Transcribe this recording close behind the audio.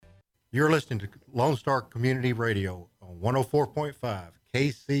You're listening to Lone Star Community Radio on 104.5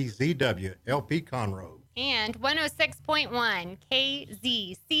 KCZW LP Conroe. And 106.1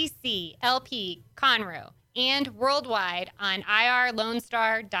 KZCC LP Conroe. And worldwide on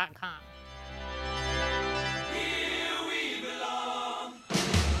irlonestar.com.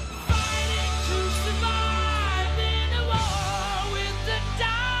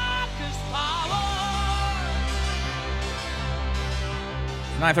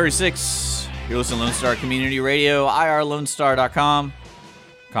 It's 9:36. You're listening to Lone Star Community Radio, irlonestar.com.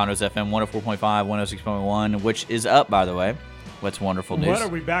 Conroe's FM 104.5, 106.1, which is up, by the way. What's wonderful news. What, are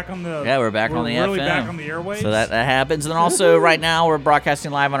we back on the... Yeah, we're back on the really FM. Back on the airwaves? So that happens. And then also, right now, we're broadcasting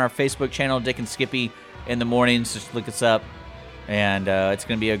live on our Facebook channel, Dick and Skippy in the mornings. Just look us up. And it's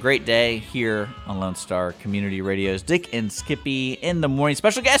going to be a great day here on Lone Star Community Radio's Dick and Skippy in the morning.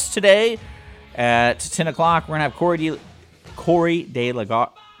 Special guest today at 10 o'clock. We're going to have Corey De La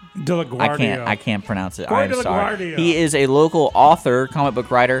DeLaGuardia. I can't pronounce it. Corey I'm sorry. DeLaGuardia. He is a local author, comic book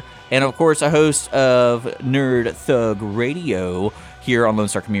writer, and of course a host of Nerd Thug Radio here on Lone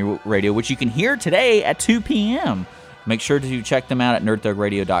Star Community Radio, which you can hear today at 2 p.m. Make sure to check them out at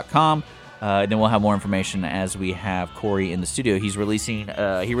nerdthugradio.com. Then we'll have more information as we have Corey in the studio. He released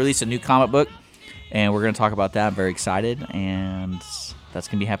a new comic book, and we're going to talk about that. I'm very excited, and that's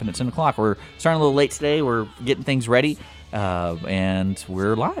going to be happening at 10 o'clock. We're starting a little late today. We're getting things ready. And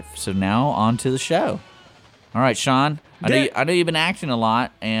we're live. So now on to the show. All right, Sean. I know you've been acting a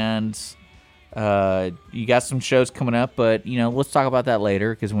lot, and you got some shows coming up. But let's talk about that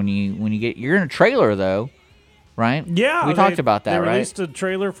later. Because you're in a trailer though, right? Yeah, we talked about that, they right? released a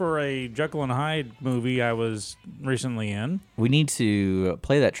trailer for a Jekyll and Hyde movie I was recently in. We need to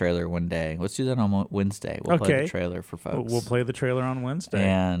play that trailer one day. Let's do that on Wednesday. We'll play the trailer for folks. We'll play the trailer on Wednesday.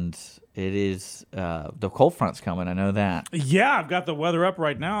 And it is the cold front's coming. I know that. Yeah, I've got the weather up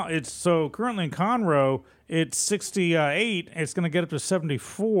right now. It's so currently in Conroe, it's 68. It's going to get up to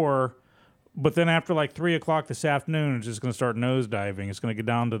 74. But then after like 3 o'clock this afternoon, it's just going to start nosediving. It's going to get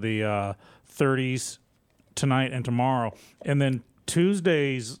down to the 30s tonight and tomorrow. And then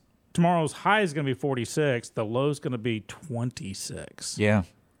tomorrow's high is going to be 46. The low is going to be 26. Yeah.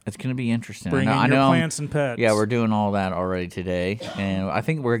 It's going to be interesting. Bring in your plants and pets. Yeah, we're doing all that already today, and I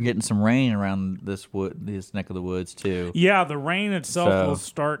think we're getting some rain around this neck of the woods too. Yeah, the rain itself will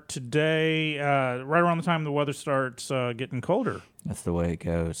start today, right around the time the weather starts getting colder. That's the way it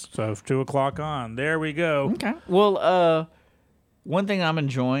goes. So 2 o'clock on, there we go. Okay. Well, one thing I'm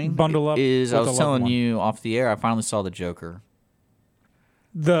enjoying Bundle up is I was telling one. you off the air. I finally saw the Joker.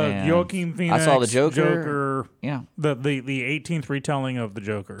 The Joaquin Phoenix. I saw the Joker. Yeah. The 18th retelling of the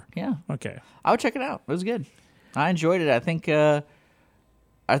Joker. Yeah. Okay. I would check it out. It was good. I enjoyed it. I think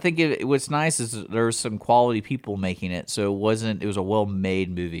what's nice is there's some quality people making it, so it was a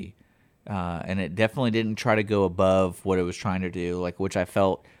well-made movie, and it definitely didn't try to go above what it was trying to do, which I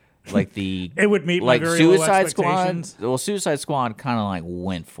felt like the it would meet my very Suicide low Squad. expectations. Well, Suicide Squad kind of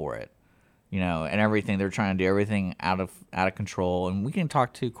went for it. And everything they're trying to do everything out of control, and we can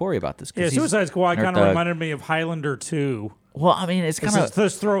talk to Corey about this. Yeah, Suicide Squad kind of reminded me of Highlander 2. Well, I mean, it's kind of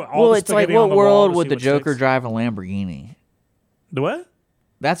let's throw all the it's like spaghetti on what the wall world to would see the what Joker sticks. drive a Lamborghini? The what?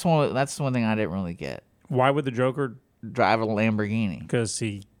 That's one thing I didn't really get. Why would the Joker Drive a Lamborghini?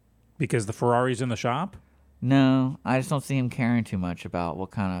 Because the Ferrari's in the shop? No, I just don't see him caring too much about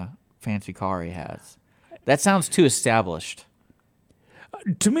what kind of fancy car he has. That sounds too established.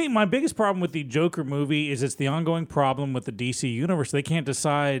 To me, my biggest problem with the Joker movie is it's the ongoing problem with the DC universe. They can't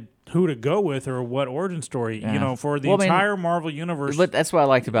decide who to go with or what origin story. Yeah. For the entire Marvel universe. But that's what I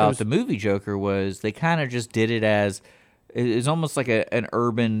liked about the movie Joker was they kind of just did it as it's almost like an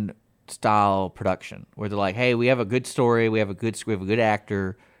urban style production where they're like, hey, we have a good story, we have a good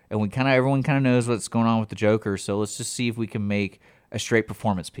actor, and everyone kind of knows what's going on with the Joker. So let's just see if we can make a straight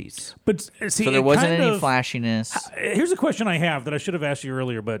performance piece. But see, so there wasn't any flashiness. Here's a question I have that I should have asked you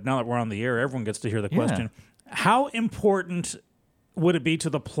earlier, but now that we're on the air, everyone gets to hear the question. How important would it be to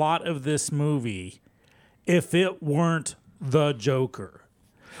the plot of this movie if it weren't the Joker?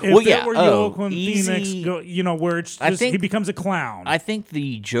 If it were Joaquin Phoenix, where it's just he becomes a clown. I think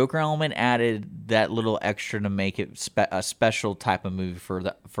the Joker element added that little extra to make it a special type of movie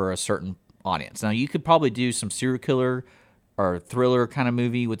for a certain audience. Now, you could probably do some serial killer or thriller kind of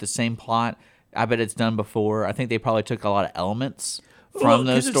movie with the same plot. I bet it's done before. I think they probably took a lot of elements from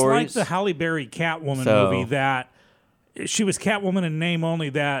those stories. It's like the Halle Berry Catwoman movie that she was Catwoman in name only,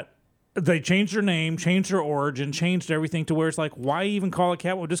 that they changed her name, changed her origin, changed everything to where it's like, why even call it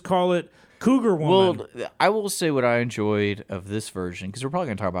Catwoman? Just call it Cougar Woman. Well, I will say what I enjoyed of this version, because we're probably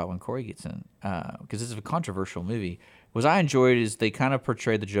going to talk about when Corey gets in, because this is a controversial movie. What I enjoyed is they kind of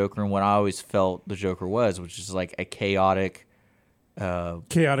portrayed the Joker in what I always felt the Joker was, which is like a chaotic.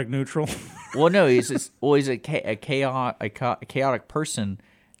 Chaotic neutral. Well, no, he's a chaotic person,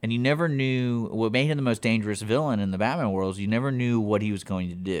 and you never knew what made him the most dangerous villain in the Batman world. Is you never knew what he was going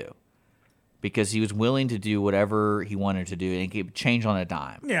to do, because he was willing to do whatever he wanted to do, and he could change on a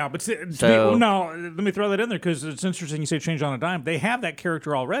dime. Yeah, but So- no, let me throw that in there because it's interesting you say change on a dime. They have that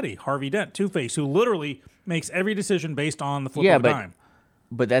character already, Harvey Dent, Two-Face, who literally makes every decision based on the flip of a dime.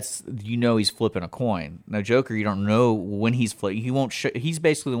 But that's he's flipping a coin. Now Joker, you don't know when he's flipping. He won't. He's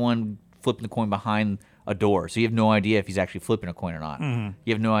basically the one flipping the coin behind a door, so you have no idea if he's actually flipping a coin or not. Mm-hmm.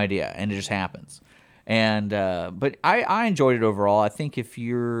 You have no idea, and it just happens. And but I enjoyed it overall. I think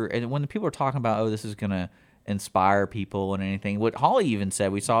and when the people are talking about, oh, this is gonna inspire people and anything, what Holly even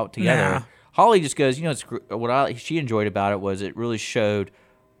said, we saw it together. Nah. Holly just goes, it's she enjoyed about it was it really showed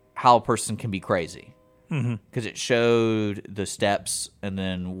how a person can be crazy. Because it showed the steps, and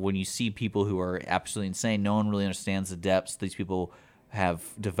then when you see people who are absolutely insane, no one really understands the depths these people have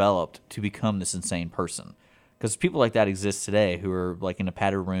developed to become this insane person. Because people like that exist today who are like in a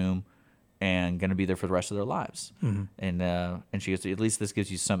padded room and going to be there for the rest of their lives. And she goes, at least this gives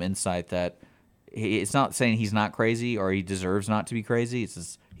you some insight that it's not saying he's not crazy or he deserves not to be crazy. It's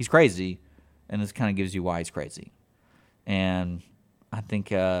just, he's crazy, and this kind of gives you why he's crazy. And I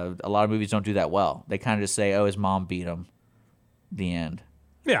think a lot of movies don't do that well. They kind of just say, oh, his mom beat him. The end.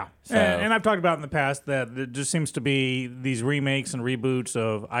 Yeah, So- and I've talked about in the past that there just seems to be these remakes and reboots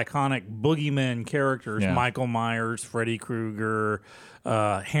of iconic boogeyman characters: Yeah. Michael Myers, Freddy Krueger,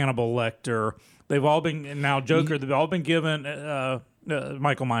 Hannibal Lecter. They've all been now Joker. They've all been given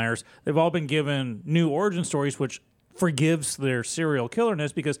Michael Myers. They've all been given new origin stories, which forgives their serial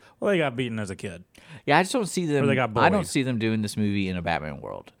killerness because they got beaten as a kid. Yeah, I just don't see them. Or they got I don't bullied. see them doing this movie in a Batman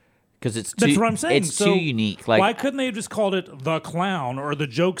world because it's too, That's what I'm saying. It's So too unique. Like why couldn't they have just called it the Clown or the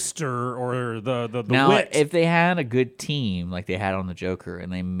Jokester or the now, Wit? if they had a good team like they had on the Joker,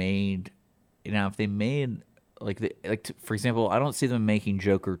 and they made, if they made for example, I don't see them making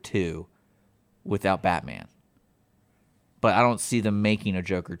Joker 2 without Batman. But I don't see them making a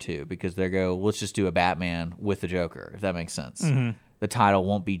Joker 2 because they go, let's just do a Batman with the Joker, if that makes sense. Mm-hmm. The title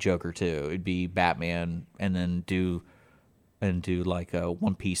won't be Joker 2. It'd be Batman and then do like a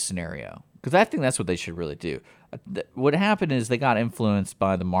One Piece scenario. Because I think that's what they should really do. What happened is they got influenced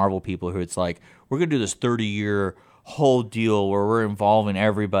by the Marvel people who it's like, we're going to do this 30-year whole deal where we're involving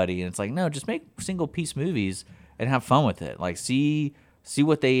everybody. And it's like, no, just make single-piece movies and have fun with it. Like, see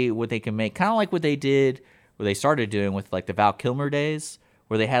what they can make. Kind of like what they did, what they started doing with like the Val Kilmer days,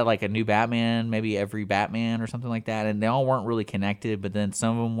 where they had like a new Batman, maybe every Batman or something like that, and they all weren't really connected, but then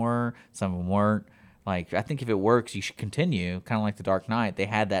some of them were, some of them weren't. Like, I think if it works, you should continue. Kind of like The Dark Knight, they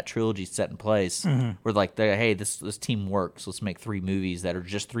had that trilogy set in place where like, hey, this team works. Let's make 3 movies that are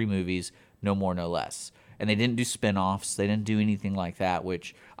just 3 movies, no more, no less. And they didn't do spin-offs. They didn't do anything like that,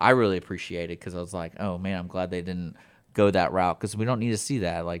 which I really appreciated because I was like, oh man, I'm glad they didn't go that route because we don't need to see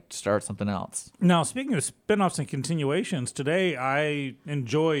that. Like, start something else. Now, speaking of spin-offs and continuations, today I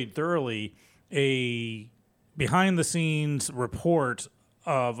enjoyed thoroughly a behind-the-scenes report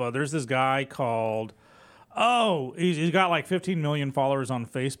of there's this guy called he's got like 15 million followers on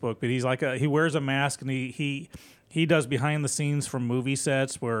Facebook, but he's like he wears a mask and he does behind-the-scenes from movie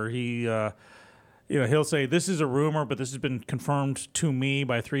sets where he he'll say this is a rumor, but this has been confirmed to me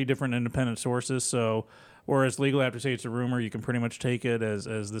by 3 different independent sources. So whereas legally I have to say it's a rumor, you can pretty much take it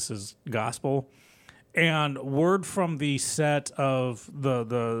as this is gospel. And word from the set of the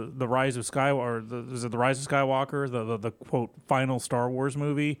Rise of Skywalker, is it the Rise of Skywalker, the quote final Star Wars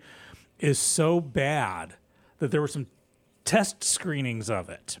movie, is so bad that there were some test screenings of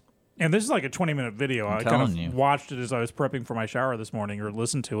it. And this is like a 20-minute video. I kind telling of you. watched it as I was prepping for my shower this morning, or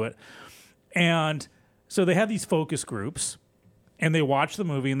listened to it. And so they had these focus groups, and they watched the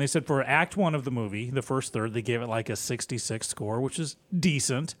movie, and they said for Act 1 of the movie, the first third, they gave it like a 66 score, which is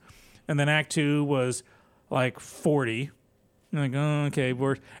decent. And then Act 2 was like 40. And like, oh, okay.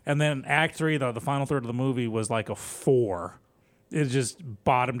 And then Act 3, the final third of the movie, was like a 4. It just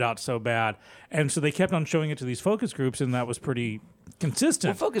bottomed out so bad. And so they kept on showing it to these focus groups, and that was pretty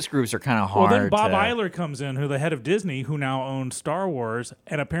consistent. Well, focus groups are kind of Well, hard. then Bob to, Iger comes in, who the head of Disney, who now owns Star Wars,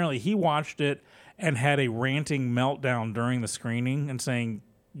 and apparently he watched it and had a ranting meltdown during the screening and saying,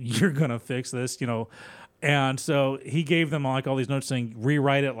 "You're gonna fix this," And so he gave them like all these notes saying,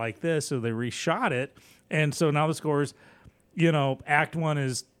 "Rewrite it like this." So they reshot it, and so now the scores, Act 1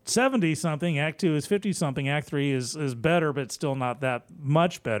 is 70 something, Act 2 is 50 something, Act 3 is better, but still not that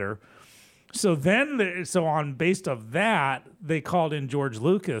much better. So then, on based of that, they called in George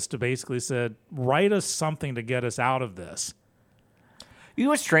Lucas to basically said, write us something to get us out of this. You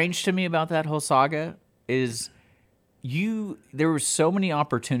know what's strange to me about that whole saga is there were so many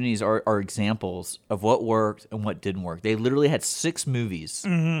opportunities or examples of what worked and what didn't work. They literally had 6 movies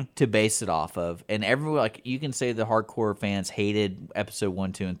to base it off of. And everyone, like, you can say the hardcore fans hated episode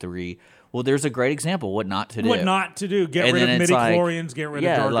 1, 2, and 3. Well, there's a great example what not to do. What not to do. Get And rid then of it's like, midichlorians, get rid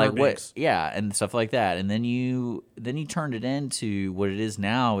of Jar Jar Binks. and stuff like that. And then you turned it into what it is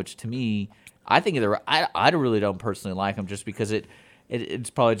now, which to me, I think I really don't personally like them just because it's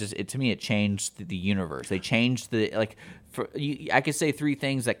probably just to me it changed the universe. They changed I could say 3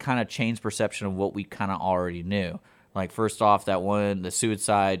 things that kind of changed perception of what we kind of already knew. Like, first off, that one, the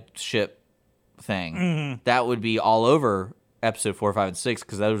suicide ship thing, that would be all over episode 4, 5, and 6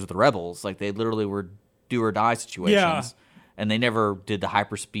 because those were the rebels. Like, they literally were do or die situations. Yeah. And they never did the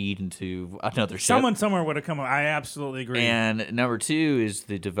hyperspeed into another ship. Someone somewhere would have come up. I absolutely agree. And number 2 is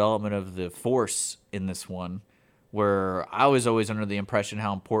the development of the Force in this one, where I was always under the impression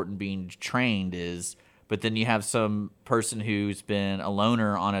how important being trained is, but then you have some person who's been a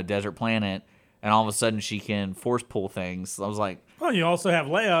loner on a desert planet, and all of a sudden she can force pull things. I was like... Well, you also have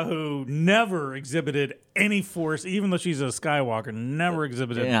Leia, who never exhibited any force, even though she's a Skywalker, never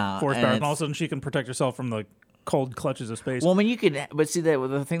exhibited force power, and all of a sudden she can protect herself from the cold clutches of space. Well, I mean, you could... But see,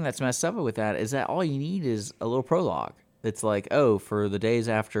 the thing that's messed up with that is that all you need is a little prologue. It's like, for the days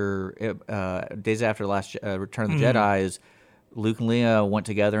after last Return of the Jedi is Luke and Leia went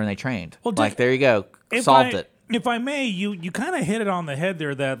together and they trained. Well, there you go, solved it. If I may, you kind of hit it on the head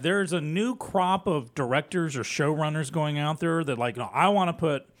there that there's a new crop of directors or showrunners going out there that I want to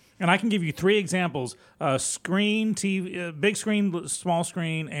put, and I can give you 3 examples: screen, TV, big screen, small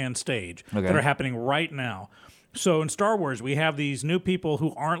screen, and stage that are happening right now. So in Star Wars, we have these new people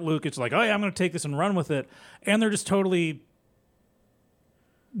who aren't Luke. It's like, oh yeah, I'm going to take this and run with it. And they're just totally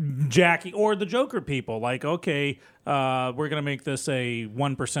Jackie or the Joker people. Like, okay, we're going to make this a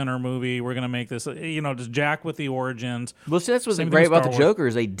 1%er movie. We're going to make this, just jack with the origins. Well, see, that's what's great about the Joker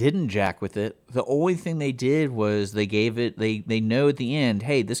is they didn't jack with it. The only thing they did was they gave it, they know at the end,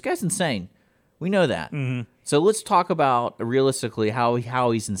 hey, this guy's insane. We know that. Mm-hmm. So let's talk about realistically how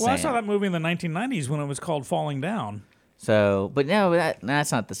he's insane. Well, I saw that movie in the 1990s when it was called Falling Down. So, but no,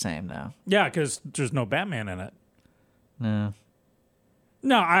 that's not the same though. Yeah, because there's no Batman in it. No.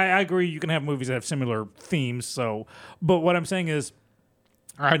 No, I agree. You can have movies that have similar themes. So, but what I'm saying is,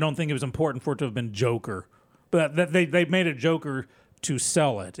 I don't think it was important for it to have been Joker. But that they made it Joker to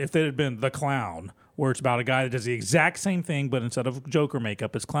sell it. If it had been The Clown, where it's about a guy that does the exact same thing, but instead of Joker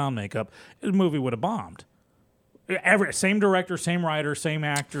makeup, it's clown makeup, the movie would have bombed. Same director, same writer, same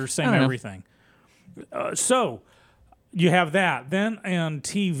actor, same everything. So you have that. Then on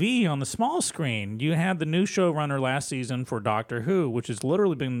TV, on the small screen, you had the new showrunner last season for Doctor Who, which has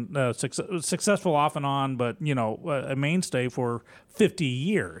literally been successful off and on, but a mainstay for 50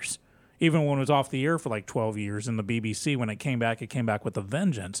 years. Even when it was off the air for like 12 years in the BBC, when it came back with a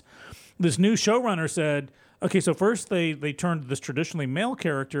vengeance. This new showrunner said, okay, so first they turned this traditionally male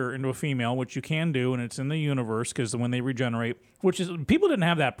character into a female, which you can do, and it's in the universe because when they regenerate, people didn't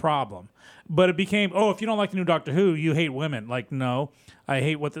have that problem. But it became, if you don't like the new Doctor Who, you hate women. Like, no, I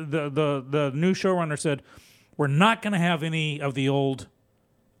hate what the new showrunner said. We're not going to have any of the old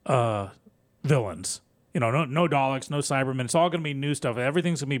villains. No Daleks, no Cybermen. It's all going to be new stuff.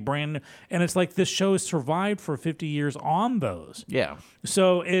 Everything's going to be brand new. And it's like this show has survived for 50 years on those. Yeah.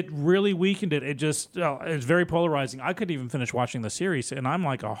 So it really weakened it. It just, it's very polarizing. I couldn't even finish watching the series, and I'm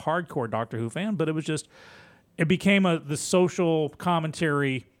like a hardcore Doctor Who fan, but it was just, it became the social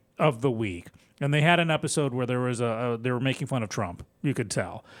commentary of the week. And they had an episode where there was they were making fun of Trump. You could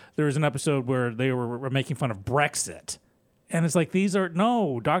tell. There was an episode where they were making fun of Brexit. And it's like,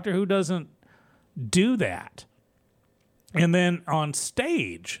 Doctor Who doesn't do that. And then on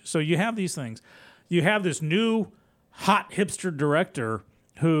stage, so you have these things. You have this new hot hipster director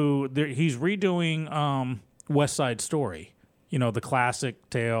who he's redoing West Side Story. The classic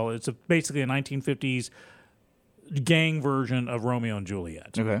tale. It's basically a 1950s gang version of Romeo and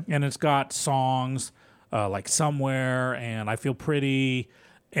Juliet. Okay. And it's got songs like Somewhere and I Feel Pretty,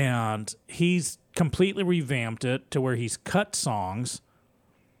 and he's completely revamped it to where he's cut songs,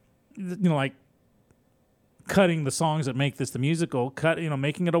 like cutting the songs that make this the musical,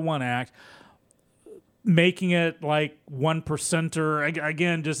 making it a one act, making it like 1%er,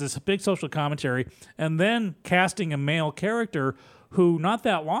 again, just this big social commentary, and then casting a male character who not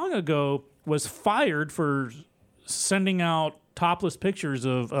that long ago was fired for sending out topless pictures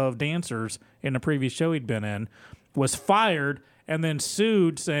of dancers in a previous show he'd been in, was fired and then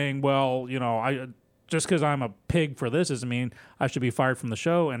sued, saying, well, I just because I'm a pig for this doesn't mean I should be fired from the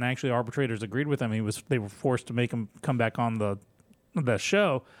show. And actually, arbitrators agreed with him. They were forced to make him come back on the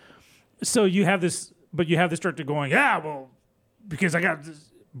show. So you have this director going, yeah, well, because I got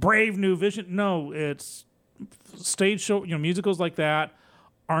this brave new vision. No, it's stage show, musicals like that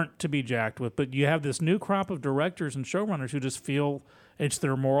aren't to be jacked with. But you have this new crop of directors and showrunners who just feel it's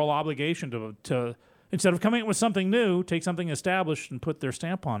their moral obligation to instead of coming up with something new, take something established and put their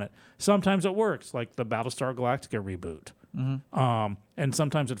stamp on it. Sometimes it works, like the Battlestar Galactica reboot. Mm-hmm. And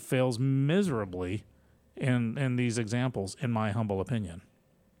sometimes it fails miserably in these examples, in my humble opinion.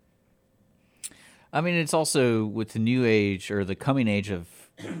 I mean, it's also with the new age or the coming age of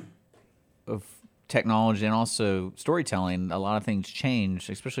technology and also storytelling, a lot of things change.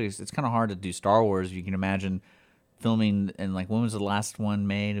 Especially, it's kind of hard to do Star Wars. You can imagine filming, and like, when was the last one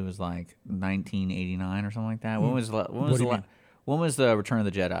made? It was like 1989 or something like that. When was the Return of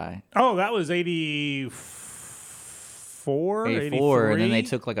the Jedi? Oh, that was 84, 84, and then they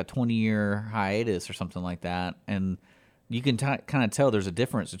took like a 20-year hiatus or something like that. And you can kind of tell there's a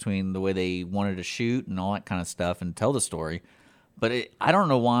difference between the way they wanted to shoot and all that kind of stuff and tell the story. But I don't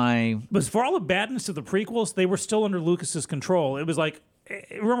know why. But for all the badness of the prequels, they were still under Lucas's control. It was like,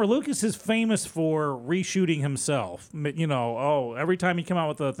 remember, Lucas is famous for reshooting himself. Every time he came out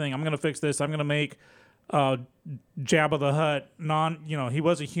with a thing, I'm going to fix this. I'm going to make Jabba the Hutt he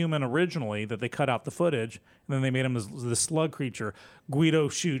was a human originally that they cut out the footage, and then they made him the slug creature. Guido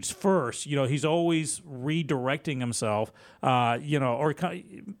shoots first. He's always redirecting himself. Or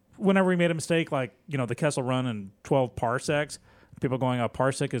whenever he made a mistake, like the Kessel Run in 12 parsecs. People going, a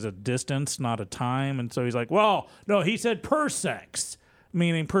parsec is a distance, not a time, and so he's like, well, no, he said parsecs,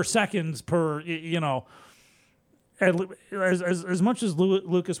 meaning per seconds, as much as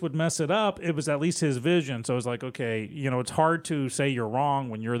Lucas would mess it up, it was at least his vision. So it's like, okay, it's hard to say you're wrong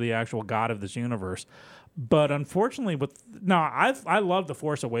when you're the actual god of this universe. But unfortunately, I love The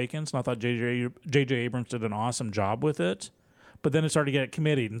Force Awakens, and I thought J.J. Abrams did an awesome job with it. But then it started to get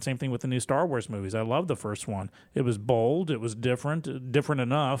committed, and same thing with the new Star Wars movies. I loved the first one. It was bold. It was different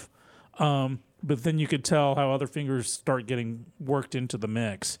enough. But then you could tell how other fingers start getting worked into the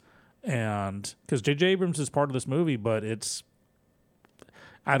mix. And because J.J. Abrams is part of this movie, but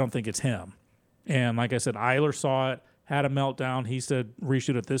I don't think it's him. And like I said, Eiler saw it, had a meltdown. He said,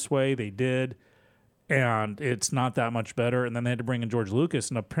 reshoot it this way. They did. And it's not that much better. And then they had to bring in George Lucas.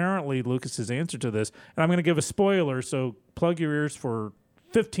 And apparently Lucas's answer to this, and I'm going to give a spoiler, so plug your ears for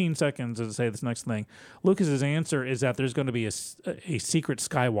 15 seconds to say this next thing. Lucas's answer is that there's going to be a secret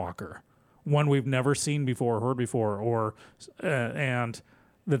Skywalker, one we've never seen before or heard before, and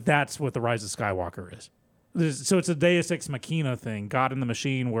that's what the Rise of Skywalker is. So it's a Deus Ex Machina thing, God in the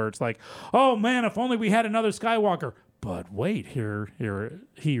machine, where it's like, oh man, if only we had another Skywalker. But wait, here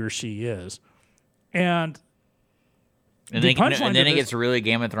he or she is. And then it gets really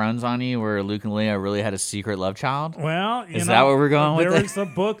Game of Thrones on you, where Luke and Leia really had a secret love child. Well, is that where we're going with it? There is a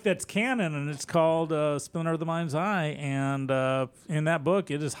book that's canon, and it's called Splinter of the Mind's Eye. And in that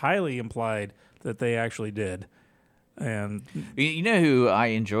book, it is highly implied that they actually did. And you know who I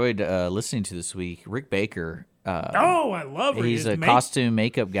enjoyed listening to this week? Rick Baker. I love Rick. He's a costume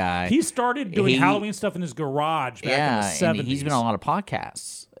makeup guy. He started doing Halloween stuff in his garage back in the 70s. And he's been on a lot of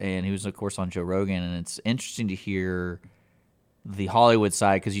podcasts. And he was, of course, on Joe Rogan. And it's interesting to hear the Hollywood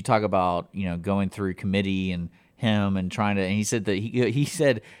side, because you talk about, going through committee and him and trying to. And he said that he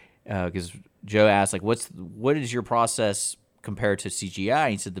said, because Joe asked, like, what is your process compared to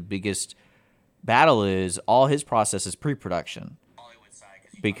CGI? He said the biggest battle is all his process is pre-production,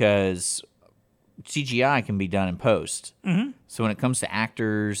 because CGI can be done in post. Mm-hmm. So when it comes to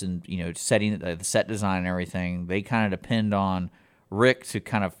actors and setting the set design and everything, they kind of depend on Rick to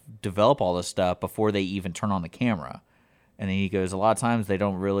kind of develop all this stuff before they even turn on the camera. And then he goes, a lot of times they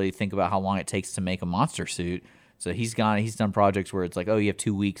don't really think about how long it takes to make a monster suit. So he's done projects where it's like, oh, you have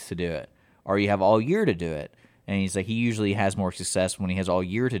 2 weeks to do it, or you have all year to do it. And he's like, he usually has more success when he has all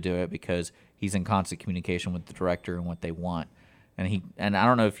year to do it, because he's in constant communication with the director and what they want. And I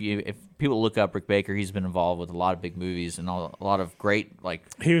don't know if people look up Rick Baker, he's been involved with a lot of big movies and a lot of great, like,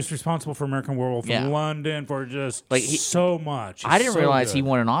 he was responsible for American Werewolf in London, for just so much. I didn't realize he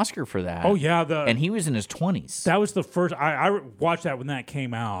won an Oscar for that. Oh yeah, and he was in his 20s. That was the first. I watched that when that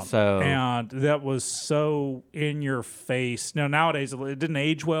came out, and that was so in your face. Now nowadays it didn't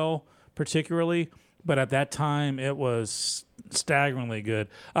age well particularly, but at that time it was staggeringly good.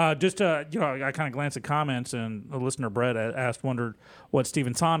 I kind of glanced at comments, and the listener Brett wondered what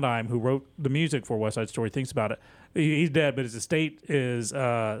Stephen Sondheim, who wrote the music for West Side Story, thinks about it. He's dead, but his estate is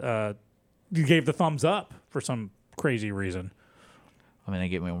gave the thumbs up for some crazy reason. I mean, they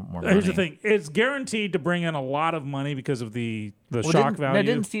get me more money. Here's the thing: it's guaranteed to bring in a lot of money because of the shock value.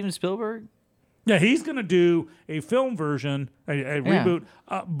 Didn't Steven Spielberg? Yeah, he's going to do a film version, a reboot,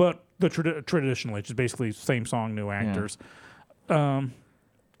 but the traditionally, which is basically same song, new actors. So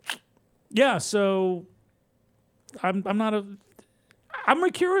I'm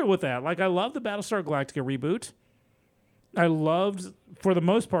mercurial with that. Like, I love the Battlestar Galactica reboot. I loved, for the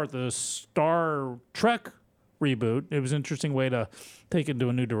most part, the Star Trek reboot. It was an interesting way to take it into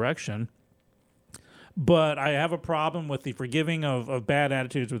a new direction. But I have a problem with the forgiving of bad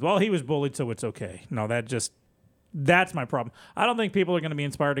attitudes with, well, he was bullied, so it's okay. No, that's my problem. I don't think people are going to be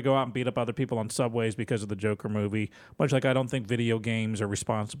inspired to go out and beat up other people on subways because of the Joker movie, much like I don't think video games are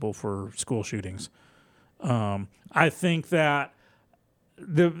responsible for school shootings. I think that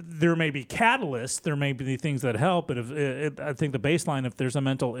there may be catalysts, there may be things that help, but I think the baseline, if there's a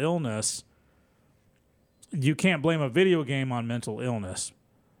mental illness, you can't blame a video game on mental illness.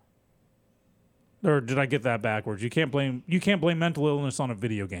 Or did I get that backwards? You can't blame mental illness on a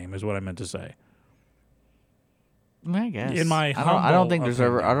video game, is what I meant to say. I guess. In my I don't think there's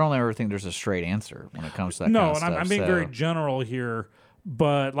ever. I don't ever think there's a straight answer when it comes to that. No, kind of and stuff, I'm being very general here.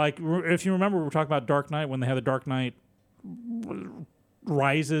 But like, if you remember, we were talking about Dark Knight when they had the Dark Knight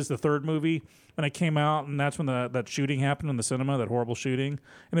Rises, the third movie, when it came out, and that's when that shooting happened in the cinema, that horrible shooting,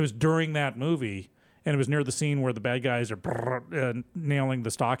 and it was during that movie. And it was near the scene where the bad guys are nailing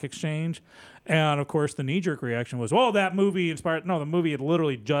the stock exchange. And, of course, the knee-jerk reaction was, oh, that movie inspired... No, the movie had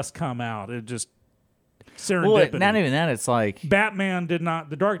literally just come out. It just... Serendipity. Well, not even that. It's like... Batman did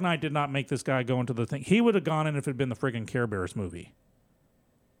not... The Dark Knight did not make this guy go into the thing. He would have gone in if it had been the friggin' Care Bears movie.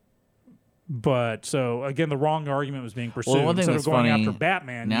 But, so, again, the wrong argument was being pursued. Well, one thing Instead that's of going funny after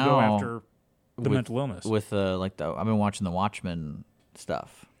Batman, you now go after the mental illness. With, I've been watching the Watchmen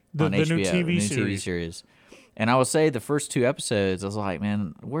stuff. The on new HBO, TV TV series. And I will say the first 2 episodes, I was like,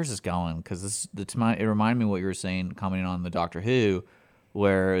 man, where's this going? Because it reminded me of what you were saying, commenting on the Doctor Who,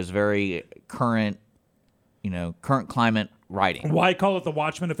 where it was very current climate writing. Why call it The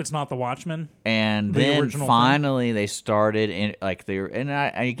Watchmen if it's not The Watchmen? And then finally they started,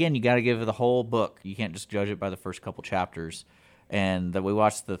 again, you got to give it the whole book. You can't just judge it by the first couple chapters. And that we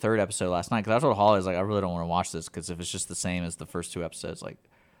watched the 3rd episode last night, because I told Holly, I was like, I really don't want to watch this, because if it's just the same as the first 2 episodes, like,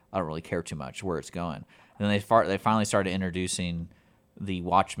 I don't really care too much where it's going. And then they finally started introducing the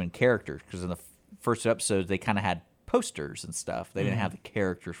Watchmen characters, because in the first 2 episodes they kind of had posters and stuff. They didn't have the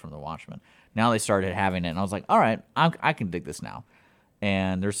characters from the Watchmen. Now they started having it, and I was like, all right, I can dig this now.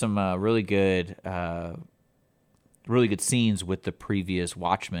 And there's some really good scenes with the previous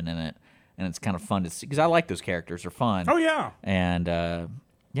Watchmen in it, and it's kind of fun to see, because I like those characters. They're fun. Oh, yeah. And,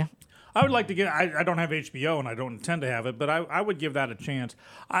 yeah. I would like to get... I don't have HBO, and I don't intend to have it, but I would give that a chance.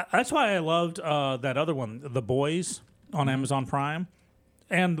 That's why I loved that other one, The Boys, on Amazon Prime.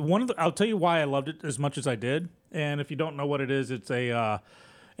 And I'll tell you why I loved it as much as I did. And if you don't know what it is, it's a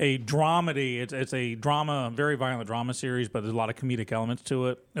dramedy. It's a drama, very violent drama series, but there's a lot of comedic elements to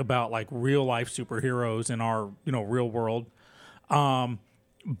it about like real life superheroes in our real world.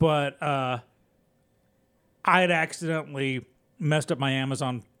 But I had accidentally messed up my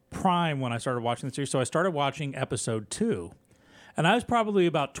Amazon Prime when I started watching the series, so I started watching episode 2, and I was probably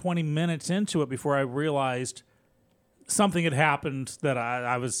about 20 minutes into it before I realized something had happened that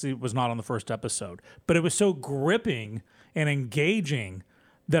it was not on the first episode. But it was so gripping and engaging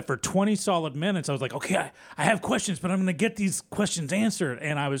that for 20 solid minutes I was like, okay, I have questions, but I'm going to get these questions answered.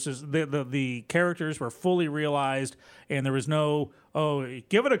 And I was just the characters were fully realized, and there was no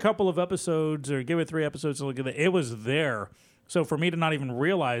give it a couple of episodes or give it 3 episodes to look at it. It was there. So for me to not even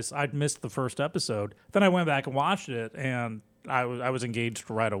realize I'd missed the first episode, then I went back and watched it, and I was engaged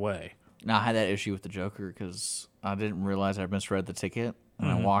right away. Now, I had that issue with the Joker because I didn't realize I misread the ticket. And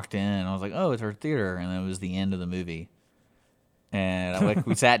I walked in, and I was like, oh, it's our theater. And it was the end of the movie. And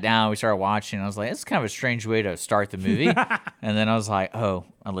we sat down, we started watching, and I was like, it's kind of a strange way to start the movie. And then I was like, I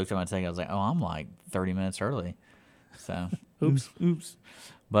looked at my ticket, I was like, I'm like 30 minutes early. So, oops.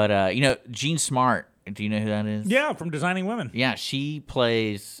 But, Jean Smart, do you know who that is? Yeah, from Designing Women. Yeah, she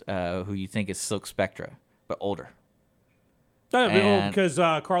plays who you think is Silk Spectra, but older. Because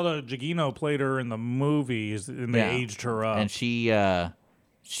Carla Gugino played her in the movies, and they aged her up. And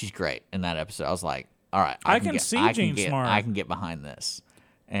she's great in that episode. I was like, all right, I can see Jean Smart. I can get behind this.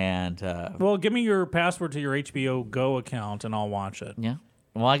 And well, give me your password to your HBO Go account, and I'll watch it. Yeah.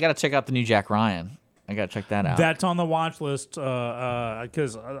 Well, I got to check out the new Jack Ryan. I got to check that out. That's on the watch list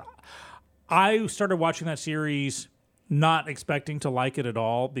because I started watching that series not expecting to like it at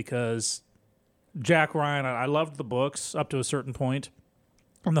all, because Jack Ryan, I loved the books up to a certain point.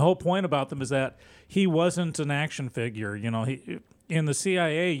 And the whole point about them is that he wasn't an action figure. You know, in the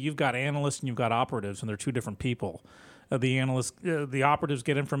CIA, you've got analysts and you've got operatives, and they're two different people. The operatives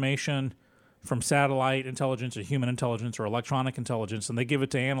get information from satellite intelligence or human intelligence or electronic intelligence, and they give it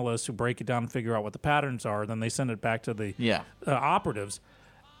to analysts who break it down and figure out what the patterns are. Then they send it back to the operatives.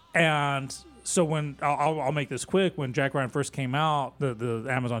 And so when I'll make this quick, when Jack Ryan first came out, the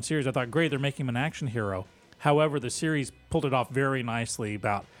Amazon series, I thought, great, they're making him an action hero. However, the series pulled it off very nicely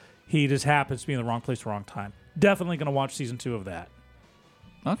about he just happens to be in the wrong place at the wrong time. Definitely going to watch season 2 of that.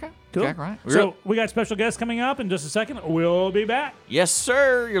 Okay. Cool. Jack Ryan. So we got special guests coming up in just a second. We'll be back. Yes,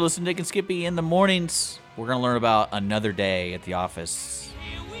 sir. You're listening to Dick and Skippy in the mornings. We're going to learn about another day at the office.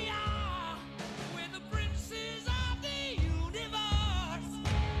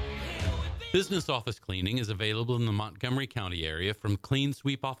 Business office cleaning is available in the Montgomery County area from Clean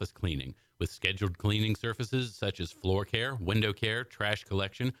Sweep Office Cleaning, with scheduled cleaning services such as floor care, window care, trash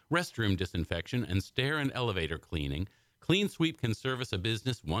collection, restroom disinfection, and stair and elevator cleaning. Clean Sweep can service a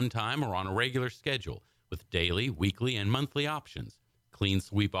business one time or on a regular schedule, with daily, weekly, and monthly options. Clean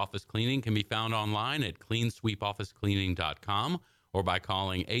Sweep Office Cleaning can be found online at cleansweepofficecleaning.com or by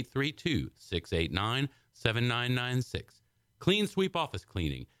calling 832-689-7996. Clean Sweep Office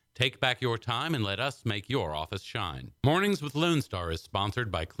Cleaning. Take back your time and let us make your office shine. Mornings with Lone Star is sponsored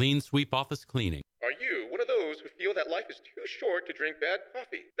by Clean Sweep Office Cleaning. Are you one of those who feel that life is too short to drink bad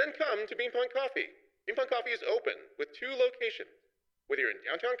coffee? Then come to Bean Pong Coffee. Bean Pong Coffee is open with 2 locations. Whether you're in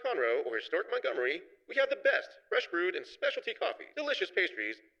downtown Conroe or historic Montgomery, we have the best fresh brewed and specialty coffee, delicious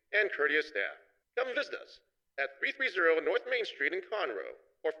pastries, and courteous staff. Come visit us at 330 North Main Street in Conroe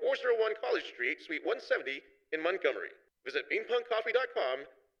or 401 College Street, Suite 170 in Montgomery. Visit beanpongcoffee.com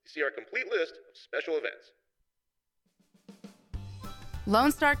to see our complete list of special events.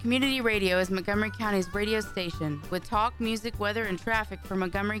 Lone Star Community Radio is Montgomery County's radio station with talk, music, weather, and traffic for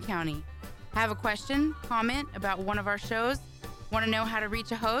Montgomery County. Have a question, comment about one of our shows? Want to know how to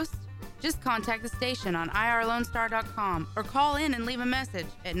reach a host? Just contact the station on irlonestar.com or call in and leave a message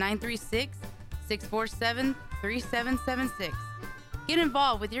at 936-647-3776. Get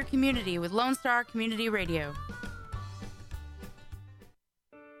involved with your community with Lone Star Community Radio.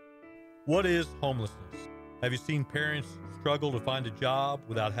 What is homelessness? Have you seen parents struggle to find a job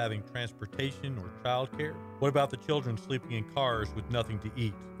without having transportation or childcare? What about the children sleeping in cars with nothing to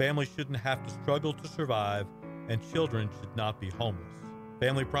eat? Families shouldn't have to struggle to survive, and children should not be homeless.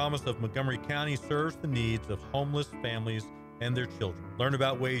 Family Promise of Montgomery County serves the needs of homeless families and their children. Learn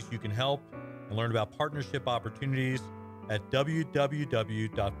about ways you can help and learn about partnership opportunities at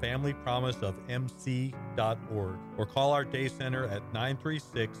www.familypromiseofmc.org or call our day center at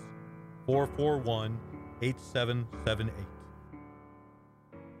 936-441-8778.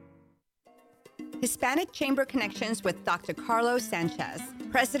 Hispanic Chamber Connections with Dr. Carlos Sanchez,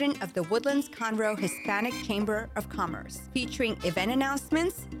 President of the Woodlands Conroe Hispanic Chamber of Commerce, featuring event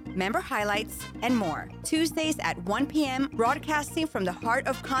announcements, member highlights, and more. Tuesdays at 1 p.m., broadcasting from the heart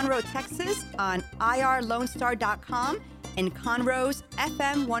of Conroe, Texas on irlonestar.com and Conroe's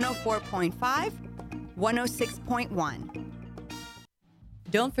FM 104.5, 106.1.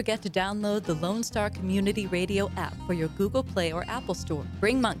 Don't forget to download the Lone Star Community Radio app for your Google Play or Apple Store.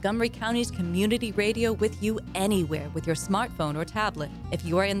 Bring Montgomery County's community radio with you anywhere with your smartphone or tablet. If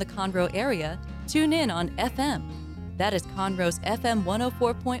you are in the Conroe area, tune in on FM. That is Conroe's FM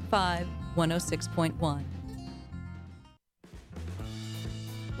 104.5, 106.1.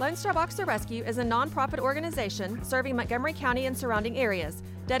 Lone Star Boxer Rescue is a nonprofit organization serving Montgomery County and surrounding areas,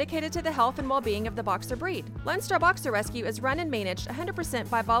 dedicated to the health and well-being of the boxer breed. Lone Star Boxer Rescue is run and managed 100%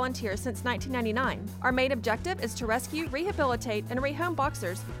 by volunteers since 1999. Our main objective is to rescue, rehabilitate, and rehome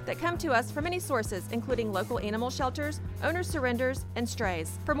boxers that come to us from many sources, including local animal shelters, owner surrenders, and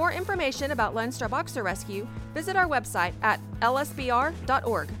strays. For more information about Lone Star Boxer Rescue, visit our website at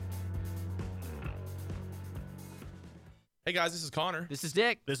lsbr.org. Hey guys, this is Connor. This is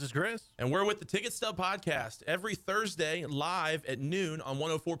Dick. This is Chris. And we're with the Ticket Stub Podcast every Thursday live at noon on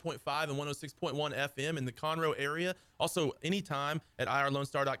 104.5 and 106.1 FM in the Conroe area. Also, anytime at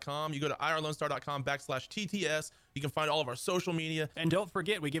irlonestar.com. You go to irlonestar.com/TTS. You can find all of our social media. And don't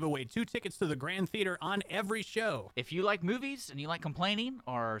forget, we give away 2 tickets to the Grand Theater on every show. If you like movies and you like complaining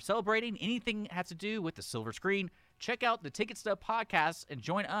or celebrating anything that has to do with the silver screen, check out the Ticket Stub Podcast and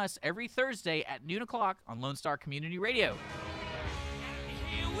join us every Thursday at noon o'clock on Lone Star Community Radio.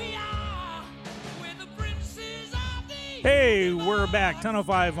 Hey, we're back,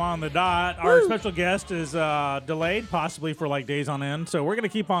 10:05 on the dot. Our special guest is delayed, possibly for like days on end, so we're going to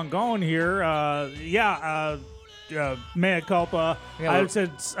keep on going here. mea culpa. Yeah, I well-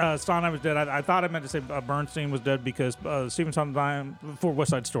 said Sondheim was dead. I thought I meant to say Bernstein was dead because Stephen Sondheim, for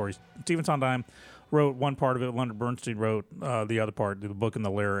West Side Stories, Stephen Sondheim wrote one part of it. Leonard Bernstein wrote the other part, the book and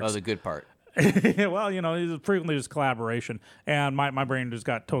the lyrics. Oh, the good part. Well, it was frequently just collaboration, and my brain just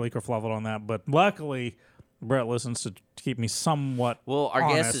got totally kerfluffled on that. But luckily, Brett listens to keep me somewhat Well, our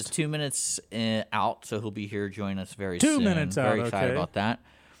honest. guest is 2 minutes out, so he'll be here joining us very 2 soon. minutes out, Very excited okay. about that.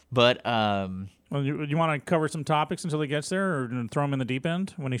 But Well, you want to cover some topics until he gets there, or throw him in the deep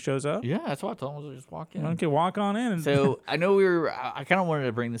end when he shows up? yeah, that's what I told him. Was just walk in. Okay, walk on in. And So I know I kind of wanted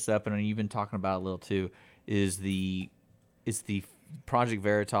to bring this up, and you've been talking about it a little too. Is the Project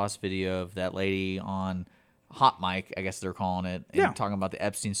Veritas video of that lady on Hot Mic, I guess they're calling it, and Yeah. talking about the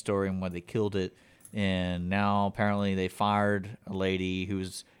Epstein story and why they killed it. And now apparently they fired a lady who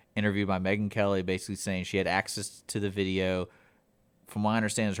was interviewed by Megyn Kelly, basically saying she had access to the video. From what I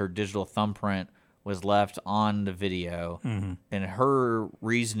understand, is her digital thumbprint was left on the video, and her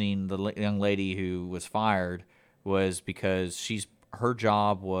reasoning, the young lady who was fired, was because her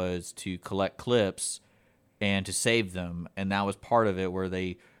job was to collect clips and to save them, and that was part of it. Where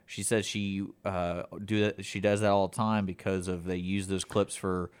she said she does that all the time because they use those clips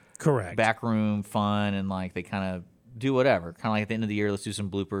for correct backroom fun, and like they kind of do whatever, kind of like at the end of the year, let's do some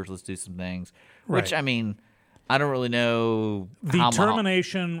bloopers, let's do some things. Which Right. I mean, I don't really know. The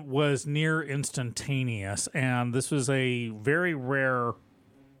termination was near instantaneous, and this was a very rare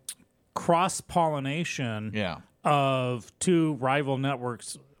cross-pollination of two rival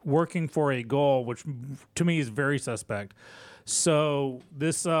networks working for a goal, which to me is very suspect. So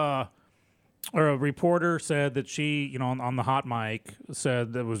this a reporter said that she, on the Hot Mic,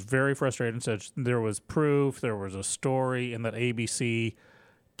 said that was very frustrated, said there was proof, there was a story, and that ABC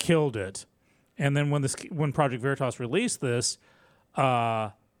killed it. And then when Project Veritas released this,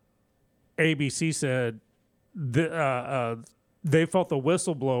 ABC said they felt the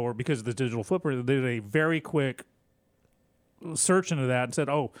whistleblower because of the digital footprint. They did a very quick search into that and said,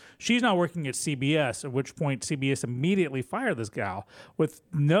 "Oh, she's not working at CBS." At which point, CBS immediately fired this gal with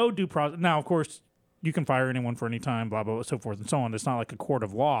no due process. Now, of course, you can fire anyone for any time, blah blah, so forth and so on. It's not like a court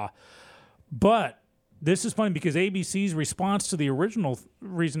of law, but this is funny because ABC's response to the original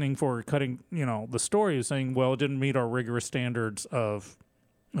reasoning for cutting, the story is saying, well, it didn't meet our rigorous standards of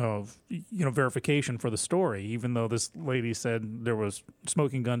verification for the story, even though this lady said there was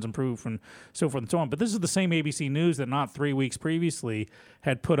smoking guns and proof and so forth and so on. But this is the same ABC News that not 3 weeks previously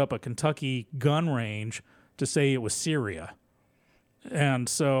had put up a Kentucky gun range to say it was Syria. And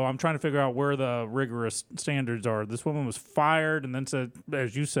so I'm trying to figure out where the rigorous standards are. This woman was fired and then said,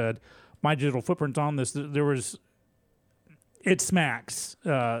 as you said, my digital footprint's on this. It smacks.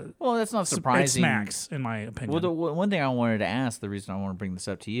 Well, that's not surprising. It smacks, in my opinion. Well, the one thing I wanted to ask, the reason I want to bring this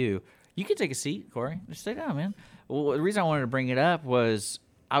up to you, you can take a seat, Corey. Just sit down, man. Well, the reason I wanted to bring it up was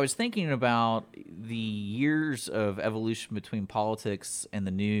I was thinking about the years of evolution between politics and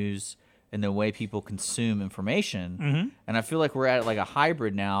the news and the way people consume information. And I feel like we're at like a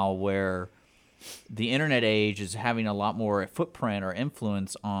hybrid now where the internet age is having a lot more footprint or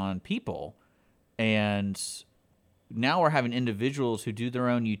influence on people. And now we're having individuals who do their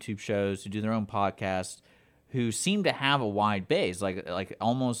own YouTube shows, who do their own podcasts, who seem to have a wide base, like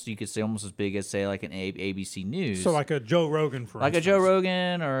almost, you could say almost as big as, say, like an ABC News. So like a Joe Rogan, for like instance. a Joe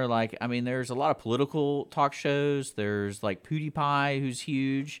Rogan, or like, I mean, there's a lot of political talk shows. There's like PewDiePie, who's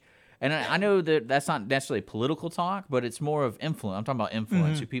huge. And I know that that's not necessarily political talk, but it's more of influence. I'm talking about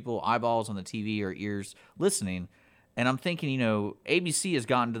influence, who people, eyeballs on the TV or ears listening. And I'm thinking, ABC has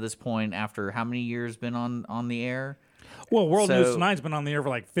gotten to this point after how many years been on the air? Well, World News Tonight's been on the air for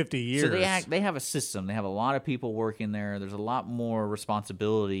like 50 years. So they have a system. They have a lot of people working there. There's a lot more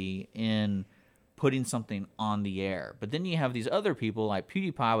responsibility in putting something on the air. But then you have these other people like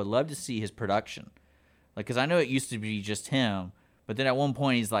PewDiePie. I would love to see his production. Like, because I know it used to be just him. But then at one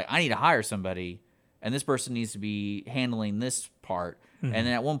point he's like, I need to hire somebody, and this person needs to be handling this part. And then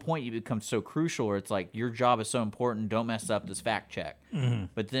at one point you become so crucial where it's like your job is so important, don't mess up this fact check.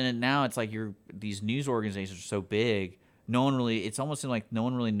 But then now it's like these news organizations are so big, it's almost like no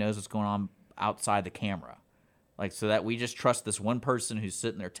one really knows what's going on outside the camera. Like, so that we just trust this one person who's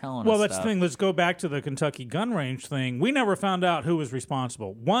sitting there telling us Well, that's stuff. the thing. Let's go back to the Kentucky gun range thing. We never found out who was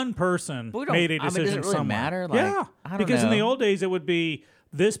responsible. One person made a decision does it really somewhere. matter? Like, Yeah, I don't because in the know. old days it would be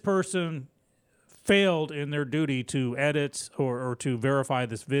this person failed in their duty to edit or to verify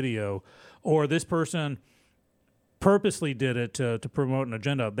this video, or this person purposely did it to promote an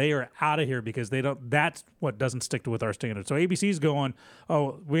agenda. They are out of here because they don't. That's what doesn't stick with our standards. So ABC's going,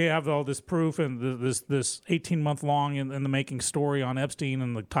 oh, we have all this proof and this 18-month long in the making story on Epstein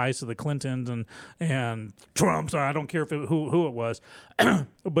and the ties to the Clintons and Trump. So I don't care if who it was,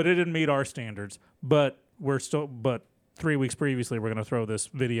 but it didn't meet our standards. But 3 weeks previously, we're going to throw this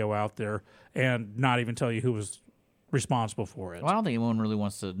video out there and not even tell you who was responsible for it. Well, I don't think anyone really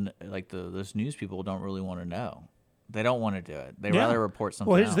wants to, like those news people don't really want to know. They don't want to do it. They'd rather report something.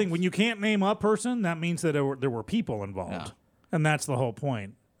 Well, here's else. the thing: when you can't name a person, that means that there were people involved, and that's the whole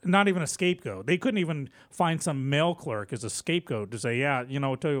point. Not even a scapegoat. They couldn't even find some mail clerk as a scapegoat to say, "Yeah,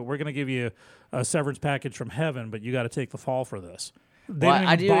 we're going to give you a severance package from heaven, but you got to take the fall for this." Well,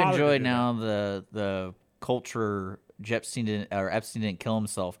 I do enjoy now the culture. Epstein didn't kill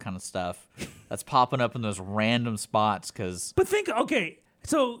himself kind of stuff that's popping up in those random spots because. But think, okay.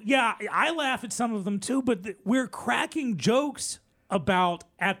 So, yeah, I laugh at some of them, too, but we're cracking jokes about,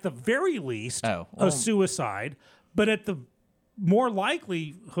 at the very least, a suicide, but at the more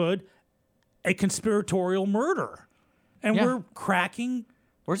likelihood, a conspiratorial murder. And we're cracking...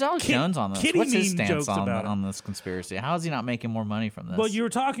 Where's Alex Jones on this? What's his stance on this conspiracy? How is he not making more money from this? Well, you were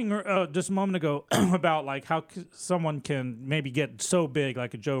talking just a moment ago about like how someone can maybe get so big,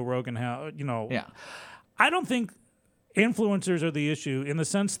 like a Joe Rogan, Yeah. I don't think influencers are the issue in the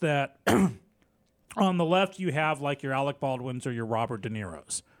sense that on the left you have like your Alec Baldwins or your Robert De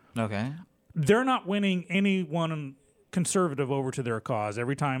Niro's. Okay. They're not winning anyone conservative over to their cause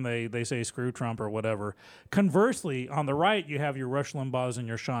every time they say screw Trump or whatever. Conversely, on the right you have your Rush Limbaughs and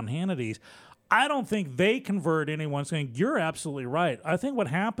your Sean Hannitys. I don't think they convert anyone saying, you're absolutely right. I think what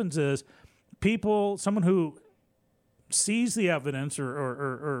happens is someone who sees the evidence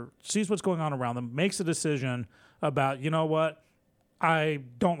or sees what's going on around them, makes a decision about, you know what, I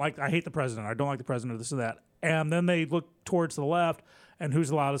hate the president. I don't like the president of this or that. And then they look towards the left, and who's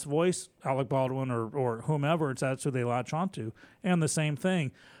the loudest voice? Alec Baldwin or whomever. That's who they latch onto. And the same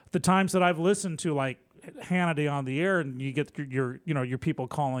thing. The times that I've listened to like Hannity on the air, and you get your people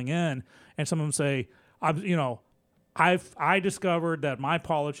calling in, and some of them say, I discovered that my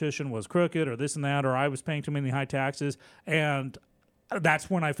politician was crooked or this and that, or I was paying too many high taxes, and that's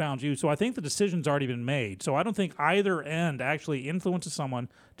when I found you. So I think the decision's already been made. So I don't think either end actually influences someone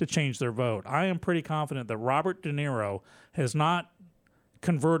to change their vote. I am pretty confident that Robert De Niro has not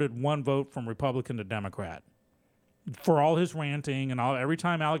converted one vote from Republican to Democrat. For all his ranting and every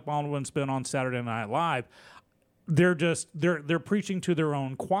time Alec Baldwin's been on Saturday Night Live, they're preaching to their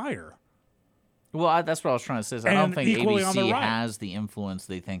own choir. Well, that's what I was trying to say. I don't think ABC has the influence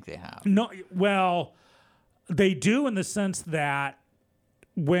they think they have. No, well, they do in the sense that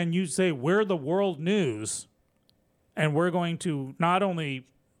when you say we're the world news and we're going to not only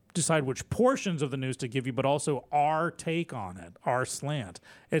decide which portions of the news to give you, but also our take on it, our slant.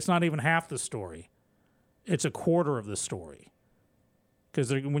 It's not even half the story. It's a quarter of the story.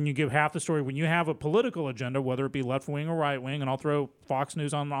 Because when you give half the story, when you have a political agenda, whether it be left-wing or right-wing, and I'll throw Fox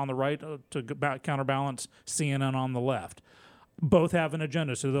News on the right to counterbalance CNN on the left, both have an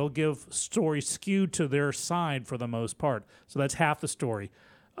agenda, so they'll give stories skewed to their side for the most part. So that's half the story.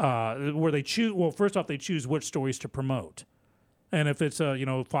 Where they choose, well, first off, they choose which stories to promote. And if it's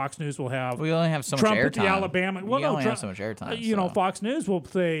Fox News will have we only have so Trump much at the Alabama. Well, only have so much airtime. Fox News will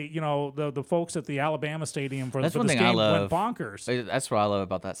say the folks at the Alabama stadium for this game went bonkers. That's what I love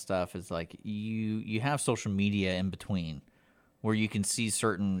about that stuff is like you have social media in between where you can see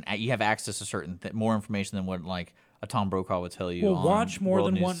you have access to certain more information than what like a Tom Brokaw would tell you. Well, on watch more World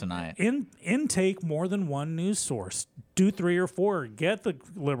than News one Tonight. Intake more than one news source. Do 3 or 4. Get the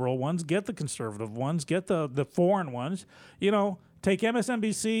liberal ones. Get the conservative ones. Get the foreign ones. Take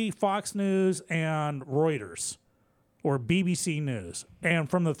MSNBC, Fox News, and Reuters, or BBC News. And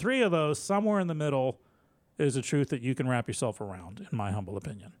from the 3 of those, somewhere in the middle is a truth that you can wrap yourself around, in my humble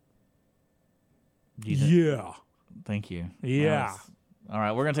opinion. Yeah. Thank you. Yeah. All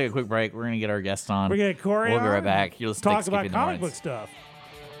right, we're going to take a quick break. We're going to get our guest on. We're going to get Corey We'll on. be right back. You're listening Talk to about Skippy comic Noise. book stuff.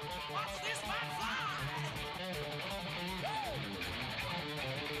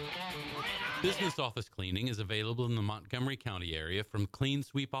 Business office cleaning is available in the Montgomery County area from Clean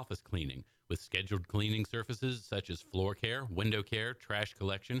Sweep Office Cleaning, with scheduled cleaning services such as floor care, window care, trash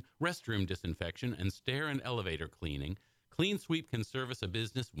collection, restroom disinfection, and stair and elevator cleaning. Clean Sweep can service a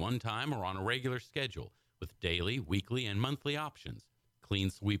business one time or on a regular schedule, with daily, weekly, and monthly options. Clean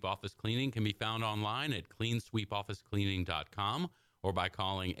Sweep Office Cleaning can be found online at cleansweepofficecleaning.com or by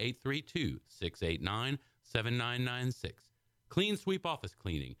calling 832-689-7996. Clean Sweep Office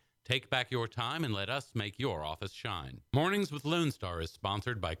Cleaning. Take back your time and let us make your office shine. Mornings with Lone Star is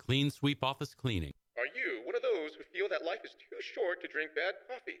sponsored by Clean Sweep Office Cleaning. Are you one of those who feel that life is too short to drink bad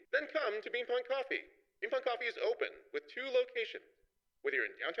coffee? Then come to Bean Pong Coffee. Bean Pong Coffee is open with 2 locations. Whether you're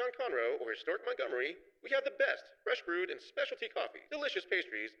in downtown Conroe or historic Montgomery, we have the best fresh brewed and specialty coffee, delicious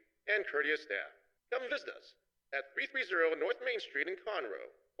pastries, and courteous staff. Come visit us at 330 North Main Street in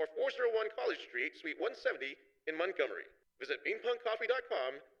Conroe or 401 College Street, Suite 170 in Montgomery. Visit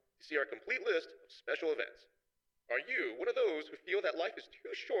beanpongcoffee.com to see our complete list of special events. Are you one of those who feel that life is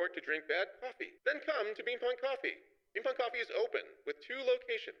too short to drink bad coffee? Then come to Bean Pong Coffee. Bean Pong Coffee is open with 2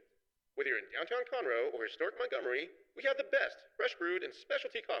 locations. Whether you're in downtown Conroe or historic Montgomery, we have the best fresh brewed and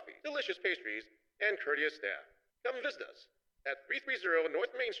specialty coffee, delicious pastries, and courteous staff. Come visit us at 330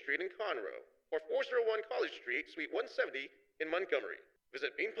 North Main Street in Conroe or 401 College Street, Suite 170 in Montgomery.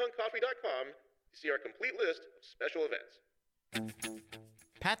 Visit beanpongcoffee.com to see our complete list of special events.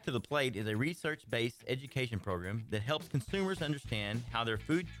 Path to the Plate is a research-based education program that helps consumers understand how their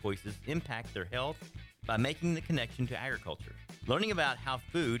food choices impact their health by making the connection to agriculture. Learning about how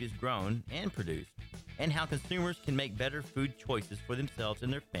food is grown and produced, and how consumers can make better food choices for themselves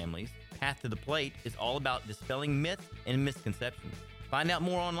and their families, Path to the Plate is all about dispelling myths and misconceptions. Find out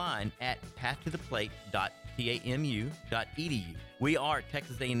more online at pathtotheplate.tamu.edu. We are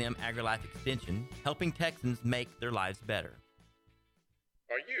Texas A&M AgriLife Extension, helping Texans make their lives better.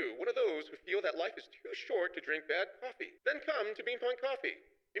 Are you one of those who feel that life is too short to drink bad coffee? Then come to Bean Pong Coffee.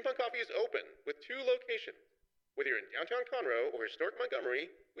 Bean Pong Coffee is open with 2 locations. Whether you're in downtown Conroe or historic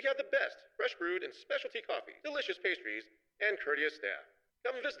Montgomery, we have the best fresh brewed and specialty coffee, delicious pastries, and courteous staff.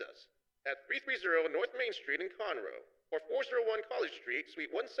 Come visit us at 330 North Main Street in Conroe or 401 College Street,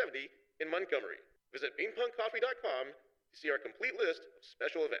 Suite 170 in Montgomery. Visit beanpongcoffee.com to see our complete list of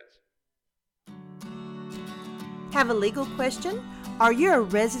special events. Have a legal question? Are you a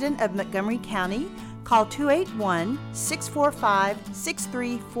resident of Montgomery County? Call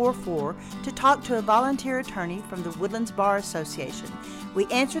 281-645-6344 to talk to a volunteer attorney from the Woodlands Bar Association. We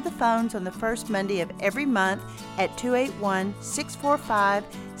answer the phones on the first Monday of every month at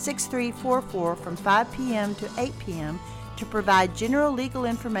 281-645-6344 from 5 p.m. to 8 p.m. to provide general legal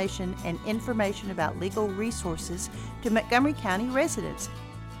information and information about legal resources to Montgomery County residents.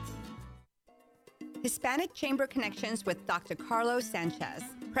 Hispanic Chamber Connections with Dr. Carlos Sanchez,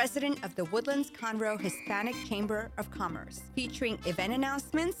 President of the Woodlands Conroe Hispanic Chamber of Commerce, featuring event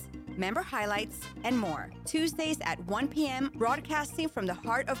announcements, member highlights, and more. Tuesdays at 1 p.m., broadcasting from the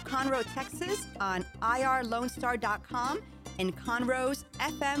heart of Conroe, Texas on irlonestar.com and Conroe's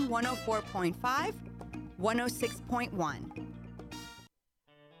FM 104.5, 106.1.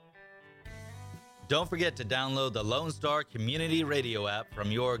 Don't forget to download the Lone Star Community Radio app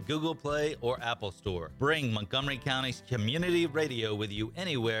from your Google Play or Apple Store. Bring Montgomery County's community radio with you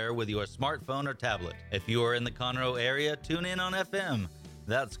anywhere with your smartphone or tablet. If you are in the Conroe area, tune in on FM.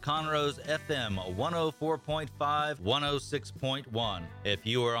 That's Conroe's FM 104.5, 106.1. If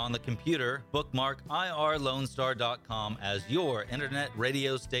you are on the computer, bookmark irlonestar.com as your internet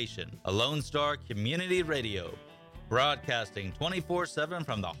radio station. A Lone Star Community Radio. Broadcasting 24/7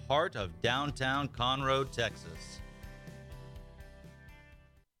 from the heart of downtown Conroe, Texas.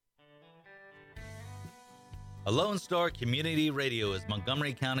 A Lone Star Community Radio is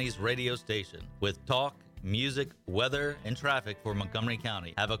Montgomery County's radio station with talk, music, weather, and traffic for Montgomery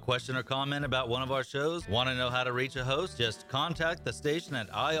County. Have a question or comment about one of our shows? Want to know how to reach a host? Just contact the station at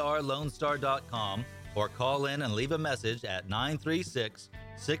irlonestar.com or call in and leave a message at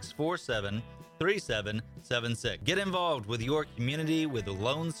 936-647-3776. Get involved with your community with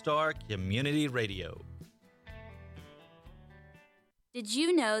Lone Star Community Radio. Did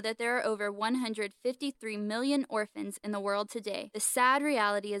you know that there are over 153 million orphans in the world today? The sad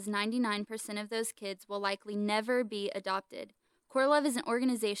reality is 99% of those kids will likely never be adopted. Core Love is an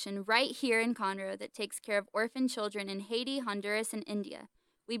organization right here in Conroe that takes care of orphan children in Haiti, Honduras, and India.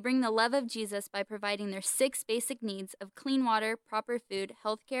 We bring the love of Jesus by providing their 6 basic needs of clean water, proper food,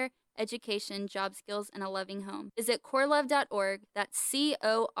 healthcare, education, job skills, and a loving home. Visit corelove.org. That's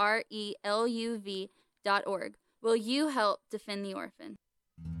CORELUV.org. Will you help defend the orphan?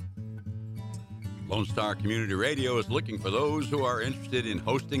 Lone Star Community Radio is looking for those who are interested in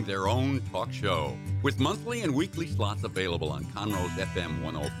hosting their own talk show. With monthly and weekly slots available on Conroe's FM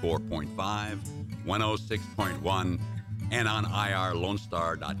 104.5, 106.1, and on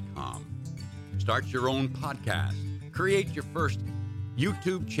irlonestar.com. Start your own podcast, create your first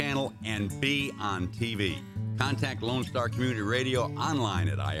YouTube channel, and be on TV. Contact Lone Star Community Radio online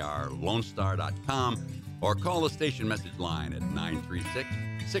at irlonestar.com or call the station message line at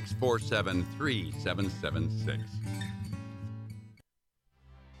 936-647-3776.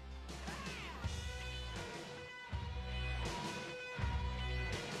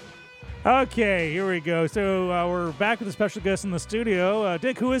 Okay, here we go. So we're back with a special guest in the studio.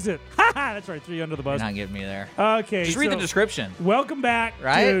 Dick, who is it? That's right, threw you under the bus. You're not getting me there. Okay. Just read the description. Welcome back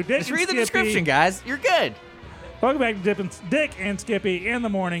Right? to Dick Just and read the Skippy. description, guys. You're good. Welcome back to Dick and Skippy in the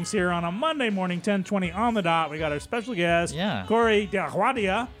mornings here on a Monday morning, 10:20 on the dot. We got our special guest, Corey De La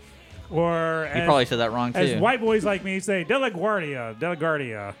Guardia, or You probably said that wrong, as too. white boys like me say, De La Guardia.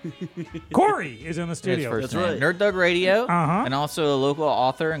 Corey is in the studio. That's right. Nerd Thug Radio, and also a local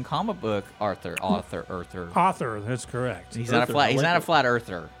author and comic book author. Author, that's correct. He's not a flat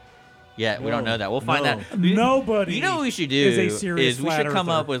earther. Yeah, we don't know that. We'll find out. Nobody. You know what we should do is a serious we flat should come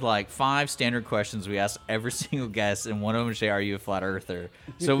earther. up with like 5 standard questions we ask every single guest, and one of them should say, "Are you a flat earther?"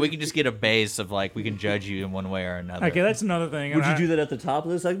 So we can just get a base of like we can judge you in one way or another. Okay, that's another thing. Would you do that at the top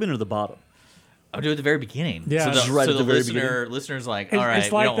of the segment or the bottom? I'll do it at the very beginning. Yeah. So the, Right so at the the very listener's like, It's- all right,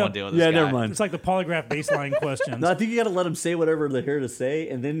 it's like we don't the- want to deal with this Yeah, guy. never mind. It's like the polygraph baseline questions. No, I think you got to let them say whatever they're here to say,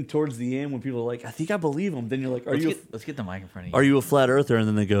 and then towards the end, when people are like, "I think I believe them," then you're like, Let's get the mic in front of you. Are you a flat earther?" And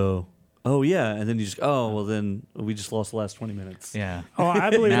then they go, "Oh yeah," and then you just, "Oh well, then we just lost the last 20 minutes." Yeah. Oh, I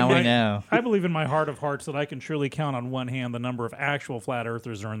believe Now in we know. I believe in my heart of hearts that I can truly count on one hand the number of actual flat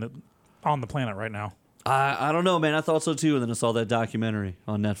earthers are on the planet right now. I don't know, man. I thought so too, and then I saw that documentary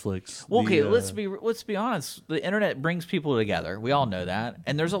on Netflix. Well, okay, The, let's be honest. The internet brings people together. We all know that,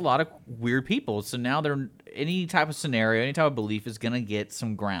 and there's a lot of weird people. So now any type of scenario, any type of belief is gonna get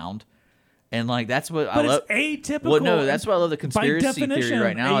some ground, and like that's what I But love. it's atypical. Well, no, that's what I love. The By conspiracy theory definition,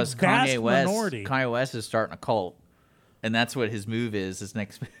 right now a is vast Kanye West. minority. Kanye West is starting a cult, and that's what his move is. His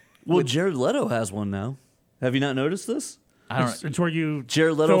next. Well, Jared Leto has one now. Have you not noticed this? I don't. It's where you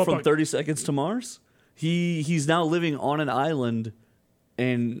Jared fill Leto up from a- 30 Seconds to Mars. He's now living on an island,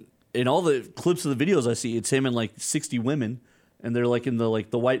 and in all the clips of the videos I see, it's him and like 60 women, and they're like in the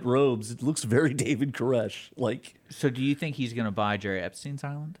white robes. It looks very David Koresh. Like, So, do you think he's gonna buy Jerry Epstein's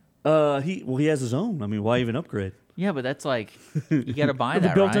island? he has his own. I mean, why even upgrade? Yeah, but that's like you got to buy the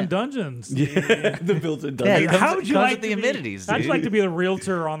that, built-in right? dungeons. Yeah, the built-in Yeah, dungeon. it comes- How would you comes like with the to be- amenities, I'd dude. like to be the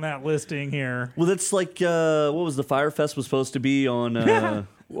realtor on that listing here. Well, that's like what was the Firefest was supposed to be on? On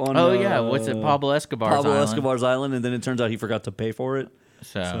Oh, yeah, what's it, Pablo Escobar's island? Escobar's island, and then it turns out he forgot to pay for it.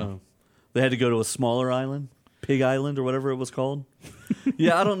 So they had to go to a smaller island, Pig Island or whatever it was called.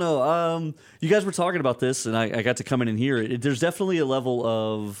 Yeah, I don't know. You guys were talking about this, and I got to come in and hear it. There's definitely a level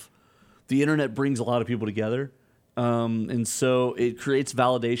of the internet brings a lot of people together. And so it creates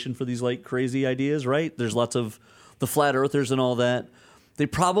validation for these like crazy ideas, right? There's lots of the flat earthers and all that. They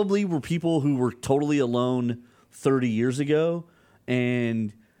probably were people who were totally alone 30 years ago.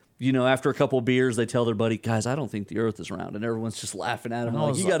 And, you know, after a couple beers, they tell their buddy, "Guys, I don't think the earth is round." And everyone's just laughing at him.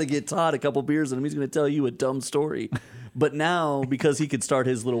 Like, you got to get Todd a couple beers and he's going to tell you a dumb story. But now, because he could start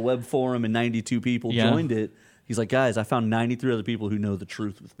his little web forum and 92 people joined it, he's like, "Guys, I found 93 other people who know the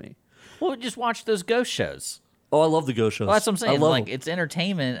truth with me." well, just watch those ghost shows. Oh, I love the ghost shows. Well, that's what I'm saying. I love Like them. it's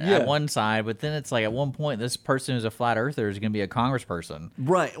entertainment Yeah. at one side, but then it's like at one point this person who's a flat earther is going to be a congressperson,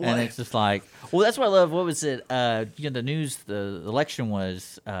 Right. And it's just like, well, that's what I love. What was it? You know, the news, the election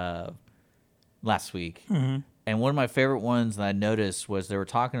was last week, Mhm. and one of my favorite ones that I noticed was they were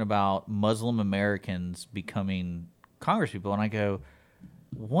talking about Muslim Americans becoming congresspeople, and I go,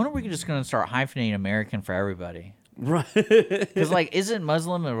 when are we just going to start hyphenating American for everybody? Right. Because like, isn't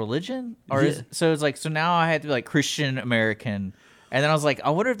Muslim a religion? Or is Yeah. so it's like so now I had to be like Christian American, and then I was like, I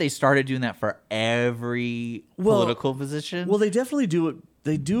wonder if they started doing that for every political position. Well, they definitely do it.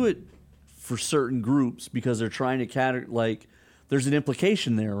 They do it for certain groups because they're trying to like. There's an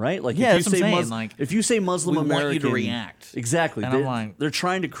implication there, right? Like, Yeah, if that's you what I'm say saying, like, if you say Muslim we want you American, to react. Exactly. And I'm like- They're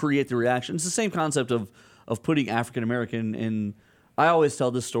trying to create the reaction. It's the same concept of putting African American in. I always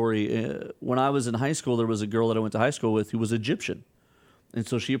tell this story. When I was in high school, there was a girl that I went to high school with who was Egyptian, and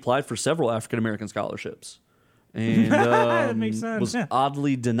so she applied for several African American scholarships, and That makes sense, was yeah.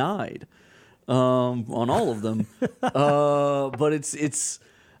 oddly denied on all of them. But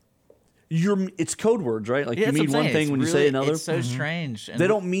it's code words, right? Like Yeah, you that's mean what I'm one saying. thing It's when you really- say another. it's so strange. And They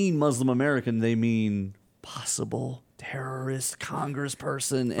don't mean Muslim American. They mean possible terrorist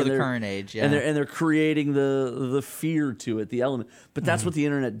congressperson For the current age, yeah. and they're creating the fear to it, the element. But that's what the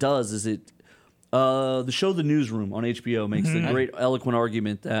internet does. Is it the show The Newsroom on HBO makes the great eloquent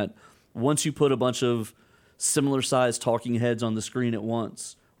argument that once you put a bunch of similar sized talking heads on the screen at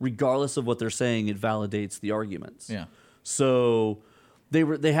once, regardless of what they're saying, it validates the arguments. Yeah. So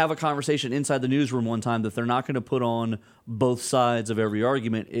they have a conversation inside the newsroom one time that they're not going to put on both sides of every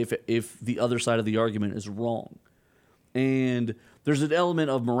argument if the other side of the argument is wrong. And there's an element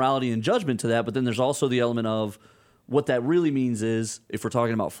of morality and judgment to that, but then there's also the element of what that really means is if we're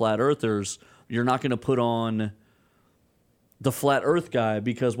talking about flat earthers, you're not going to put on the flat Earth guy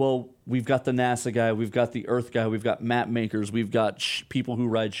because, well, we've got the NASA guy, we've got the Earth guy, we've got map makers, we've got people who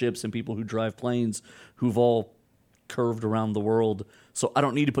ride ships and people who drive planes who've all curved around the world. So I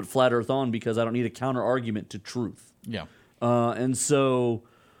don't need to put flat Earth on because I don't need a counter argument to truth. Yeah. And so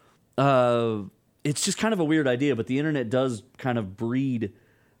it's just kind of a weird idea, but the internet does kind of breed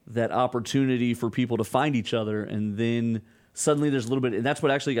that opportunity for people to find each other, and then suddenly there's a little bit, and that's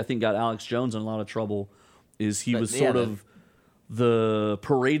what actually I think got Alex Jones in a lot of trouble, is he was sort of the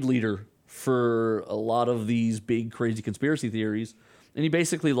parade leader for a lot of these big crazy conspiracy theories, and he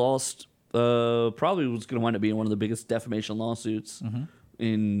basically lost probably was going to wind up being one of the biggest defamation lawsuits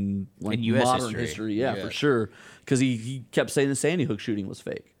in US modern history. Yeah, US. for sure, because he kept saying the Sandy Hook shooting was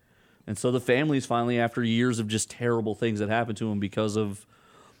fake. And so the families finally, after years of just terrible things that happened to them because of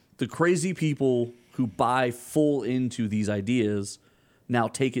the crazy people who buy full into these ideas, now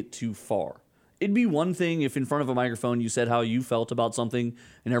take it too far. It'd be one thing if in front of a microphone you said how you felt about something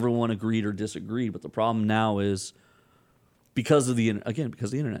and everyone agreed or disagreed. But the problem now is because of the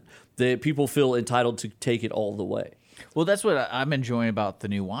internet, that people feel entitled to take it all the way. Well, that's what I'm enjoying about the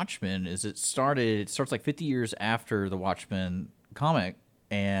new Watchmen is it starts like 50 years after the Watchmen comic,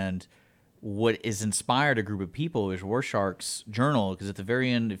 and what has inspired a group of people is Rorschach's journal, because at the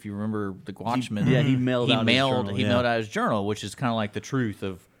very end, if you remember the Watchmen, he mailed out his journal, which is kind of like the truth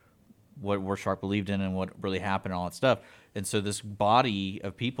of what Rorschach believed in and what really happened and all that stuff. And so this body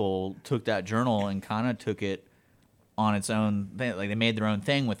of people took that journal and kind of took it on its own thing. Like they made their own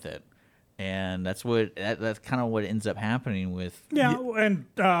thing with it. And that's kind of what ends up happening with... Yeah, and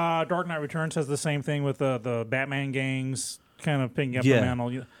Dark Knight Returns has the same thing with the Batman gangs kind of picking up the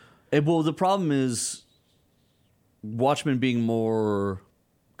mantle. Well, the problem is Watchmen being more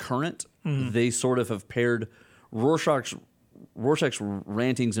current, they sort of have paired... Rorschach's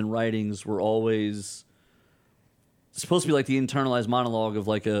rantings and writings were always supposed to be like the internalized monologue of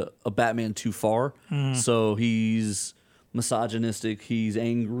like a Batman too far. So he's misogynistic, he's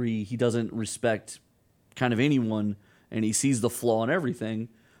angry, he doesn't respect kind of anyone, and he sees the flaw in everything,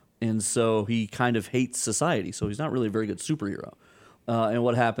 and so he kind of hates society. So he's not really a very good superhero. And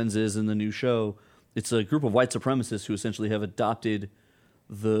what happens is in the new show, it's a group of white supremacists who essentially have adopted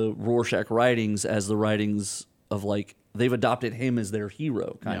the Rorschach writings as the writings of like, they've adopted him as their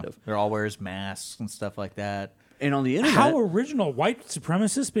hero, kind of. They all wears masks and stuff like that. And on the internet... How original, white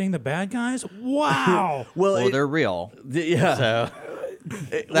supremacists being the bad guys? Wow. well, they're real. Yeah. So,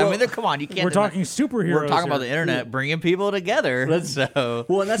 I mean, come on, you can't... We're talking superheroes. We're talking about the internet bringing people together.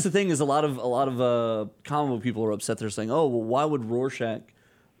 Well, and that's the thing is a lot of comic book people are upset. They're saying, "Oh, well, why would Rorschach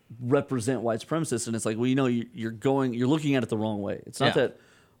represent white supremacists?" And it's like, well, you're looking at it the wrong way. It's not that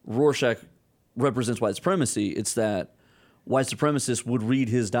Rorschach represents white supremacy. It's that white supremacists would read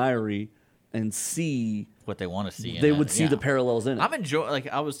his diary and see what they want to see. They would see the parallels in it. I'm enjoying,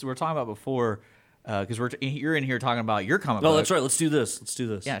 we were talking about before, because you're in here talking about your comic book. Oh, that's right. Let's do this.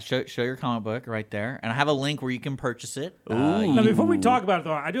 Yeah, show your comic book right there, and I have a link where you can purchase it. Now, before we talk about it,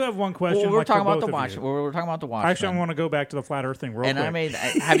 though, I do have one question. Well, we're talking about the watch. We're talking about the watch. Actually, I want to go back to the flat Earth thing real quick.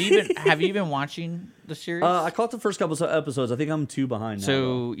 Have you been watching the series? I caught the first couple of episodes. I think I'm 2 behind now.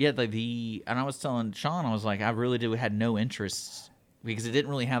 So and I was telling Sean, I was like, I really had no interest because it didn't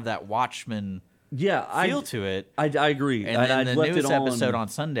really have that Watchmen feel to it. I agree. And then the newest episode on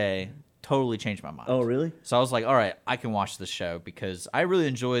Sunday totally changed my mind. Oh, really? So I was like, all right, I can watch this show because I really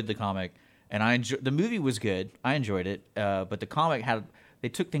enjoyed the comic, and the movie was good. I enjoyed it, but the comic they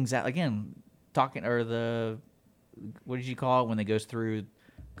took things out again. What did you call it when they goes through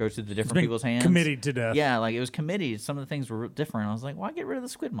the different people's hands? Committed to death. Yeah, like it was committed. Some of the things were different. I was like, why get rid of the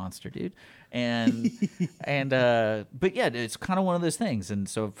squid monster, dude? And but yeah, it's kind of one of those things. And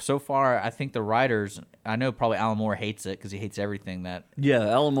so far, I think the writers. I know probably Alan Moore hates it because he hates everything that. Yeah,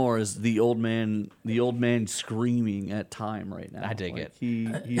 Alan Moore is the old man screaming at time right now. I dig it. He's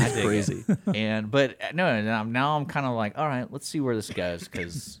crazy. But now I'm kind of like, all right, let's see where this goes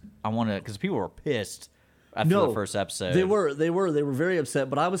because because people were pissed. After the first episode, they were very upset.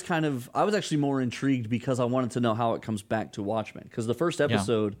 But I was actually more intrigued because I wanted to know how it comes back to Watchmen. Because the first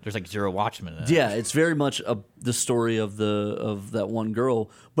episode, there's like zero Watchmen in it. Yeah, it's very much the story of that one girl.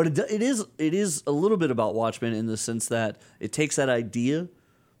 But it is a little bit about Watchmen in the sense that it takes that idea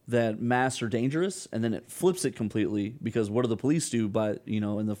that masks are dangerous and then it flips it completely. Because what do the police do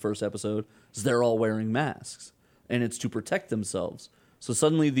in the first episode? Is they're all wearing masks and it's to protect themselves. So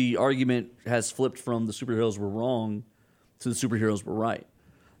suddenly the argument has flipped from the superheroes were wrong to the superheroes were right.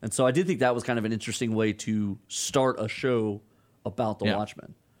 And so I did think that was kind of an interesting way to start a show about the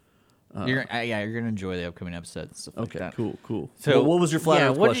Watchmen. You're gonna enjoy the upcoming episodes. And stuff like that. Cool. So, Well, what was your flat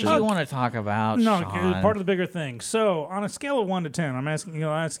Earth what question? did you want to talk about? No, Sean? part of the bigger thing. So, on a scale of 1 to 10, I'm asking,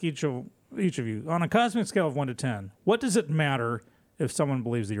 ask each of you on a cosmic scale of 1 to 10, what does it matter if someone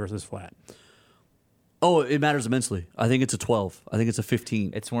believes the Earth is flat? Oh, it matters immensely. I think it's a 12. I think it's a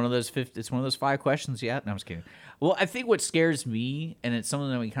 15. It's one of those 5 questions. Yeah, no, I'm just kidding. Well, I think what scares me, and it's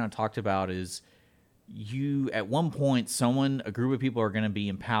something that we kind of talked about, is you at one point, a group of people are going to be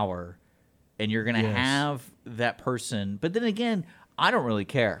in power, and you're going to have that person. But then again, I don't really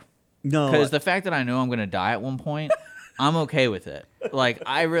care. No, because the fact that I know I'm going to die at one point, I'm okay with it. Like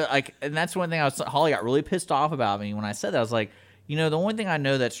and that's one thing Holly got really pissed off about me when I said that. I was like, the only thing I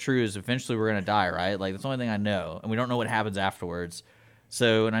know that's true is eventually we're going to die, right? Like, that's the only thing I know. And we don't know what happens afterwards.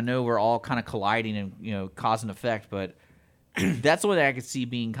 So, and I know we're all kind of colliding and, cause and effect. But that's the way that I could see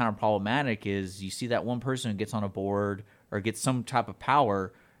being kind of problematic is you see that one person who gets on a board or gets some type of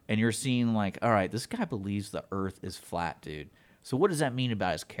power, and you're seeing like, all right, this guy believes the Earth is flat, dude. So what does that mean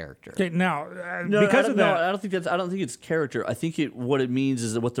about his character? Okay, now, because of that, I don't think it's character. I think what it means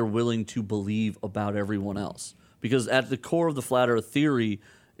is that what they're willing to believe about everyone else. Because at the core of the flat Earth theory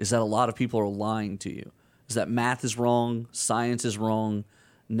is that a lot of people are lying to you. Is that math is wrong, science is wrong,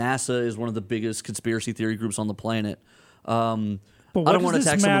 NASA is one of the biggest conspiracy theory groups on the planet. But what does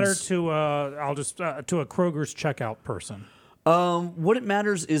this matter to a Kroger's checkout person? What it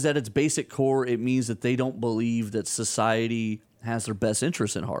matters is at its basic core, it means that they don't believe that society has their best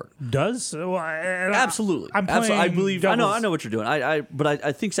interests in heart. Does? Well, absolutely. I believe. I know what you're doing. But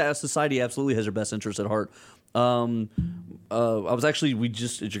I think society absolutely has their best interests at heart. I was actually,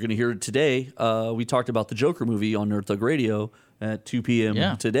 as you're going to hear it today, we talked about the Joker movie on Nerd Thug Radio at 2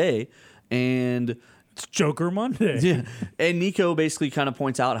 p.m. today. And it's Joker Monday. Yeah. And Nico basically kind of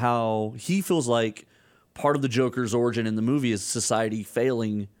points out how he feels like part of the Joker's origin in the movie is society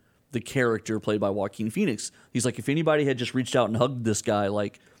failing the character played by Joaquin Phoenix. He's like, if anybody had just reached out and hugged this guy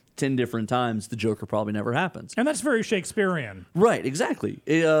like 10 different times, the Joker probably never happens. And that's very Shakespearean. Right, exactly.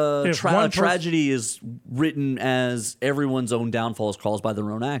 Tragedy is written as everyone's own downfall is caused by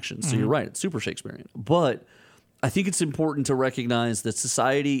their own actions. So you're right, it's super Shakespearean. But I think it's important to recognize that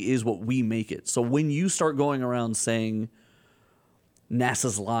society is what we make it. So when you start going around saying,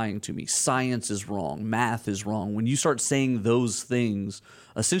 NASA's lying to me, science is wrong, math is wrong, when you start saying those things,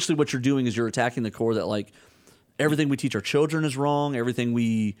 essentially what you're doing is you're attacking the core that like everything we teach our children is wrong, everything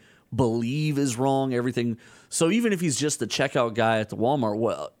we believe is wrong, everything. So even if he's just the checkout guy at the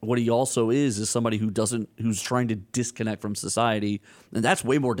Walmart, what he also is somebody who's trying to disconnect from society, and that's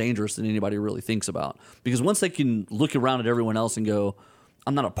way more dangerous than anybody really thinks about. Because once they can look around at everyone else and go,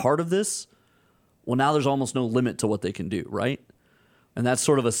 I'm not a part of this, well, now there's almost no limit to what they can do, right? And that's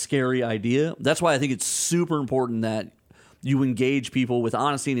sort of a scary idea. That's why I think it's super important that you engage people with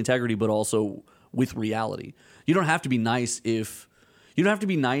honesty and integrity, but also with reality. You don't have to be nice if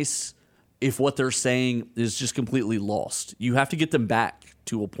what they're saying is just completely lost. You have to get them back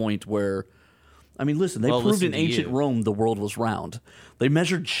to a point where, I mean, listen, they proved in ancient Rome the world was round. They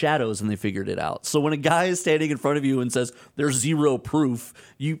measured shadows and they figured it out. So when a guy is standing in front of you and says there's zero proof,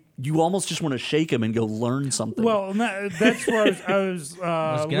 you almost just want to shake him and go learn something. Well, that's where I was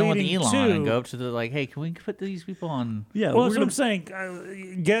get with Elon to. and go up to the hey, can we put these people on? Yeah, well, that's what I'm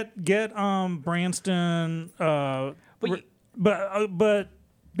saying. Get Branston. But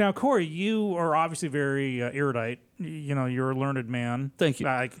now, Corey, you are obviously very erudite. You're a learned man. Thank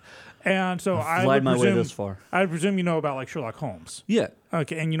you. And so I've lied my way this far. I presume you know about like Sherlock Holmes. Yeah.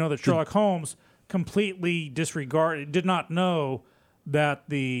 Okay, and you know that Sherlock Holmes completely did not know that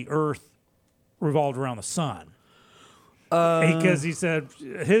the Earth revolved around the sun. Because he said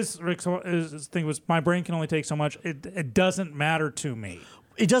his thing was, my brain can only take so much. It doesn't matter to me.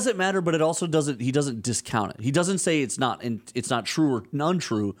 It doesn't matter, but it also doesn't. He doesn't discount it. He doesn't say it's not true or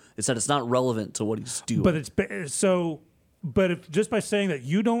untrue. It's that it's not relevant to what he's doing. But if just by saying that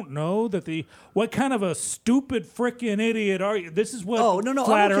you don't know that what kind of a stupid frickin' idiot are you? This is what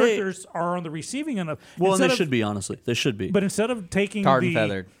flat earthers are on the receiving end of. Well, and they should be, honestly. They should be. But instead of taking tarred and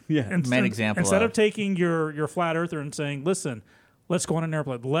feathered, main example. Instead of taking your flat earther and saying, listen, let's go on an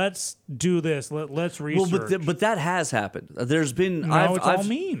airplane. Let's do this. Let's research. Well, but that has happened. There's been it's all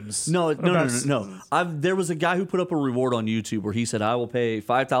memes. No. There was a guy who put up a reward on YouTube where he said, I will pay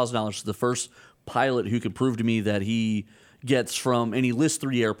 $5,000 to the first pilot who could prove to me that he gets from, and he lists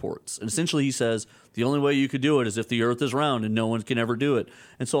 3 airports. And essentially he says, the only way you could do it is if the Earth is round and no one can ever do it.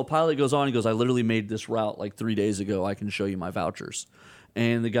 And so a pilot goes on and goes, I literally made this route like 3 days ago. I can show you my vouchers.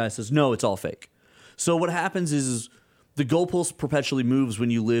 And the guy says, no, it's all fake. So what happens is the goalpost perpetually moves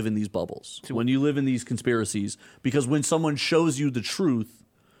when you live in these bubbles, when you live in these conspiracies, because when someone shows you the truth,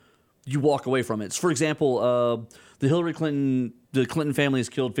 you walk away from it. For example, the Clinton family has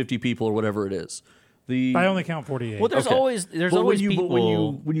killed 50 people or whatever it is. I only count 48. Well, there's always people.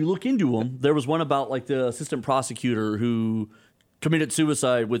 But when you look into them, there was one about like the assistant prosecutor who committed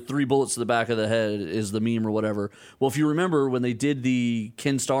suicide with 3 bullets to the back of the head is the meme or whatever. Well, if you remember when they did the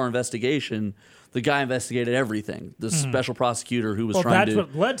Ken Starr investigation, the guy investigated everything. The special prosecutor who was trying to. That's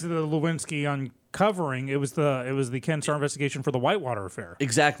what led to the Lewinsky uncovering. It was the Ken Starr investigation for the Whitewater affair.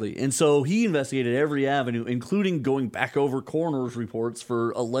 Exactly. And so he investigated every avenue, including going back over coroner's reports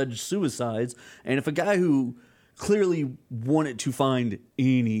for alleged suicides. And if a guy who clearly wanted to find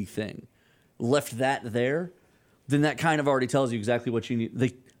anything left that there, then that kind of already tells you exactly what you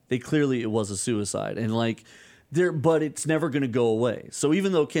need. They clearly, it was a suicide. And like, but it's never going to go away. So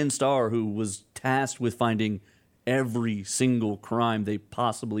even though Ken Starr, who was tasked with finding every single crime they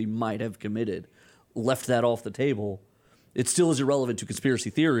possibly might have committed, left that off the table, it still is irrelevant to conspiracy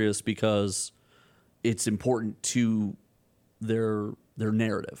theorists because it's important to their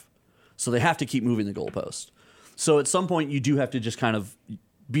narrative. So they have to keep moving the goalpost. So at some point, you do have to just kind of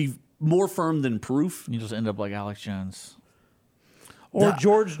be more firm than proof. You just end up like Alex Jones. Or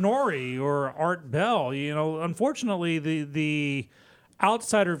George Norrie or Art Bell. You know, unfortunately, the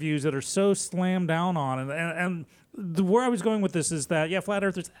outsider views that are so slammed down on, and where I was going with this is that, flat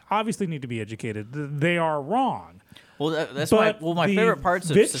earthers obviously need to be educated. They are wrong. Well, that's But my the favorite parts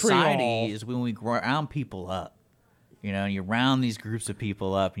of vitriol- society is when we round people up. You know, and you round these groups of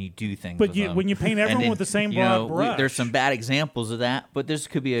people up and you do things. But with them. when you paint everyone And then, with the same you broad know, brush. there's some bad examples of that, but this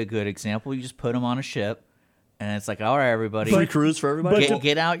could be a good example. You just put them on a ship, and it's like, all right, everybody, free cruise for everybody.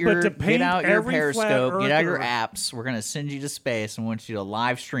 Get out your but to paint every Periscope, flat get out your earther- apps. We're gonna send you to space and want you to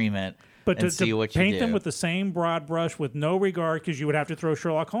live stream it. But and to see what you paint do. them with the same broad brush with no regard, because you would have to throw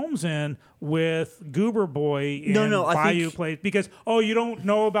Sherlock Holmes in with Goober Boy in I Bayou think- Place, because, you don't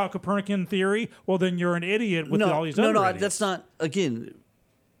know about Copernican theory? Well, then you're an idiot with all these other idiots. That's not, again,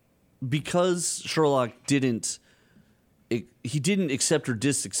 because Sherlock didn't accept or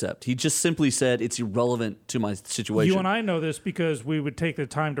disaccept. He just simply said it's irrelevant to my situation. You and I know this because we would take the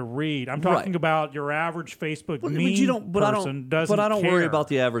time to read. I'm talking about your average Facebook meme person doesn't But I don't care. worry about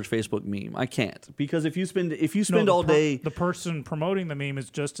the average Facebook meme. I can't, because if you spend all day. The person promoting the meme is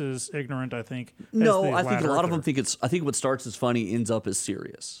just as ignorant, I think. No, as the I think a flat lot of them earther. think it's. I think what starts as funny ends up as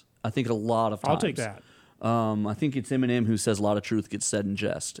serious. I think a lot of times. I'll take that. I think it's Eminem who says a lot of truth gets said in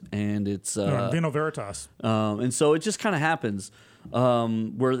jest, and it's Vino Veritas. and so it just kind of happens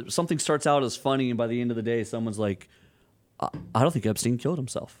where something starts out as funny, and by the end of the day, someone's like, "I don't think Epstein killed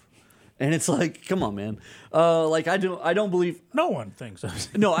himself," and it's like, "Come on, man!" Like I don't believe. No one thinks so.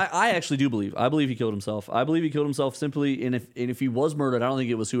 No, I actually do believe. I believe he killed himself. I believe he killed himself simply, and if he was murdered, I don't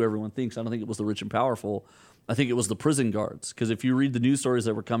think it was who everyone thinks. I don't think it was the rich and powerful. I think it was the prison guards. Because if you read the news stories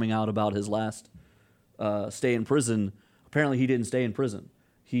that were coming out about his last stay in prison, apparently he didn't stay in prison.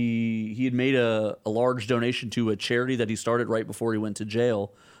 He had made a large donation to a charity that he started right before he went to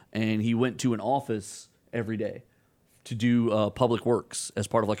jail, and he went to an office every day to do public works as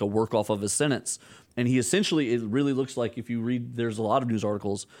part of like a work off of his sentence. And he essentially, it really looks like, if you read, there's a lot of news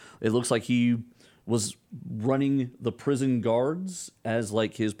articles, it looks like he was running the prison guards as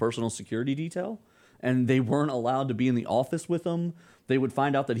like his personal security detail, and they weren't allowed to be in the office with him. They would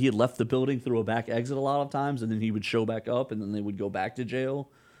find out that he had left the building through a back exit a lot of times, and then he would show back up, and then they would go back to jail.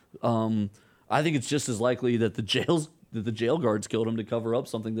 I think it's just as likely that the jail guards killed him to cover up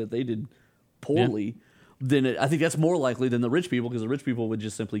something that they did poorly. I think that's more likely than the rich people, because the rich people would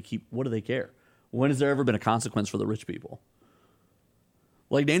just simply keep. What do they care? When has there ever been a consequence for the rich people?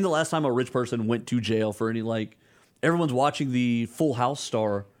 Like, name the last time a rich person went to jail for any, like, everyone's watching the Full House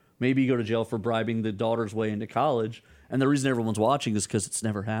star maybe go to jail for bribing the daughter's way into college. And the reason everyone's watching is because it's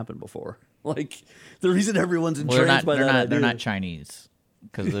never happened before. Like, the reason everyone's entranced by that idea. They're not Chinese,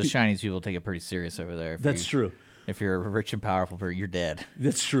 because those Chinese people take it pretty serious over there. That's true. If you're rich and powerful, you're dead.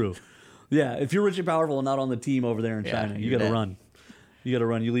 That's true. Yeah, if you're rich and powerful and not on the team over there in China, you got to run. You got to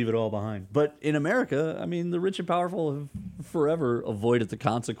run. You leave it all behind. But in America, I mean, the rich and powerful have forever avoided the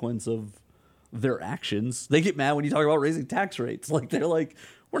consequence of their actions. They get mad when you talk about raising tax rates. Like, they're like,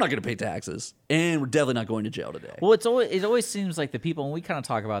 we're not going to pay taxes, and we're definitely not going to jail today. Well, it always seems like the people, and we kind of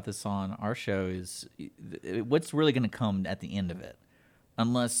talk about this on our show, is what's really going to come at the end of it,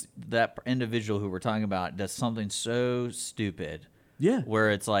 unless that individual who we're talking about does something so stupid, where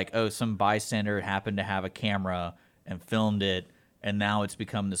it's like, oh, some bystander happened to have a camera and filmed it, and now it's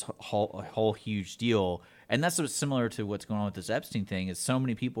become this whole huge deal. And that's what's similar to what's going on with this Epstein thing, is so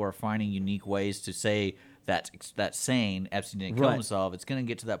many people are finding unique ways to say that's saying Epstein didn't kill himself. It's going to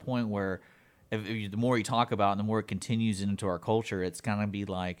get to that point where the more you talk about it and the more it continues into our culture, it's going to be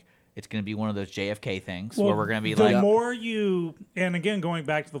like It's going to be one of those JFK things Well, where we're going to be the like, more you, and again, going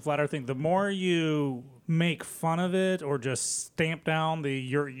back to the flat earth thing, the more you make fun of it or just stamp down the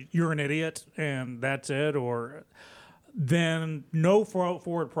you're an idiot and that's it, or then no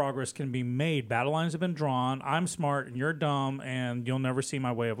forward progress can be made. Battle lines have been drawn. I'm smart and you're dumb, and you'll never see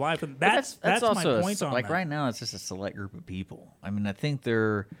my way of life. And that's also my point on like that. right now, it's just a select group of people. I mean, I think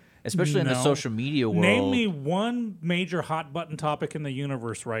they're, especially in the social media world. Name me one major hot button topic in the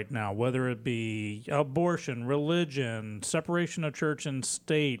universe right now, whether it be abortion, religion, separation of church and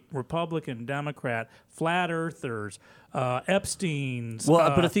state, Republican, Democrat, flat earthers, Epstein's.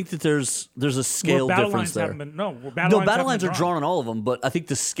 Well, but I think that there's a scale difference there. Battle lines are drawn on all of them, but I think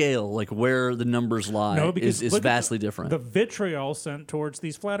the scale, like where the numbers lie, is vastly different. The vitriol sent towards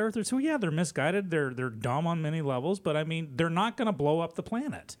these flat earthers, who, yeah, they're misguided, they're dumb on many levels, but I mean, they're not going to blow up the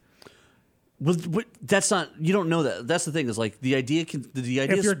planet. Well, that's not. You don't know that. That's the thing. Is like the idea.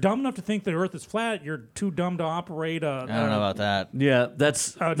 If you're dumb enough to think the Earth is flat, you're too dumb to operate a. I don't know about that. Yeah,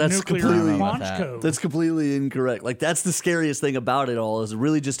 that's nuclear completely launch code. That's completely incorrect. Like that's the scariest thing about it all. Is it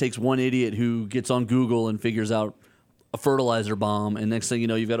really just takes one idiot who gets on Google and figures out a fertilizer bomb, and next thing you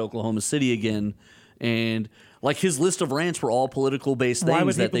know, you've got Oklahoma City again, and. Like his list of rants were all political based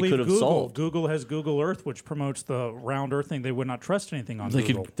things that they could have solved. Google has Google Earth, which promotes the round Earth thing. They would not trust anything on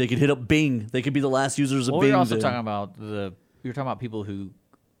Google. They could hit up Bing. They could be the last users of Bing. We're also talking about you're talking about people who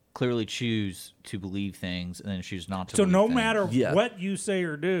clearly choose to believe things and then choose not to. So believe no things. matter what you say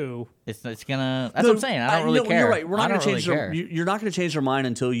or do, it's gonna. That's what I'm saying. I don't really care. You're right. We're not going to change. You're not going to change their mind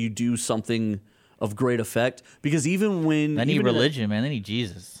until you do something of great effect. Because even when they need religion, man, they need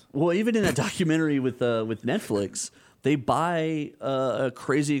Jesus. Well, even in that documentary with Netflix. They buy a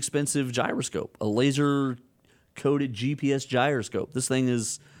crazy expensive gyroscope, a laser-coated GPS gyroscope. This thing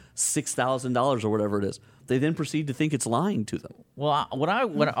is $6,000 or whatever it is. They then proceed to think it's lying to them. Well, all I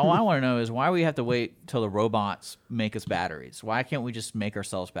want to know is why we have to wait till the robots make us batteries. Why can't we just make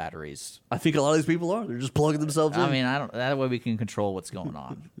ourselves batteries? I think a lot of these people are. They're just plugging themselves in. I mean, that way we can control what's going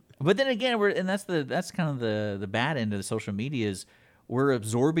on. But then again, that's kind of the bad end of the social media is we're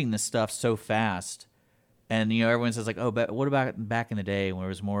absorbing this stuff so fast. And, everyone says, like, oh, but what about back in the day when it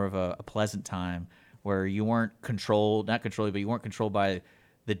was more of a pleasant time where you weren't not controlled, but you weren't controlled by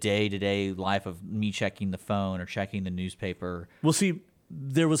the day-to-day life of me checking the phone or checking the newspaper. Well, see,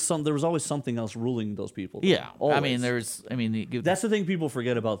 there was always something else ruling those people. Yeah. Always. That's the thing people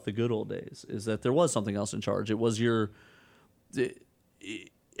forget about the good old days is that there was something else in charge. It was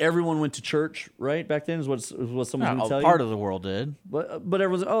everyone went to church, right? Back then is what someone would tell you. Part of the world did. But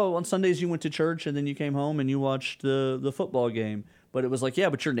everyone's, on Sundays you went to church and then you came home and you watched the football game. But it was like, yeah,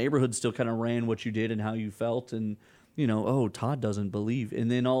 but your neighborhood still kind of ran what you did and how you felt. And, Todd doesn't believe.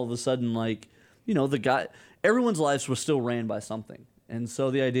 And then all of a sudden, like, the guy, everyone's lives were still ran by something. And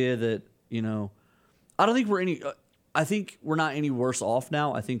so the idea that, I think we're not any worse off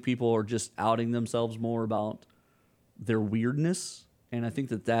now. I think people are just outing themselves more about their weirdness. And I think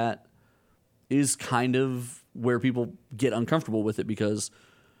that is kind of where people get uncomfortable with it because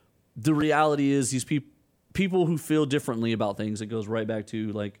the reality is these people who feel differently about things, it goes right back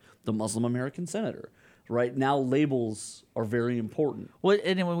to like the Muslim American senator. Right now, labels are very important. Well,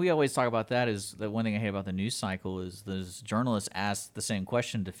 and when we always talk about that is the one thing I hate about the news cycle is those journalists ask the same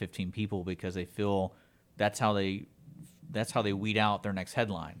question to 15 people because they feel that's how they weed out their next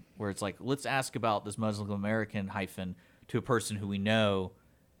headline. Where it's like, let's ask about this Muslim American hyphen to a person who we know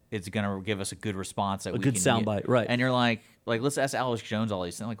is going to give us a good response. A good soundbite, right. And you're like, let's ask Alex Jones all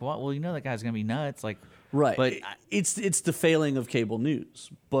these things. Like, what? Well, that guy's going to be nuts. Like, right. But it's the failing of cable news.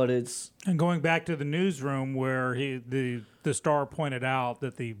 But it's... And going back to the newsroom where the Star pointed out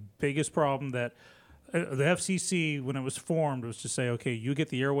that the biggest problem that the FCC, when it was formed, was to say, okay, you get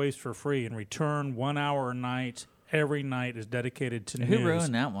the airwaves for free and return 1 hour a night. Every night is dedicated to news. Who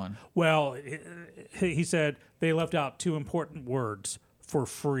ruined that one? Well, he said they left out two important words: for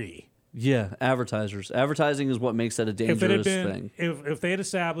free. Yeah, advertisers. Advertising is what makes that a dangerous thing. If they had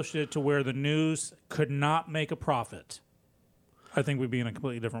established it to where the news could not make a profit, I think we'd be in a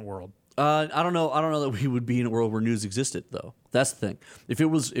completely different world. I don't know that we would be in a world where news existed, though. That's the thing. If it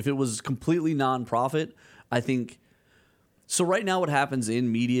was completely non-profit, I think. So right now, what happens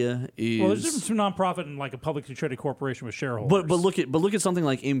in media is there's a difference between nonprofit and like a publicly traded corporation with shareholders. But look at something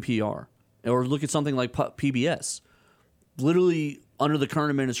like NPR or look at something like PBS. Literally, under the current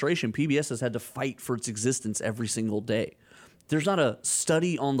administration, PBS has had to fight for its existence every single day. There's not a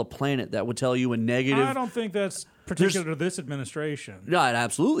study on the planet that would tell you a negative. I don't think that's particular to this administration. No, it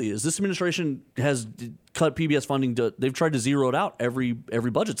absolutely is. This administration has cut PBS funding. They've tried to zero it out every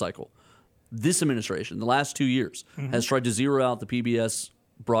budget cycle. This administration, the last 2 years, has tried to zero out the PBS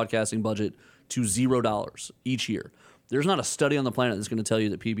broadcasting budget to $0 each year. There's not a study on the planet that's going to tell you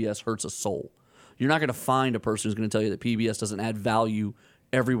that PBS hurts a soul. You're not going to find a person who's going to tell you that PBS doesn't add value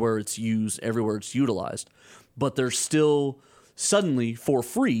everywhere it's used, everywhere it's utilized. But there's still, suddenly, for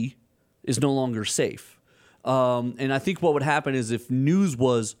free is no longer safe. And I think what would happen is if news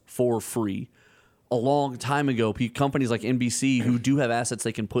was for free, a long time ago, companies like NBC, who do have assets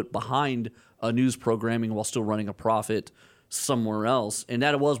they can put behind a news programming while still running a profit somewhere else, and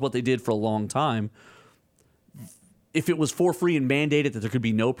that was what they did for a long time. If it was for free and mandated that there could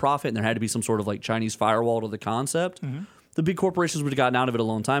be no profit and there had to be some sort of like Chinese firewall to the concept, the big corporations would have gotten out of it a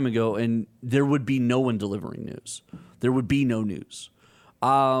long time ago, and there would be no one delivering news. There would be no news.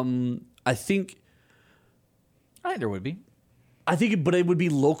 I think there would be. But it would be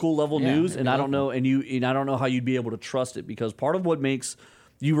local level news, and I don't local. know, and I don't know how you'd be able to trust it, because part of what makes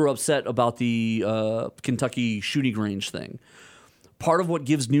you were upset about the Kentucky shooting range thing. Part of what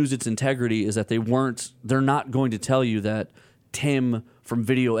gives news its integrity is that they're not going to tell you that Tim from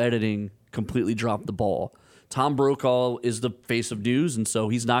video editing completely dropped the ball. Tom Brokaw is the face of news, and so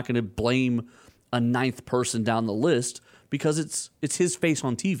he's not going to blame a ninth person down the list because it's his face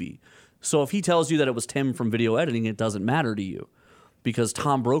on TV. So if he tells you that it was Tim from video editing, it doesn't matter to you because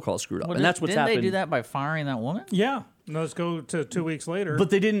Tom Brokaw screwed up. Well, and that's what's didn't happened. They do that by firing that woman? Yeah. No, let's go to 2 weeks later. But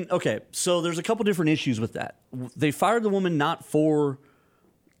they didn't. Okay, so there's a couple different issues with that. They fired the woman not for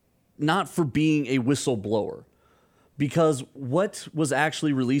being a whistleblower, because what was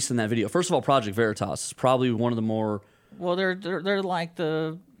actually released in that video. First of all, Project Veritas is probably one of the more. Well, they're like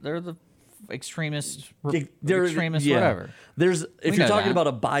the extremists. They're extremists, yeah. whatever. If you're talking about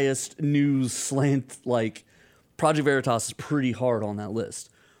a biased news slant, like Project Veritas is pretty hard on that list.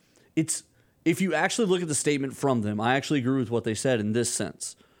 If you actually look at the statement from them, I actually agree with what they said in this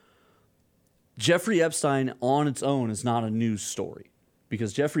sense. Jeffrey Epstein on its own is not a news story,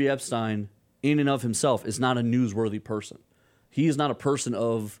 because Jeffrey Epstein in and of himself is not a newsworthy person. He is not a person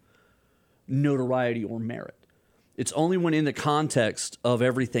of notoriety or merit. It's only when in the context of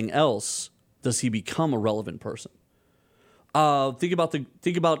everything else does he become a relevant person. Think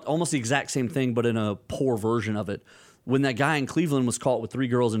about almost the exact same thing, but in a poor version of it. When that guy in Cleveland was caught with 3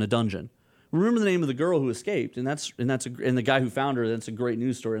 girls in a dungeon. Remember the name of the girl who escaped, and the guy who found her. That's a great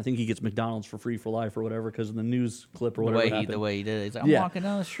news story. I think he gets McDonald's for free for life or whatever because of the news clip or whatever. The way he did it. He's like, I'm walking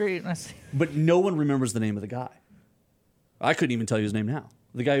down the street and I see. But no one remembers the name of the guy. I couldn't even tell you his name now.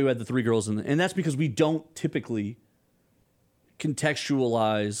 The guy who had the 3 girls and that's because we don't typically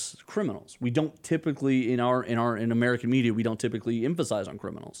contextualize criminals. We don't typically in American media we don't typically emphasize on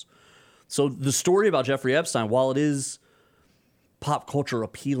criminals. So the story about Jeffrey Epstein, while it is pop culture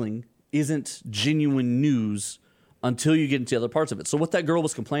appealing, isn't genuine news until you get into other parts of it. So what that girl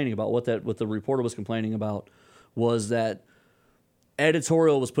was complaining about, what the reporter was complaining about, was that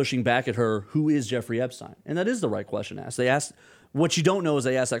editorial was pushing back at her, who is Jeffrey Epstein? And that is the right question to ask. They asked, what you don't know is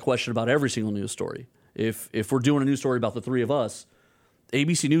they ask that question about every single news story. If we're doing a news story about the 3 of us,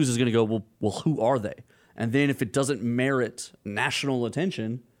 ABC News is going to go, well, who are they? And then if it doesn't merit national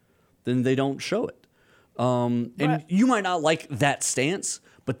attention, then they don't show it. And you might not like that stance,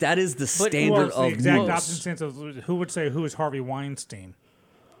 but that is the standard the of exact news. opposite stance of who would say who is Harvey Weinstein?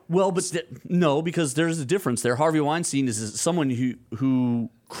 Well, but no, because there's a difference there. Harvey Weinstein is someone who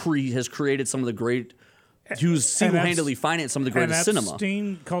has created some of the great, who's single-handedly financed some of the greatest cinema.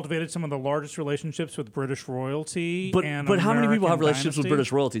 Epstein cultivated some of the largest relationships with British royalty. But how many people have relationships with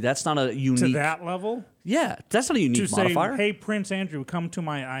British royalty? That's not a unique to that level. Yeah, that's not a unique to modifier. Say, hey, Prince Andrew, come to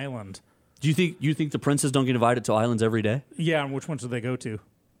my island. Do you think the princes don't get invited to islands every day? Yeah, and which ones do they go to?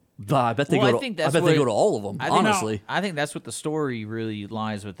 I bet they go to all of them. Honestly, I think that's what the story really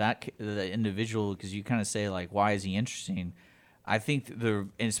lies with the individual, because you kind of say like, why is he interesting? I think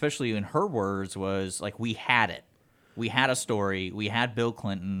and especially in her words was like, we had it, we had a story, we had Bill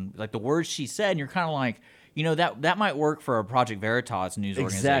Clinton, like the words she said, and you're kind of like, that might work for a Project Veritas news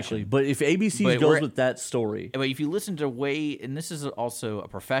organization. Exactly, but if ABC goes with that story, but if you listen to and this is also a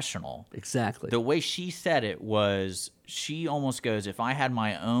professional, exactly the way she said it was, she almost goes, if I had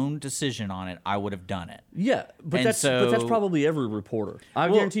my own decision on it, I would have done it. Yeah, but that's probably every reporter. I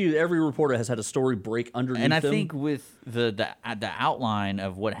guarantee you, every reporter has had a story break underneath them. And I think with the outline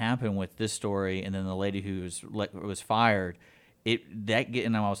of what happened with this story, and then the lady who was fired.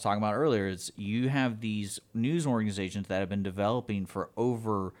 And I was talking about earlier, is you have these news organizations that have been developing for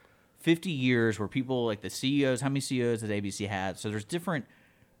over 50 years, where people like the CEOs, how many CEOs does ABC have? So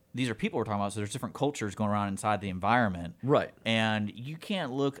these are people we're talking about, so there's different cultures going around inside the environment. Right. And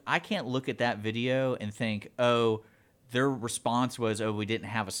I can't look at that video and think, oh, their response was, oh, we didn't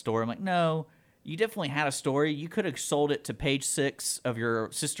have a story. I'm like, no, you definitely had a story. You could have sold it to page 6 of your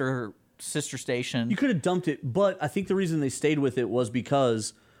sister station. You could have dumped it, but I think the reason they stayed with it was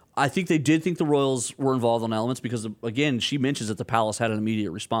because I think they did think the Royals were involved on elements because, again, she mentions that the Palace had an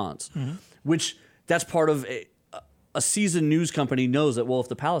immediate response, which that's part of a seasoned news company knows that, well, if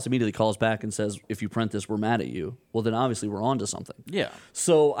the Palace immediately calls back and says, if you print this, we're mad at you, well, then obviously we're on to something. Yeah.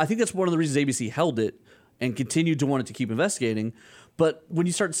 So I think that's one of the reasons ABC held it and continued to want it to keep investigating. But when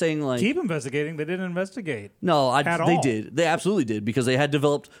you start saying like keep investigating, they didn't investigate. No, at they all. did. They absolutely did because they had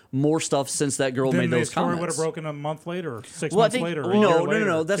developed more stuff since that girl Then made those the story comments. would have broken a month later, or 6 Well, I months think- later.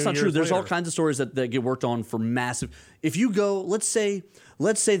 No, that's 2 not true. years There's all later. kinds of stories that get worked on for massive. If you go, let's say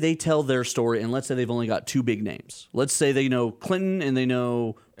they tell their story, and let's say they've only got 2 big names. Let's say they know Clinton and they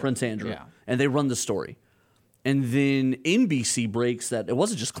know Prince Andrew, and they run the story. And then NBC breaks that it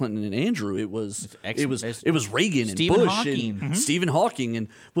wasn't just Clinton and Andrew. It was Reagan and Stephen Bush Hawking. and Stephen Hawking. And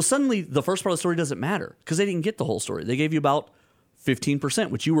well, suddenly the first part of the story doesn't matter because they didn't get the whole story. They gave you about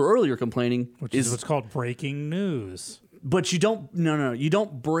 15%, which you were earlier complaining Which is what's called breaking news. But you don't. No. You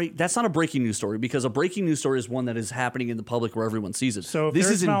don't break. That's not a breaking news story because a breaking news story is one that is happening in the public where everyone sees it. So if this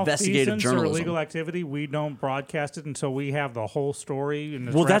there's is investigative malfeasance or journalism. illegal activity, we don't broadcast it until we have the whole story. And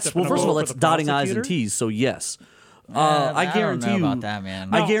it's Well, wrapped that's up in a first of all, bow for that's the dotting I's and prosecutor? T's. So yes, I I guarantee don't know you about that, man.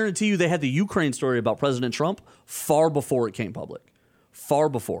 I guarantee you they had the Ukraine story about President Trump far before it came public, far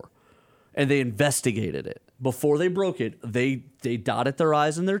before, and they investigated it before they broke it. They dotted their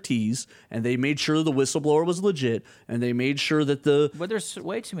I's and their T's, and they made sure the whistleblower was legit, and they made sure that But there's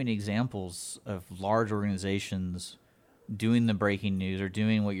way too many examples of large organizations doing the breaking news or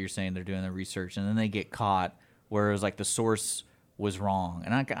doing what you're saying they're doing the research, and then they get caught, whereas like the source was wrong.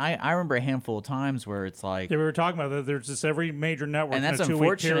 And I remember a handful of times where it's like Yeah, we were talking about that. There's just every major network And in that's a 2-week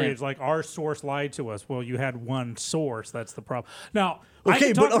unfortunate. period. It's like our source lied to us. Well, you had one source. That's the problem. Now, I Okay,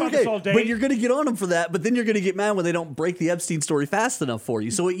 can talk about this all day. but you're going to get on them for that. But then you're going to get mad when they don't break the Epstein story fast enough for you.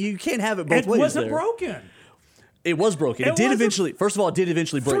 So you can't have it both it ways. wasn't there. broken. It was broken. It It did wasn't- eventually. First of all, it did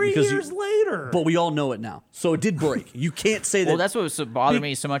eventually break 3 because years later. But we all know it now, so it did break. You can't say that. Well, that's what was bothered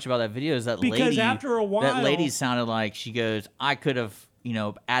me so much about that video is that Because lady. after a that while- lady sounded like she goes, "I could have,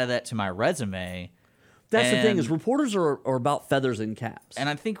 added that to my resume." That's the thing is And- reporters are about feathers and caps. And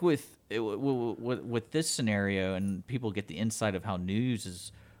I think with this scenario, and people get the insight of how news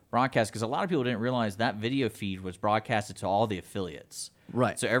is broadcast, because a lot of people didn't realize that video feed was broadcasted to all the affiliates.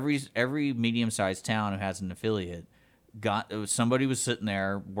 Right. So every medium-sized town who has an affiliate somebody was sitting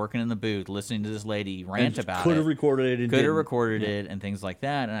there working in the booth listening to this lady rant about it. Could have recorded it. And Could have didn't. recorded Yeah. it and things like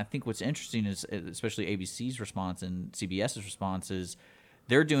that. And I think what's interesting is, especially ABC's response and CBS's response, is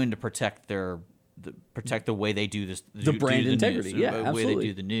they're doing to protect protect the way they do this, The brand integrity. news, Yeah, the way absolutely. they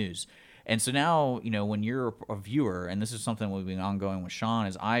do the news. And so now, when you're a viewer, and this is something we've been ongoing with Sean,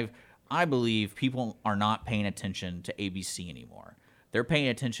 is I believe people are not paying attention to ABC anymore. They're paying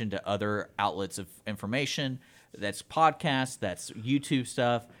attention to other outlets of information. That's podcasts, that's YouTube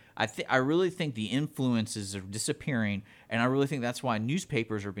stuff. I really think the influences are disappearing, and I really think that's why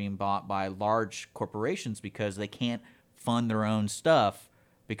newspapers are being bought by large corporations because they can't fund their own stuff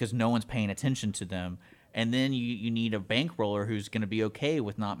because no one's paying attention to them. And then you need a bankroller who's going to be okay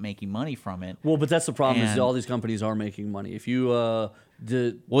with not making money from it. Well, but that's the problem is And- all these companies are making money. If you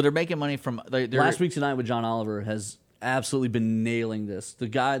they're making money from Last Week Tonight with John Oliver has absolutely been nailing this.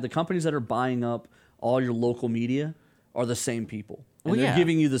 The companies that are buying up all your local media are the same people. And Well, they're yeah.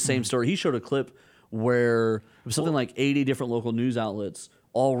 giving you the same story. He showed a clip where it was something like 80 different local news outlets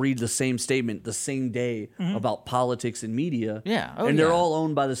all read the same statement the same day about politics and media. Yeah. Oh, and they're yeah. all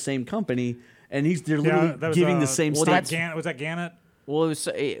owned by the same company. And they're Yeah, literally that was, giving the same well, statement. Was that Gannett? Well, No,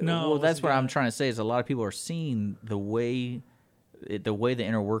 well, it that's wasn't what I'm trying to say is a lot of people are seeing the way the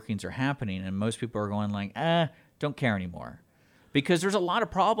inner workings are happening, and most people are going like, don't care anymore, because there's a lot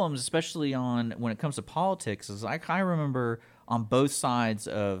of problems, especially when it comes to politics. Is like I remember on both sides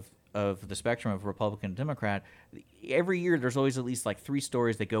of the spectrum of Republican and Democrat, every year there's always at least like 3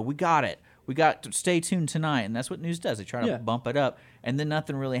 stories that go, we got it. We got to stay tuned tonight. And that's what news does. They try to Yeah. bump it up. And then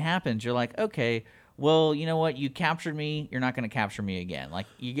nothing really happens. You're like, okay, well, you know what? You captured me. You're not going to capture me again. Like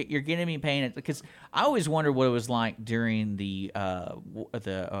you're getting me paying it. Because I always wondered what it was like during the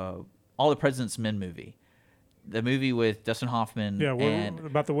All the President's Men movie. The movie with Dustin Hoffman. Yeah, and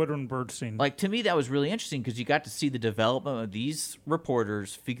about the Woodland Bird scene. like, to me, that was really interesting because you got to see the development of these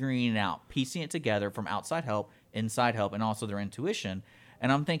reporters figuring it out, piecing it together from outside help, inside help, and also their intuition.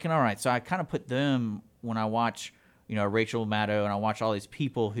 And I'm thinking, all right, so I kind of put them when I watch, Rachel Maddow and I watch all these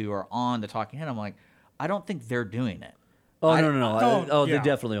people who are on the talking head. I'm like, I don't think they're doing it. Oh, no. They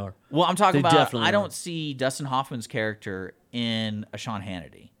definitely are. Well, I'm talking They about, definitely I are. don't see Dustin Hoffman's character in a Sean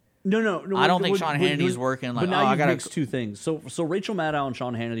Hannity. No. I don't think Sean Hannity's working like, But now I you gotta mix two things. So Rachel Maddow and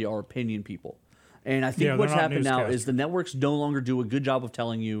Sean Hannity are opinion people. And I think what's happened now is the networks no longer do a good job of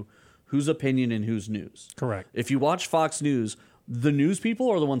telling you whose opinion and whose news. Correct. If you watch Fox News, the news people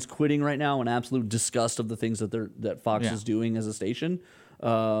are the ones quitting right now in absolute disgust of the things that Fox is doing as a station.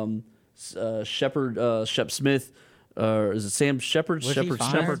 Shep Smith, is it Sam Shepard?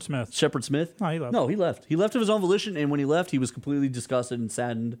 Shepard Smith. Shepard Smith? No, he left. No, he left. He left of his own volition, and when he left, he was completely disgusted and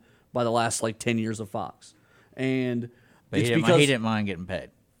saddened by the last 10 years of Fox. And but it's he didn't mind getting paid.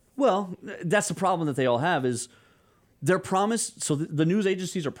 Well, that's the problem that they all have is they're promised. So the news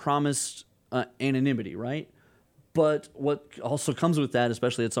agencies are promised anonymity, right? But what also comes with that,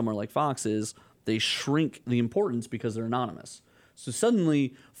 especially at somewhere like Fox, is they shrink the importance because they're anonymous. So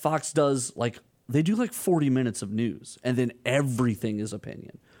suddenly Fox does they do 40 minutes of news, and then everything is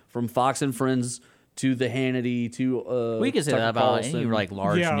opinion, from Fox and Friends to the Hannity to we could say Tucker that about Carlson. any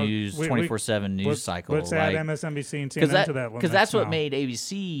large news, 24/7 news cycle. Let's add MSNBC and CNN to that one. Because that's what made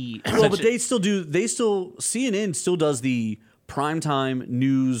ABC. Well, but they still CNN still does the primetime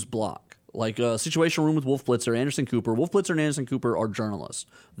news block. Like a Situation Room with Wolf Blitzer, Anderson Cooper. Wolf Blitzer and Anderson Cooper are journalists.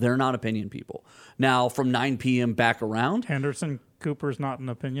 They're not opinion people. Now, from 9 p.m. back around. Anderson Cooper's not an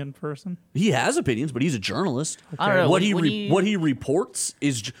opinion person? He has opinions, but he's a journalist. Okay. I don't know. What he reports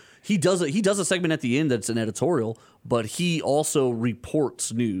is he does a segment at the end that's an editorial, but he also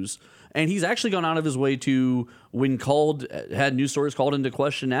reports news. And he's actually gone out of his way to, when had news stories called into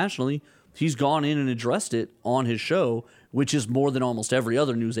question nationally, he's gone in and addressed it on his show, which is more than almost every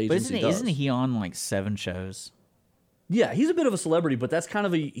other news agency does. Isn't he on 7 shows? Yeah, he's a bit of a celebrity, but that's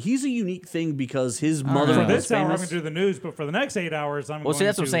he's a unique thing because his mother For was this hour, I'm famous. going to do the news, but for the next 8 hours, I'm going to Well, see,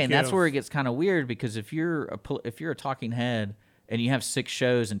 that's what I'm saying. give- That's where it gets kind of weird because if you're a talking head and you have 6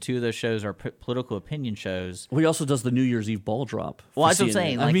 shows and 2 of those shows are political opinion shows. Well, he also does the New Year's Eve ball drop. Well, that's what I'm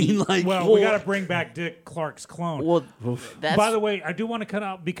saying. we got to bring back Dick Clark's clone. Well, by the way, I do want to cut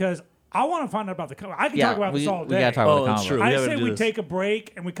out because I want to find out about the. I can talk about this all day. We got to talk about the that's true. I say we take a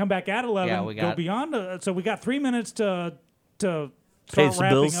break and we come back at 11. Yeah, we got- go beyond. So we got 3 minutes to Pay start some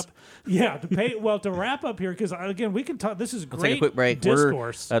wrapping bills. up. Yeah, to wrap up here because again we can talk. This is We'll great. take a quick break.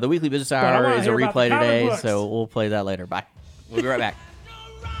 Discourse. The Weekly Business But I Hour wanna is a hear about the replay comic today, books. so we'll play that later. Bye. We'll be right back.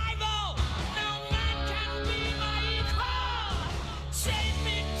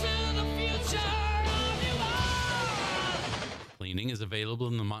 Cleaning is available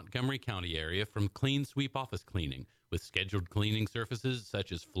in the Montgomery County area from Clean Sweep Office Cleaning, with scheduled cleaning services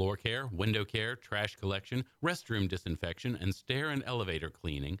such as floor care, window care, trash collection, restroom disinfection, and stair and elevator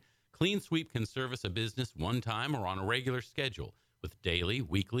cleaning. Clean Sweep can service a business one time or on a regular schedule, with daily,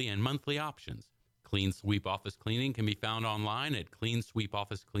 weekly, and monthly options. Clean Sweep Office Cleaning can be found online at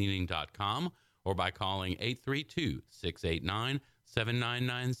cleansweepofficecleaning.com or by calling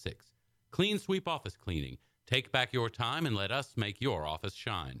 832-689-7996. Clean Sweep Office Cleaning. Take back your time and let us make your office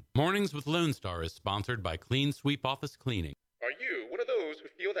shine. Mornings with Lone Star is sponsored by Clean Sweep Office Cleaning. Are you one of those who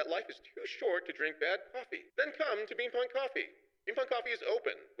feel that life is too short to drink bad coffee? Then come to Bean Pong Coffee. Bean Pong Coffee is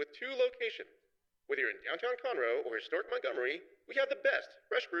open with 2 locations. Whether you're in downtown Conroe or historic Montgomery, we have the best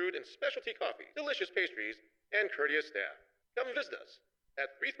fresh brewed and specialty coffee, delicious pastries, and courteous staff. Come visit us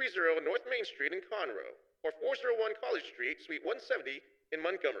at 330 North Main Street in Conroe or 401 College Street, Suite 170 in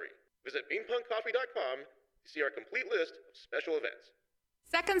Montgomery. Visit beanpongcoffee.com to see our complete list of special events.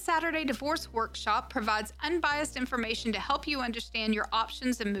 Second Saturday Divorce Workshop provides unbiased information to help you understand your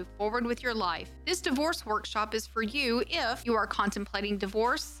options and move forward with your life. This divorce workshop is for you if you are contemplating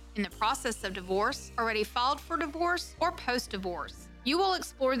divorce, in the process of divorce, already filed for divorce, or post-divorce. You will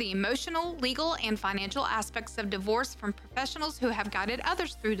explore the emotional, legal, and financial aspects of divorce from professionals who have guided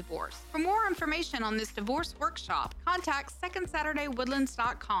others through divorce. For more information on this divorce workshop, contact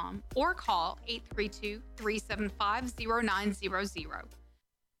SecondSaturdayWoodlands.com or call 832-375-0900.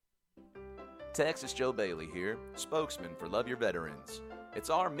 Texas Joe Bailey here, spokesman for Love Your Veterans. It's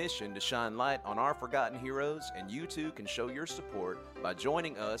our mission to shine light on our forgotten heroes, and you too can show your support by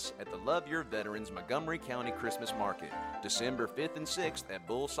joining us at the Love Your Veterans Montgomery County Christmas Market, December 5th and 6th at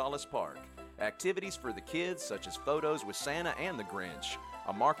Bull Solace Park. Activities for the kids such as photos with Santa and the Grinch,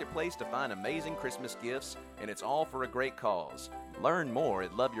 a marketplace to find amazing Christmas gifts, and it's all for a great cause. Learn more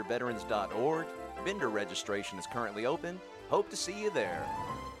at loveyourveterans.org. Vendor registration is currently open. Hope to see you there.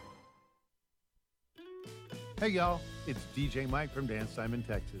 Hey y'all, it's DJ Mike from Dance Time in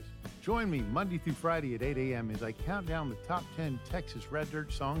Texas. Join me Monday through Friday at 8 a.m. as I count down the top 10 Texas Red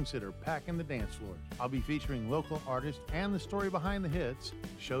Dirt songs that are packing the dance floors. I'll be featuring local artists and the story behind the hits,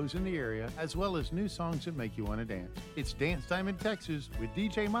 shows in the area, as well as new songs that make you want to dance. It's Dance Time in Texas with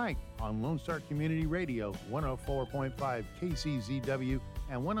DJ Mike on Lone Star Community Radio, 104.5 KCZW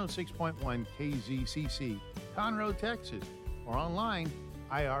and 106.1 KZCC, Conroe, Texas, or online,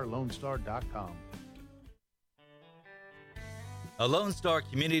 irlonestar.com. A Lone Star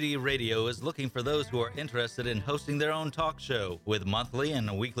Community Radio is looking for those who are interested in hosting their own talk show, with monthly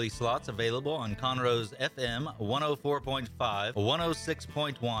and weekly slots available on Conroe's FM 104.5,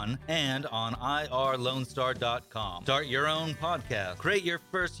 106.1, and on irlonestar.com. Start your own podcast, create your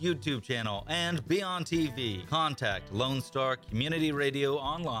first YouTube channel, and be on TV. Contact Lone Star Community Radio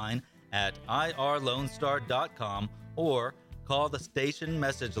online at irlonestar.com or call the station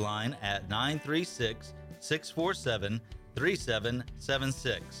message line at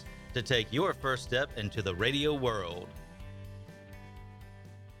 936-647-3776 to take your first step into the radio world.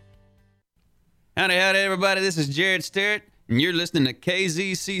 Howdy, everybody. This is Jared Sterrett, and you're listening to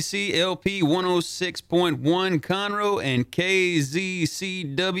KZCC LP 106.1 Conroe and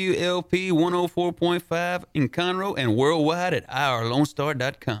KZCW LP 104.5 in Conroe and worldwide at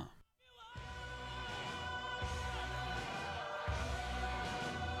irlonestar.com.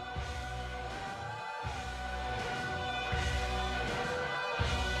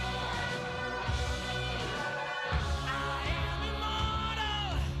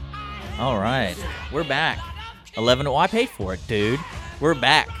 All right, we're back. 11. Oh, I paid for it, dude. We're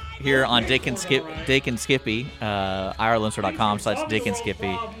back here on Dick and Skippy, irlonestar.com/Dick and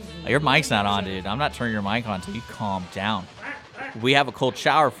Skippy. Your mic's not on, dude. I'm not turning your mic on until you calm down. We have a cold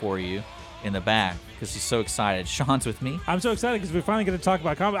shower for you in the back because he's so excited. Sean's with me. I'm so excited because we finally get to talk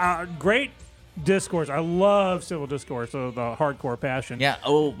about great discourse. I love civil discourse, so the hardcore passion. Yeah.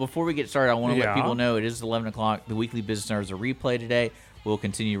 Oh, before we get started, I want to let people know it is 11 o'clock. The weekly business hours are replay today. We'll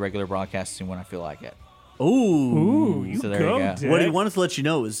continue regular broadcasting when I feel like it. Ooh, so there you go. What he wanted to let you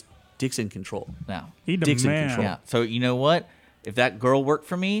know is Dick's in control. No, Dick's in control. Yeah. So you know what? If that girl worked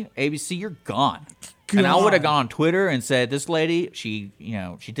for me, ABC, you're gone. And I would have gone on Twitter and said, "This lady, she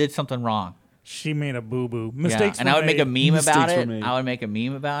did something wrong. She made a boo boo. Mistakes. And I would make a meme about it. I would make a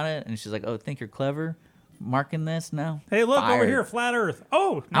meme about it, and she's like, "Oh, think you're clever." Marking this? No. Hey, look fired. over here, flat Earth.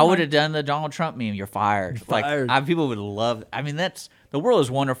 Oh, I would have done the Donald Trump meme. You're fired. People would love. I mean, the world is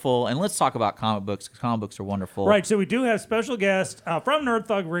wonderful, and let's talk about comic books because comic books are wonderful. Right. So we do have special guests from Nerd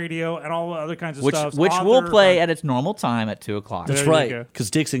Thug Radio and all the other kinds of stuff. Which we'll play at its normal time at 2:00. That's right, because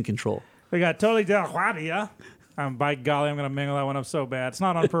Dick's in control. We got Totally Del Juadia. By golly, I'm going to mingle that one up so bad. It's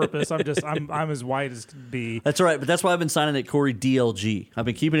not on purpose. I'm as white as can be. That's all right, but that's why I've been signing it Corey DLG. I've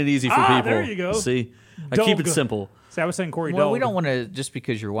been keeping it easy for people. There you go. See, I keep it simple. See, I was saying Corey. Well, we don't want to just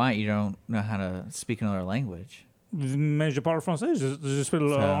because you're white, you don't know how to speak another language. Mais je parle français. Je suis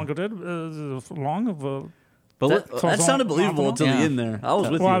anglais long. But that sounded believable until the end there. I was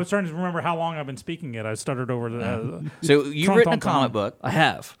with you. Well, I was trying to remember how long I've been speaking it. I stuttered over the. So you've written a comic book. I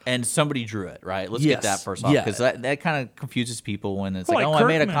have. And somebody drew it, right? Let's get that first off. Because that kind of confuses people when it's like, I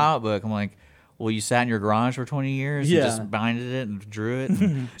made a comic book. I'm like, well, you sat in your garage for 20 years and just binded it and drew it.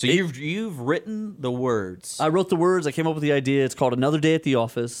 So you've written the words. I wrote the words. I came up with the idea. It's called Another Day at the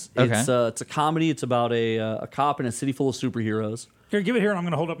Office. Okay. It's a comedy. It's about a cop in a city full of superheroes. Here, give it here, and I'm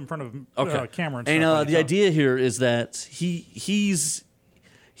going to hold up in front of camera. And the idea here is that he's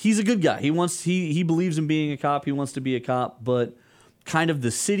a good guy. He believes in being a cop. He wants to be a cop, but kind of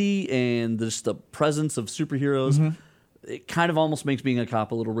the city and just the presence of superheroes, it kind of almost makes being a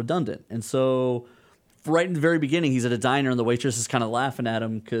cop a little redundant. And so right in the very beginning, he's at a diner, and the waitress is kind of laughing at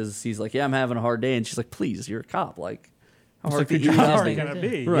him because he's like, "Yeah, I'm having a hard day," and she's like, "Please, you're a cop. Like, how hard could you gonna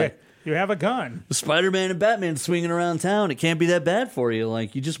be? Right." You have a gun. Spider-Man and Batman swinging around town. It can't be that bad for you.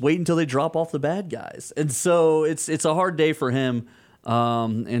 Like, you just wait until they drop off the bad guys. And so it's a hard day for him.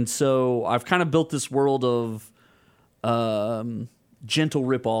 And so I've kind of built this world of gentle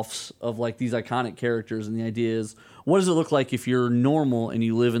ripoffs of like these iconic characters. And the idea is, what does it look like if you're normal and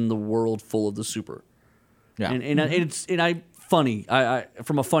you live in the world full of the super? Yeah. And funny. I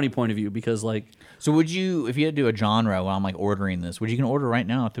from a funny point of view, because like. So would you, if you had to do a genre while I'm like ordering this, which you can order right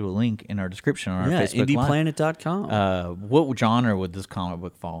now through a link in our description on our Facebook indieplanet.com. What genre would this comic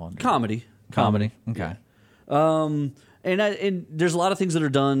book fall under? Comedy. Okay. Yeah. And there's a lot of things that are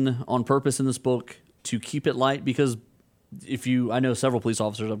done on purpose in this book to keep it light, because I know several police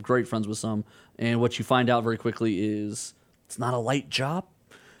officers, I'm great friends with some, and what you find out very quickly is it's not a light job.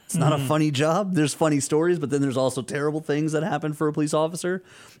 It's not a funny job. There's funny stories, but then there's also terrible things that happen for a police officer.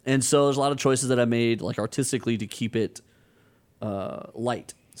 And so there's a lot of choices that I made, like artistically, to keep it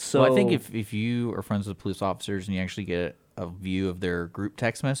light. So I think if you are friends with police officers and you actually get a view of their group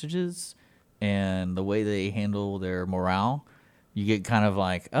text messages and the way they handle their morale, you get kind of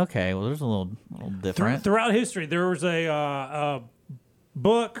like, okay, well, there's a little different. Throughout history, there was a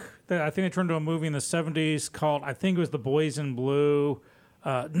book that I think they turned into a movie in the 70s called, I think it was The Boys in Blue.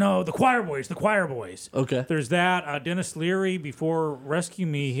 No, the Choir Boys. The Choir Boys. Okay. There's that. Dennis Leary, before Rescue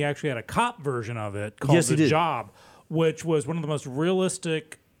Me, he actually had a cop version of it called Yes, he The did. Job, which was one of the most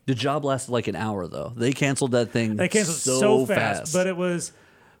realistic. The Job lasted like an hour, though. They canceled that thing. They canceled so fast, but it was.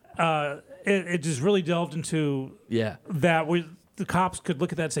 It just really delved into that the cops could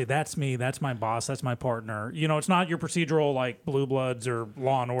look at that and say, "That's me. That's my boss. That's my partner." You know, it's not your procedural like Blue Bloods or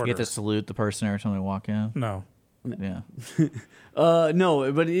Law and Order. You get to salute the person every time they walk in. No. Yeah.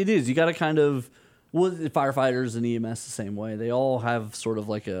 No, but it is. You got to kind of. Well, firefighters and EMS the same way. They all have sort of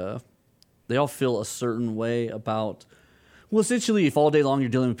like they all feel a certain way about. Well, essentially, if all day long you're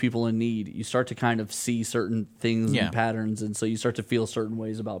dealing with people in need, you start to kind of see certain things and patterns, and so you start to feel certain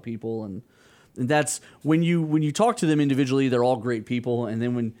ways about people, and that's when you talk to them individually, they're all great people, and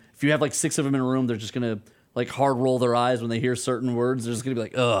then if you have like 6 of them in a room, they're just gonna like hard roll their eyes when they hear certain words. They're just gonna be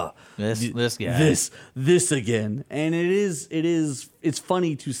like, "Ugh, this guy, this again," and it's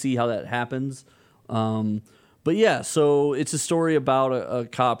funny to see how that happens. But yeah, so it's a story about a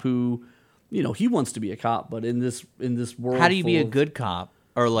cop who. You know, he wants to be a cop, but in this world, how do you be a good cop,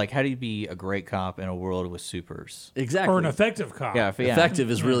 or like how do you be a great cop in a world with supers? Exactly, or an effective cop. Yeah,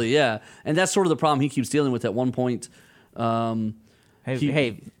 effective is really and that's sort of the problem he keeps dealing with. At one point,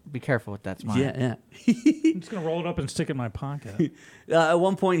 hey, be careful with that smile. Yeah. I'm just gonna roll it up and stick it in my pocket. At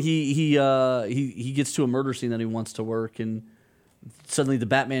one point, he gets to a murder scene that he wants to work, and suddenly the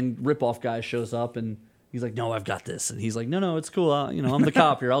Batman ripoff guy shows up, and he's like, "No, I've got this," and he's like, "No, it's cool. I'm the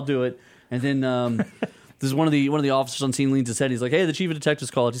cop here. I'll do it." And then there's one of the officers on scene leans his head. He's like, "Hey, the chief of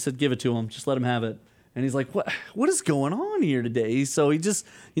detectives called." He said, "Give it to him. Just let him have it." And he's like, "What is going on here today?" So he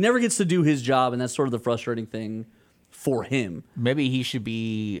never gets to do his job, and that's sort of the frustrating thing for him. Maybe he should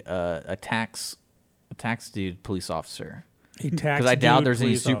be a tax dude police officer. Because I doubt there's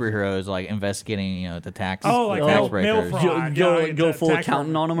any superheroes like investigating the tax. Oh, like tax mail fraud. Go full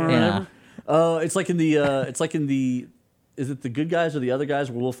accountant on him or whatever. It's like in the. Is it the good guys or the other guys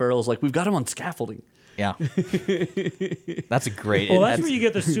where Will Ferrell's like, "We've got him on scaffolding"? Yeah. That's a great... Well, that's where you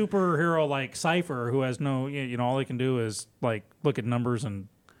get the superhero like Cypher, who has no... all they can do is like look at numbers and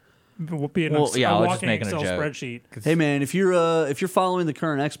be a walking Excel spreadsheet. Hey, man, if you're following the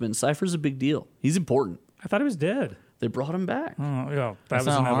current X-Men, Cypher's a big deal. He's important. I thought he was dead. They brought him back. Oh, yeah. That's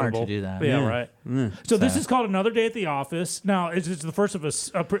was not hard inevitable. to do that. Yeah, right. So this is called Another Day at the Office. Now, it's the first of a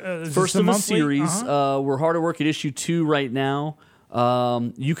series. We're hard at work at issue 2 right now.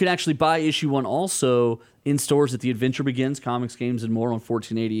 You can actually buy issue 1 also in stores at The Adventure Begins, Comics, Games, and More on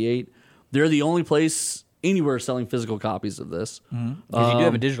 1488. They're the only place anywhere selling physical copies of this. Because you do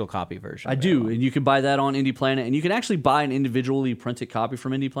have a digital copy version. I do, and you can buy that on Indie Planet, and you can actually buy an individually printed copy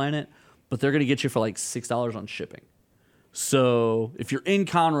from Indie Planet, but they're going to get you for like $6 on shipping. So if you're in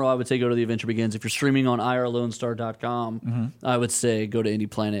Conroe, I would say go to The Adventure Begins. If you're streaming on irlonestar.com, I would say go to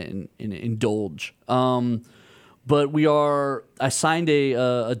Indie Planet and indulge. But I signed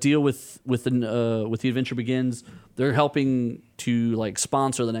a deal with The Adventure Begins. They're helping to like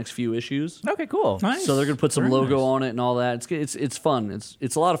sponsor the next few issues. Okay, cool. Nice. So they're going to put some logo on it and all that. It's fun.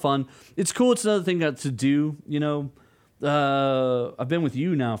 It's a lot of fun. It's cool. It's another thing to do. I've been with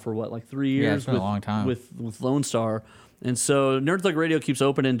you now for like 3 years. Yeah, it's been a long time with Lone Star. And so Nerd Thug Radio keeps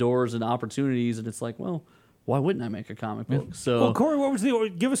opening doors and opportunities, and it's like, well, why wouldn't I make a comic book? So, well, Corey,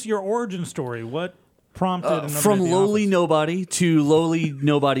 give us your origin story. What prompted from lowly nobody to lowly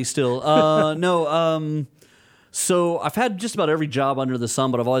nobody still? So I've had just about every job under the sun,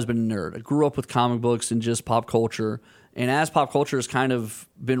 but I've always been a nerd. I grew up with comic books and just pop culture, and as pop culture has kind of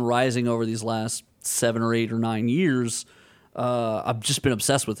been rising over these last 7 or 8 or 9 years, I've just been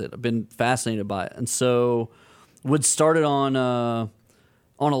obsessed with it. I've been fascinated by it, and so. Would started on a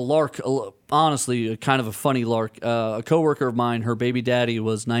lark, honestly, kind of a funny lark. A coworker of mine, her baby daddy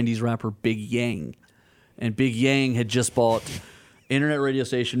was 90s rapper Big Yang. And Big Yang had just bought internet radio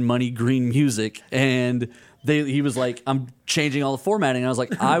station Money Green Music. And he was like, "I'm changing all the formatting." And I was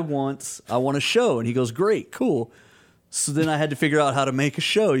like, I want a show. And he goes, "Great, cool." So then I had to figure out how to make a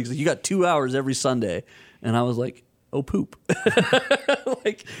show. He's like, "You got 2 hours every Sunday." And I was like, oh, poop.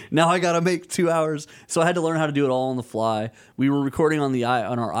 Like, now I got to make 2 hours. So I had to learn how to do it all on the fly. We were recording on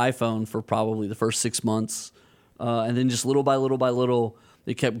our iPhone for probably the first 6 months. And then just little by little,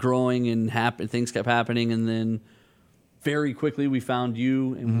 it kept growing and things kept happening. And then very quickly we found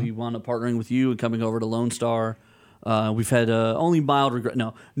you, and we wound up partnering with you and coming over to Lone Star. We've had only mild regret.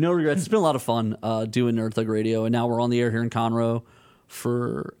 No regrets. It's been a lot of fun doing Nerd Thug Radio. And now we're on the air here in Conroe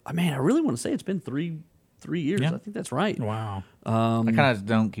for, I really want to say it's been 3 years. Yeah. I think that's right. Wow. I kind of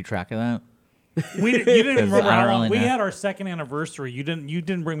don't keep track of that. You didn't remember I how don't long really we know. had our second anniversary. You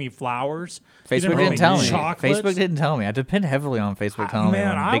didn't bring me flowers. Facebook bring didn't tell me. chocolates. Facebook didn't tell me. I depend heavily on Facebook telling me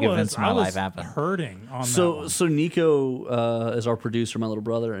when big events in my life happen. Hurting on that So one. so Nico is our producer, my little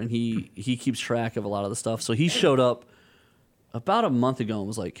brother, and he keeps track of a lot of the stuff. So he showed up about a month ago and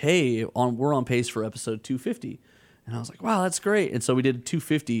was like, "Hey, we're on pace for episode 250," and I was like, "Wow, that's great!" And so we did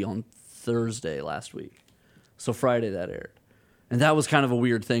 250 on Thursday last week. So Friday that aired, and that was kind of a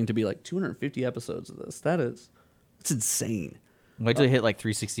weird thing to be like 250 episodes of this. It's insane. Wait till you hit like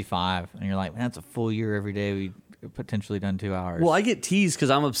 365, and you're like, man, that's a full year every day. We potentially done 2 hours. Well, I get teased because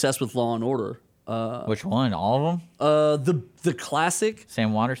I'm obsessed with Law and Order. Which one? All of them? The classic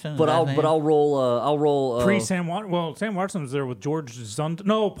Sam Waterston. But I'll roll. Pre Sam Watson. Well, Sam Watson was there with George Zund.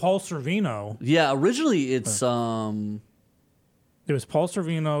 No, Paul Sorvino. Yeah, originally it's It was Paul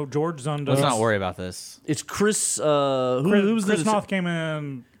Sorvino, George Zunda. Let's not worry about this. It's Chris. Who was Chris the Noth came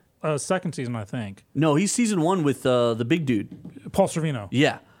in second season, I think. No, he's season 1 with the big dude, Paul Sorvino.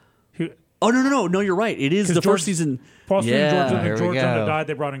 Yeah. No, you're right. It is the first season. Paul yeah, Sorvino, George Zunda died.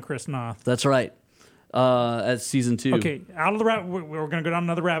 They brought in Chris Noth. That's right. At season 2. Okay, out of the rabbit, we're going to go down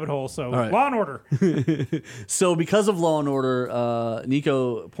another rabbit hole. So, All right. Law and Order. So because of Law and Order,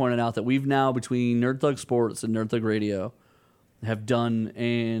 Nico pointed out that we've now, between Nerd Thug Sports and Nerd Thug Radio, have done,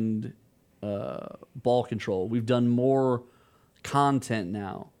 and Ball Control, we've done more content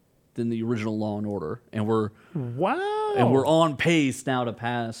now than the original Law and Order, and we're on pace now to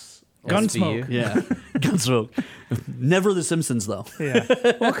pass Gunsmoke. Yeah, Gunsmoke. Never The Simpsons though. Yeah.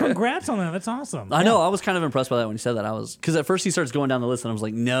 Well, congrats on that. That's awesome. I know. I was kind of impressed by that when he said that. Because at first he starts going down the list, and I was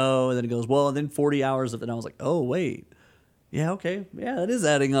like, no. And then he goes, well, and then 40 hours of it. And I was like, oh wait, yeah, okay, yeah, that is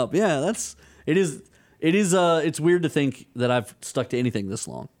adding up. Yeah, it is. It's weird to think that I've stuck to anything this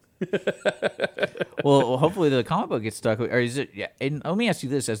long. Well, hopefully the comic book gets stuck. Or is it? Yeah. And let me ask you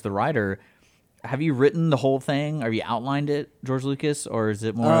this: as the writer, have you written the whole thing? Have you outlined it, George Lucas, or is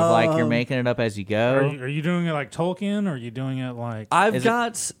it more of like you're making it up as you go? Are you doing it like Tolkien, or are you doing it like? I've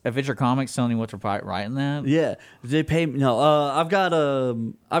got Adventure Comics telling you what to write in that. Yeah, they pay me. No, I've got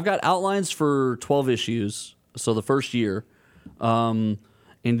outlines for 12 issues. So the first year, and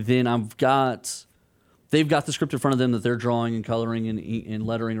then they've got the script in front of them that they're drawing and coloring and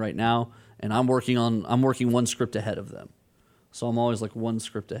lettering right now, and I'm working one script ahead of them. So I'm always like one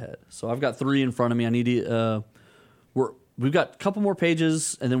script ahead. So I've got 3 in front of me. I need to. We've got a couple more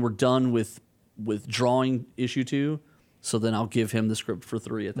pages, and then we're done with drawing issue 2. So then I'll give him the script for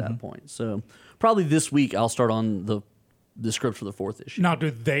 3 at that point. So probably this week I'll start on the script for the 4th issue. Now,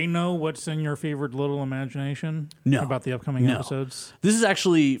 do they know what's in your favorite little imagination? No. About the upcoming No. episodes? This is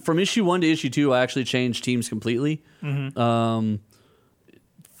actually from issue 1 to issue 2. I actually changed teams completely. Mhm.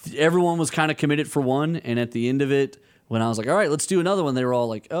 Everyone was kind of committed for one, and at the end of it, when I was like, all right, let's do another one, they were all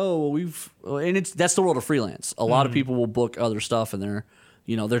like, oh, well, and that's the world of freelance. A lot of people will book other stuff, and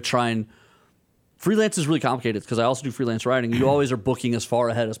they're trying. Freelance is really complicated because I also do freelance writing. You always are booking as far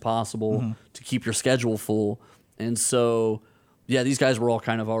ahead as possible to keep your schedule full. And so, yeah, these guys were all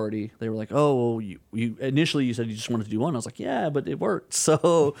kind of already, they were like, oh, well, you initially you said you just wanted to do one. I was like, yeah, but it worked.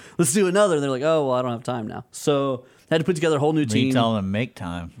 So let's do another. And they're like, oh, well, I don't have time now. So I had to put together a whole new team. You tell them make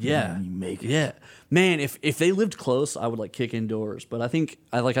time. Yeah. You make it. Yeah. Man, if they lived close, I would like kick indoors. But I think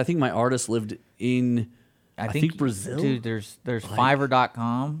my artist lived in I think Brazil. Dude, there's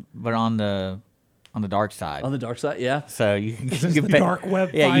Fiverr.com, but on the dark side. On the dark side, yeah. So you can the pay, dark web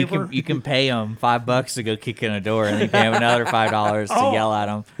yeah, Fiverr? you can pay them $5 to go kick in a door, and then you pay them another $5 to yell at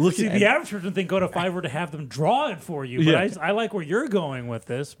them. See, the average person think go to Fiverr to have them draw it for you, but I like where you're going with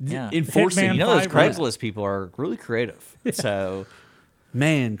this. Yeah, enforcing. You know, those Fiverr. Craigslist people are really creative. So,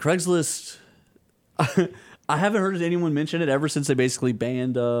 man, Craigslist. I haven't heard anyone mention it ever since they basically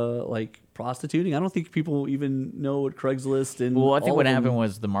banned like prostituting. I don't think people even know what Craigslist and well, I think all what of them- happened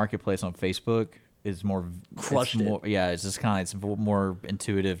was the marketplace on Facebook is more Crushed it's it. more, yeah, it's just kind of more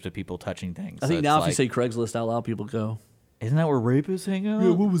intuitive to people touching things. I So think it's now like, if you say Craigslist out loud, people go, isn't that where rapists hang out? Yeah,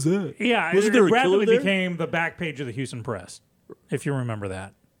 what was that? Yeah, Wasn't it there a rapidly killer there? became the back page of the Houston Press, if you remember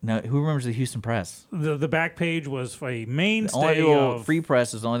that. No, who remembers the Houston Press? The back page was a The only mainstay people, of Free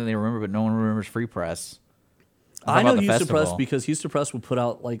Press is the only thing they remember, but no one remembers Free Press. I How know about the Houston Press festival? because Houston Press would put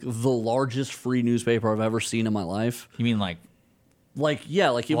out like the largest free newspaper I've ever seen in my life. You mean like it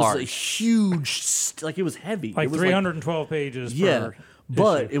was a large. huge, like it was heavy. like it was 312 pages. yeah, per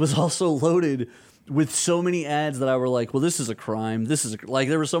but issue. it was also loaded with so many ads that I were like, well, this is a crime. This is like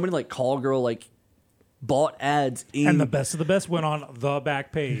there were so many like call girl like bought ads in And the best of the best went on the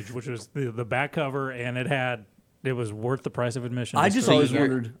back page, which was the back cover, and it was worth the price of admission. I just always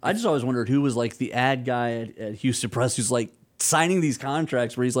wondered who was like the ad guy at Houston Press who's like signing these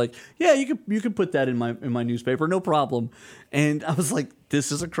contracts where he's like, yeah, you can put that in my newspaper, no problem. And I was like,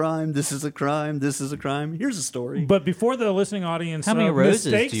 this is a crime, this is a crime, this is a crime. Here's a story. But before the listening audience, How many roses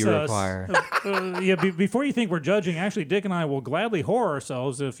mistakes do you us, require? Before you think we're judging, actually, Dick and I will gladly whore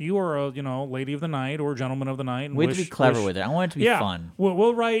ourselves if you are a lady of the night or gentleman of the night. And We have to be clever with it. I want it to be fun.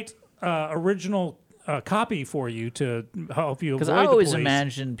 We'll write original copy for you to help you. Because Because I always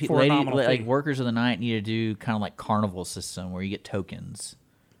imagine workers of the night need to do kind of like carnival system where you get tokens.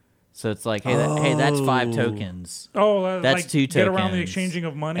 So it's like, hey, that's 5 tokens. Oh, that's like 2 tokens. Get around the exchanging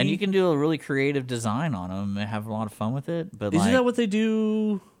of money, and you can do a really creative design on them and have a lot of fun with it. But Isn't that what they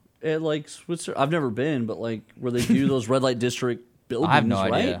do at like Switzerland? I've never been, but like where they do those red light district buildings, I have no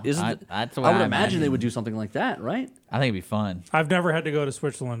right? idea. That's what I would imagine they would do something like that, right? I think it'd be fun. I've never had to go to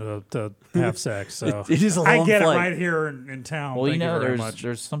Switzerland to have sex, so It is a I long get flight. it right here in town. Well, Thank you very much.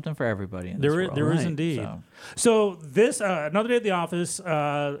 there's something for everybody in this world. There is Right. indeed. So this Another Day at the Office,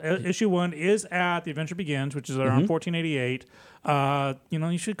 issue 1 is at The Adventure Begins, which is around 1488.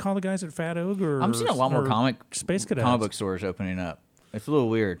 You should call the guys at Fat Ogre. I'm seeing a lot more comic Cadets. book stores opening up. It's a little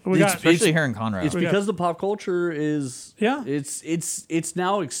weird, We got- especially here in Conroe. It's because the pop culture is it's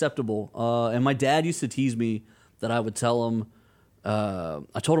now acceptable. And my dad used to tease me that I would tell him.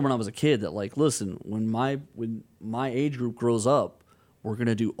 I told him when I was a kid that like, listen, when my age group grows up, we're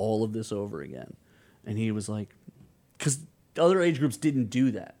gonna do all of this over again. And he was like, because other age groups didn't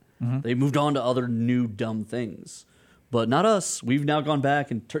do that. Mhm. They moved on to other new dumb things. But not us. We've now gone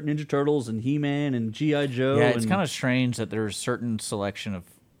back and Ninja Turtles and He-Man and G.I. Joe. Yeah, it's and- kind of strange that there's a certain selection of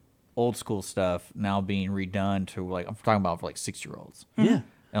old school stuff now being redone to like I'm talking about for like 6-year-olds. Yeah.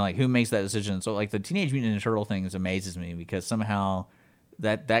 And like who makes that decision? So like the Teenage Mutant Ninja Turtle things amazes me because somehow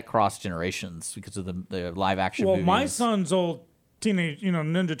that crossed generations because of the live action Well, movies. my son's old teenage,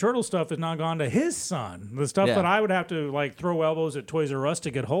 Ninja Turtle stuff has now gone to his son. The stuff Yeah. that I would have to like throw elbows at Toys R Us to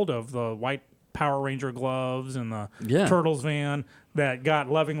get hold of, the white Power Ranger gloves and the Yeah. Turtles van that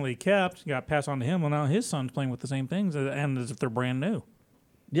got lovingly kept, got passed on to him. Well, now his son's playing with the same things and as if they're brand new.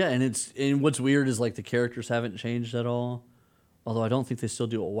 Yeah, and what's weird is like the characters haven't changed at all. Although I don't think they still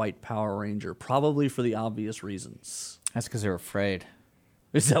do a white Power Ranger, probably for the obvious reasons. That's because they're afraid.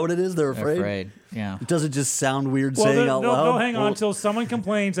 Is that what it is? They're afraid. afraid, yeah. It doesn't just sound weird Well, saying out loud. they'll hang on until someone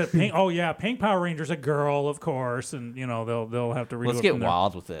complains that Pink Power Ranger's a girl, of course, and they'll have to redo Let's it get from there.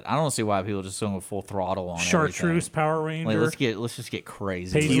 wild with it. I don't see why people just go full throttle on Chartreuse everything. Power Ranger. Like, let's just get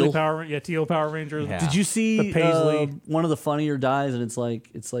crazy. Paisley Teal Power Ranger. Yeah. Did you see the Paisley? one of the funnier dies, and it's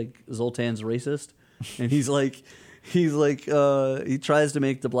like Zoltan's racist, and he tries to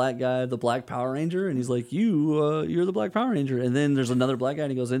make the black guy the Black Power Ranger, and he's like, you're the Black Power Ranger, and then there's another black guy,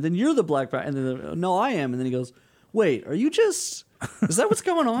 and he goes, and then you're the Black Power, and then no, I am, and then he goes, wait, are you just? Is that what's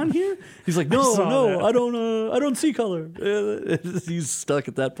going on here? He's like, no, I don't see color. He's stuck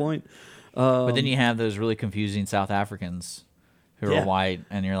at that point. But then you have those really confusing South Africans who Yeah. are white,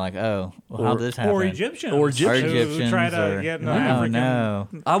 and you're like, oh, well, how'd this happen? Or Egyptians. Or Egyptians. Who try to get an oh, African. no.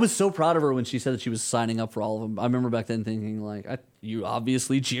 I was so proud of her when she said that she was signing up for all of them. I remember back then thinking, like, you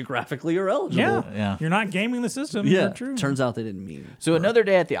obviously geographically are eligible. Yeah. You're not gaming the system. Yeah. You're true. Turns out they didn't mean. So another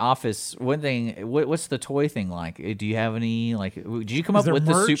day at the office. One thing, what's the toy thing like? Do you have any like? Did you come Is up there with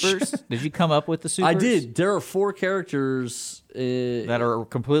merch? the supers? Did you come up with the supers? I did. There are 4 characters that are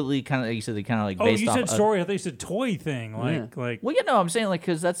completely kind of. You said they kind of like Oh, based you off. said story. I thought you said toy thing. Yeah. Like Well, I'm saying like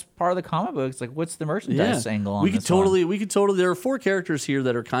because that's part of the comic books. Like, what's the merchandise angle on we this could totally. one? We could totally. There are 4 characters here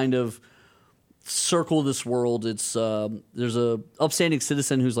that are kind of circle this world. It's there's a upstanding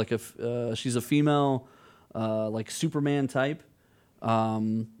citizen who's like she's a female, like Superman type.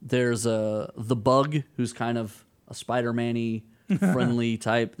 There's the Bug who's kind of a Spider-Man-y friendly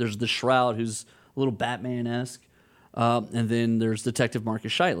type. There's the Shroud who's a little Batman-esque, and then there's Detective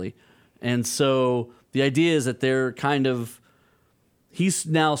Marcus Shiley. And so the idea is that they're kind of he's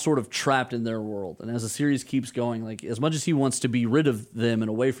now sort of trapped in their world. And as the series keeps going, like as much as he wants to be rid of them and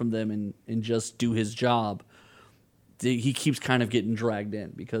away from them and just do his job, he keeps kind of getting dragged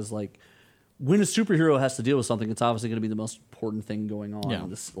in because like when a superhero has to deal with something, it's obviously going to be the most important thing going on. Yeah.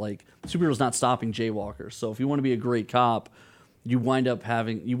 This like superhero's not stopping jaywalkers. So if you want to be a great cop, you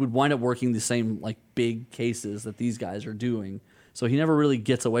would wind up working the same like big cases that these guys are doing. So he never really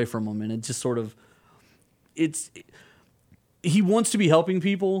gets away from them, and it just sort of he wants to be helping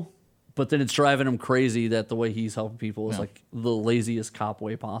people, but then it's driving him crazy that the way he's helping people is like the laziest cop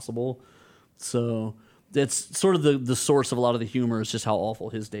way possible. So that's sort of the source of a lot of the humor is just how awful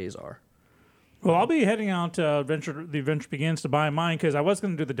his days are. Well, I'll be heading out to The Adventure Begins to buy mine because I was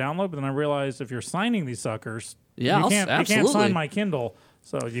going to do the download, but then I realized if you're signing these suckers, Yeah, you can't absolutely. sign my Kindle.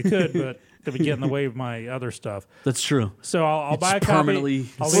 So you could, but it would get in the way of my other stuff. That's true. So I'll It's buy a copy. permanently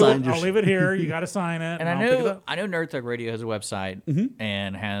I'll signed leave it here. You got to sign it. And I'll pick it up. I know Nerd Thug Radio has a website Mm-hmm.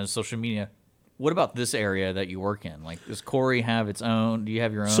 and has social media. What about this area that you work in? Like, does Corey have its own? Do you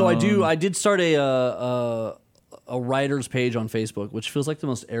have your own? So I do. I did start a writer's page on Facebook, which feels like the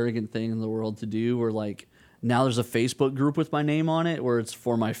most arrogant thing in the world to do. Where like now there's a Facebook group with my name on it, where it's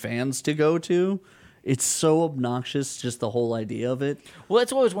for my fans to go to. It's so obnoxious, just the whole idea of it. Well,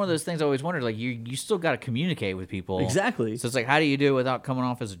 it's always one of those things I always wondered. Like, you still got to communicate with people. Exactly. So it's like, how do you do it without coming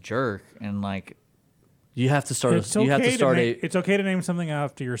off as a jerk? And like, you have to start. It's okay to name something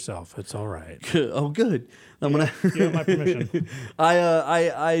after yourself. It's all right. Oh, good. I'm gonna. You have my permission.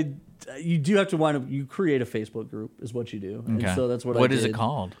 You do have to wind up. You create a Facebook group, is what you do. And Okay. so that's what. What I is it did.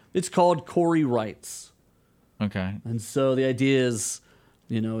 called? It's called Corey Writes. Okay. And so the idea is,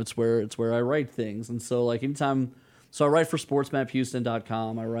 it's where I write things. And so like anytime, so I write for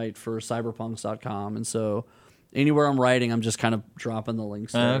sportsmaphouston.com. I write for cyberpunks.com. And so anywhere I'm writing, I'm just kind of dropping the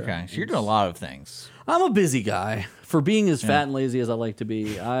links there. Okay. So you're doing a lot of things. I'm a busy guy. For being as fat and lazy as I like to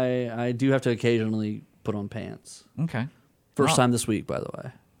be, I do have to occasionally put on pants. Okay. First Well- time this week, by the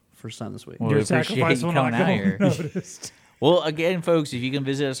way. First time this week. Well, we appreciate you coming out here. Well, again, folks, if you can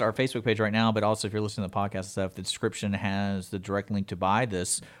visit us, our Facebook page right now, but also if you're listening to the podcast and stuff, the description has the direct link to buy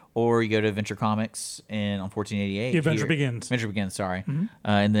this, or you go to Adventure Comics on 1488. The Adventure Begins. Adventure Begins, sorry. Mhm.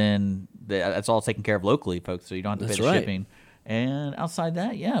 And then that's all taken care of locally, folks, so you don't have to That's pay the right. shipping. And outside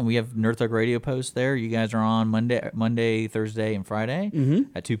that, yeah, we have Nerd Thug Radio posts there. You guys are on Monday, Thursday, and Friday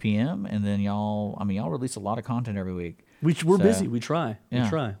at 2 p.m. And then y'all release a lot of content every week. We're So, busy. We try. yeah. We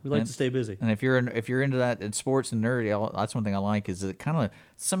try. We like And- to stay busy. And if you're into that in sports and nerd, that's one thing I like is it kind of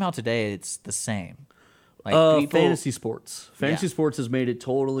somehow today it's the same. Like people, Fantasy sports. Fantasy Yeah. sports has made it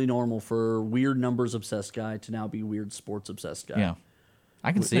totally normal for weird numbers obsessed guy to now be weird sports obsessed guy. Yeah.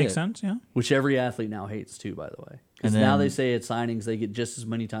 I can see Makes it. sense, yeah. Which every athlete now hates too, by the way. Because And now then- they say at signings they get just as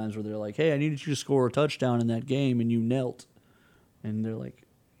many times where they're like, "Hey, I needed you to score a touchdown in that game, and you knelt," and they're like,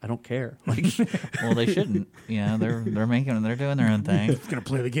 "I don't care." Like, Well, they shouldn't. Yeah, they're doing their own thing. If you're gonna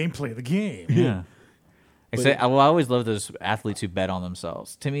play the game, play the game. Yeah. I always love those athletes who bet on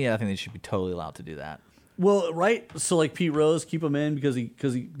themselves. To me, I think they should be totally allowed to do that. well, right. So like Pete Rose, keep him in because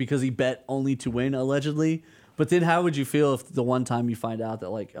he bet only to win allegedly. But then how would you feel if the one time you find out that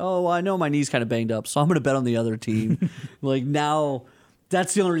like, oh, I know my knee's kind of banged up, so I'm going to bet on the other team. Like now,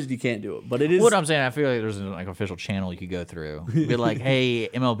 that's the only reason you can't do it. But it is What I'm saying, I feel like there's an official channel you could go through. Be like, hey,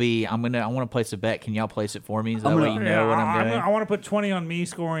 MLB, I want to place a bet. Can y'all place it for me? So that way you know what I'm doing. I want to put 20 on me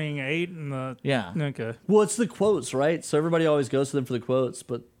scoring 8 in the. Yeah. Okay. Well, it's the quotes, right? So everybody always goes to them for the quotes,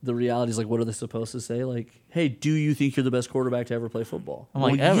 but the reality is like, what are they supposed to say? Like, hey, do you think you're the best quarterback to ever play football? I'm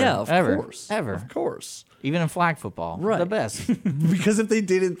like, Well, ever, yeah, of ever, course, ever, of course. Even in flag football, Right. the best. Because if they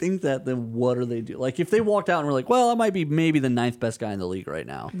didn't think that, then what are they do? Like if they walked out and were like, well, I might be maybe the 9th best guy in the league right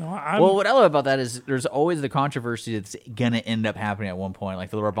now. No, Well, what I love about that is there's always the controversy that's going to end up happening at one point.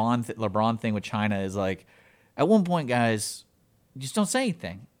 Like the LeBron thing with China is like, at one point, guys, just don't say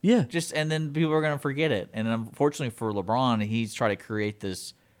anything. Yeah. And then people are going to forget it. And unfortunately for LeBron, he's trying to create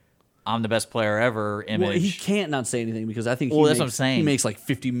this I'm the best player ever image. Well, he can't not say anything because I think Well, that's what I'm saying. he makes like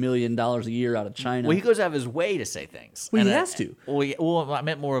 $50 million a year out of China. Well, he goes out of his way to say things. Well, he And has to. Well, I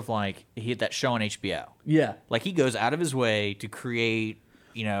meant more of like he had that show on HBO. Yeah. Like he goes out of his way to create,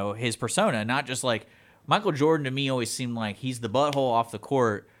 his persona, not just like Michael Jordan to me always seemed like he's the butthole off the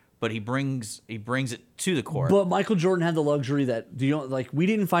court, but he brings it to the court. But Michael Jordan had the luxury that we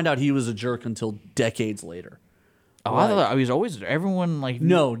didn't find out he was a jerk until decades later. Oh, I thought he was always everyone like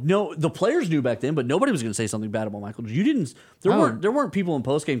No, the players knew back then, but nobody was going to say something bad about Michael. You didn't. There weren't people in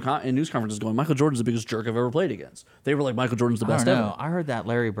post game and news conferences going, Michael Jordan's the biggest jerk I've ever played against. They were like, Michael Jordan's the best I don't know. ever. I heard that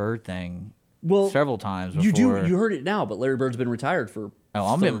Larry Bird thing several times You before. you heard it now, but Larry Bird's been retired for.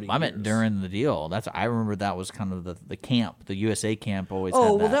 Oh, 30 I meant years. during the deal. I remember that was kind of the camp, the USA camp always.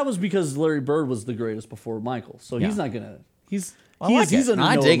 Oh had well, that was because Larry Bird was the greatest before Michael, so he's Yeah. not gonna. He's I he's like he's it. under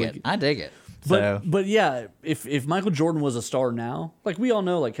I no dig oblig- it. I dig it. But yeah, if Michael Jordan was a star now, like we all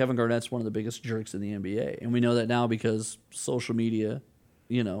know, like Kevin Garnett's one of the biggest jerks in the NBA, and we know that now because social media,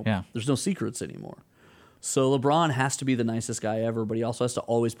 there's no secrets anymore. So LeBron has to be the nicest guy ever, but he also has to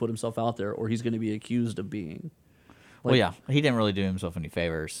always put himself out there, or he's going to be accused of being. Well, yeah, he didn't really do himself any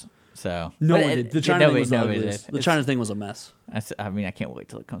favors. So No But one it- did. The it- China thing nobody- was the nobody ugliest. did. The China thing was a mess. I mean, I can't wait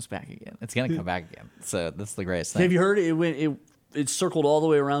till it comes back again. It's gonna come back again. So that's the greatest thing. Have you heard it? It circled all the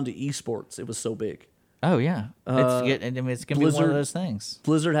way around to esports. It was so big. Oh yeah, it's gonna be one of those things.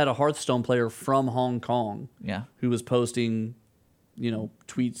 Blizzard had a Hearthstone player from Hong Kong, Yeah. who was posting,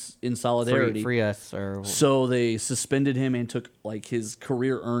 tweets in solidarity. Free us or So they suspended him and took like his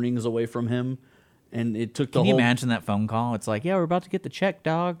career earnings away from him, and it took the Can whole. you imagine that phone call? It's like, yeah, we're about to get the check,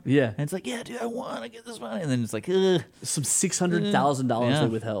 dog. Yeah. And it's like, yeah, dude, I want to get this money. And then it's like, ugh. Some $600,000 Yeah. they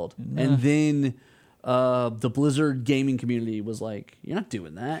withheld, and then the Blizzard gaming community was like, "You're not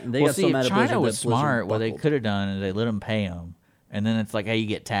doing that," and they got so mad at China Blizzard was that Blizzard smart. What they buckled. could have done is they let them pay them, and then it's like, hey, you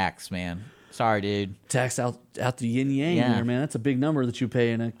get taxed, man. Sorry, dude. Tax out the yin yang Yeah. there, man. That's a big number that you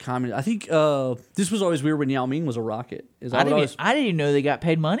pay in a communist. I think this was always weird when Yao Ming was a rocket. I didn't even know they got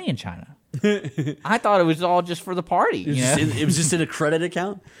paid money in China. I thought it was all just for the party. It was just in a credit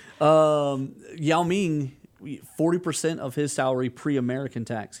account. Yao Ming, 40% of his salary pre-American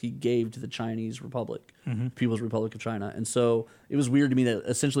tax he gave to the Chinese Republic, People's Republic of China. And so it was weird to me that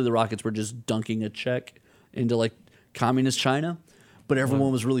essentially the Rockets were just dunking a check into like communist China, but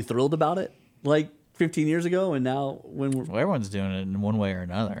everyone was really thrilled about it like 15 years ago. And now everyone's doing it in one way or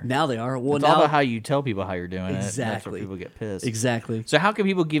another. Now they are. Well, It's now all about how you tell people how you're doing it. That's Exactly. where people get pissed. Exactly. So how can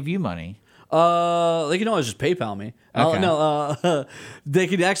people give you money? They can always just PayPal me. Okay. They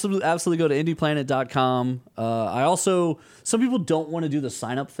can absolutely go to indieplanet.com. Some people don't want to do the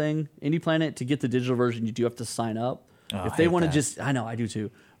sign up thing. IndiePlanet, to get the digital version, you do have to sign up. Oh, if I they hate want to that. just, I know, I do too.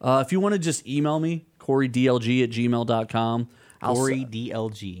 If you want to just email me, CoreyDLG@gmail.com.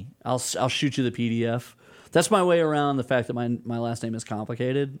 CoreyDLG. I'll shoot you the PDF. That's my way around the fact that my last name is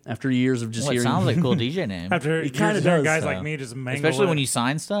complicated. After years of just Well, it hearing, sounds like a cool DJ name. After it years kind of of hearing does. guys like me just mangle Especially it. when you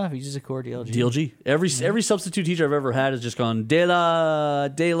sign stuff, you just a core DLG. DLG. Every substitute teacher I've ever had has just gone De La,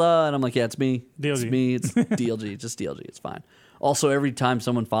 and I'm like, yeah, it's me. It's DLG. me. It's DLG. Just DLG. It's fine. Also, every time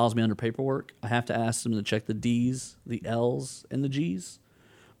someone files me under paperwork, I have to ask them to check the D's, the L's, and the G's,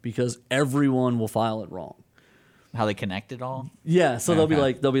 because everyone will file it wrong. How they connect it all? Yeah, so they'll be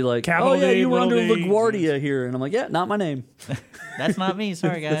like, Capital oh yeah, D, you were under little D. LaGuardia here, and I'm like, yeah, not my name. That's not me.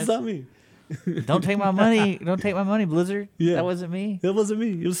 Sorry, guys. That's not me. Don't take my money. Don't take my money, Blizzard. Yeah. That wasn't me. It wasn't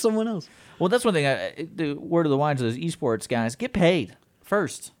me. It was someone else. Well, that's one thing. The word of the wine to those esports guys: get paid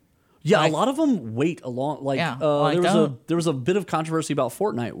first. Yeah, Like- a lot of them wait a long. Like, Yeah, like, there was a bit of controversy about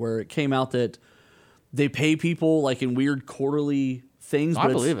Fortnite where it came out that they pay people like in weird quarterly things. I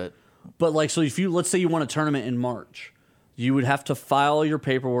but it's- believe it. But like, so if let's say you won a tournament in March, you would have to file your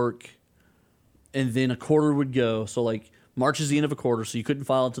paperwork, and then a quarter would go. So like March is the end of a quarter, so you couldn't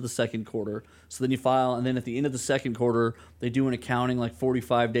file until the second quarter. So then you file, and then at the end of the second quarter, they do an accounting like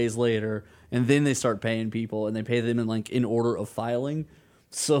 45 days later, and then they start paying people, and they pay them in order of filing.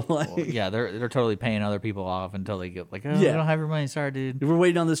 So like, Well, yeah, they're totally paying other people off until they get like, oh, Yeah. I don't have your money. Sorry, dude. we're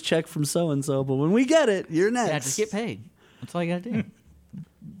waiting on this check from so and so, but when we get it, you're next. Yeah, just get paid. That's all you gotta do.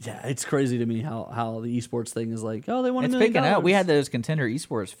 Yeah, it's crazy to me how the esports thing is like, oh, they want It's $1 million. picking up. We had those contender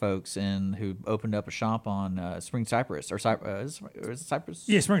esports folks who opened up a shop on Spring Cypress or is it Cypress?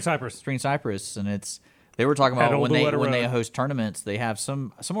 Yeah, Spring Cypress. Spring Cypress, and they were talking At about Old when Louetta they Road. host tournaments, they have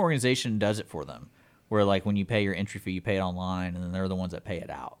some organization does it for them, where like when you pay your entry fee, you pay it online, and then they're the ones that pay it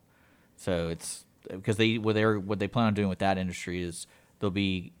out. So it's because what they plan on doing with that industry is there'll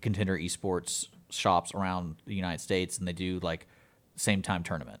be contender esports shops around the United States, and they do like same time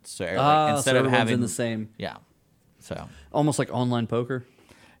tournaments. So like, instead so of everyone's having in the same, yeah, so almost like online poker.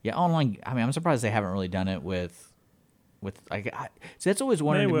 yeah, online. I mean, I'm surprised they haven't really done it with like. See, that's always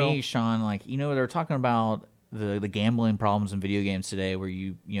wondered to me, Sean. Like, they're talking about the gambling problems in video games today, where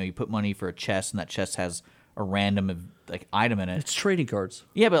you put money for a chest, and that chest has a random like item in it. It's trading cards.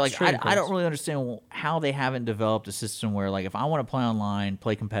 Yeah, but like It's trading I don't cards. really understand how they haven't developed a system where like if I want to play online,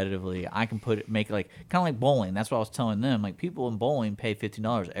 play competitively, I can make like kind of like bowling. That's what I was telling them. Like people in bowling pay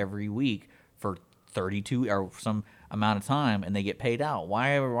 $15 every week for 32 or some amount of time, and they get paid out.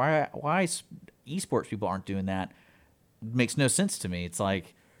 Why esports people aren't doing that makes no sense to me. It's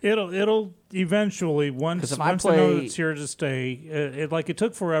like It'll eventually once 'Cause if I once they know play- it's here to stay. It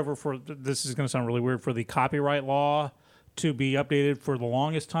took forever for this is going to sound really weird for the copyright law to be updated for the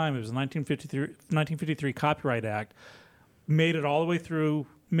longest time. It was the 1953 Copyright Act made it all the way through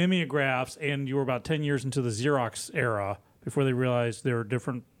mimeographs, and you were about 10 years into the Xerox era before they realized there were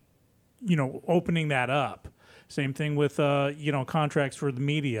different, opening that up. Same thing with contracts for the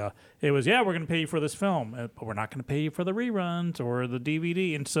media. It was we're going to pay you for this film, but we're not going to pay you for the reruns or the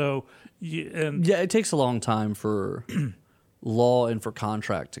DVD. And so, Yeah, it takes a long time for law and for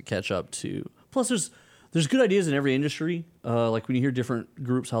contract to catch up to. Plus, there's good ideas in every industry. Like when you hear different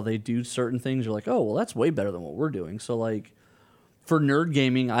groups how they do certain things, you're like, oh, well, that's way better than what we're doing. So like for nerd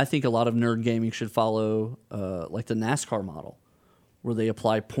gaming, I think a lot of nerd gaming should follow like the NASCAR model, where they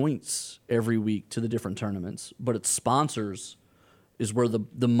apply points every week to the different tournaments, but it's sponsors is where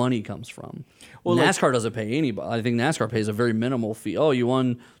the money comes from. Well, NASCAR doesn't pay anybody. I think NASCAR pays a very minimal fee. Oh, you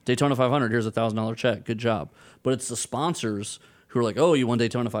won Daytona 500. Here's a $1,000 check. Good job. But it's the sponsors who are like, oh, you won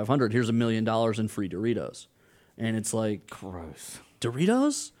Daytona 500. Here's $1 million in free Doritos. And it's like, gross.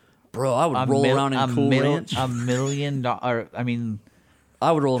 Doritos? Bro, I would roll around in Cool Ranch. $1 million. I mean,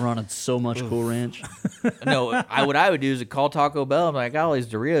 I would roll around in so much Cool Ranch. No, what I would do is call Taco Bell. I'm like, oh, these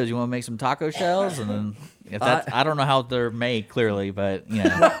Doritos. You want to make some taco shells? And then if that's, I don't know how they're made clearly, but you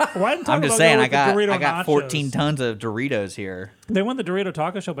know, I'm just saying I got 14 tons of Doritos here. They won the Dorito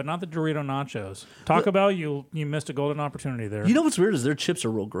taco shell, but not the Dorito nachos. Taco Bell, you missed a golden opportunity there. You know what's weird is their chips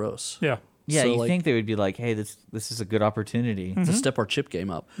are real gross. Yeah. Yeah, So, you like- think they would be like, hey, this is a good opportunity to step our chip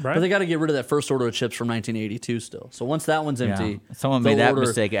game up. Right. But they got to get rid of that first order of chips from 1982 still. So once that one's empty, Yeah. Someone made they'll that order-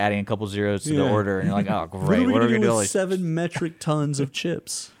 mistake of adding a couple zeros to the Yeah. order, and you're like, oh, What great. are we What are we going to going to do do? with 7 metric tons of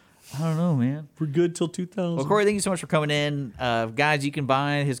chips? I don't know, man. We're good till 2000. Well, Corey, thank you so much for coming in. Guys, you can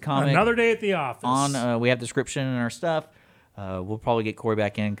buy his comic. Another day at the office. On we have description in our stuff. We'll probably get Corey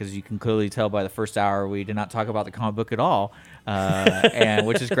back in because you can clearly tell by the first hour we did not talk about the comic book at all, and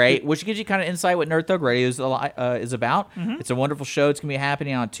which is great. Which gives you kind of insight what Nerd Thug Radio is about. It's a wonderful show. It's gonna be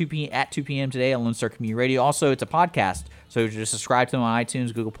happening on 2 p.m. today on Lone Star Community Radio. Also, it's a podcast, so just subscribe to them on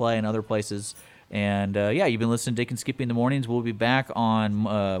iTunes, Google Play, and other places. And yeah, you've been listening to Dick and Skippy in the mornings. We'll be back on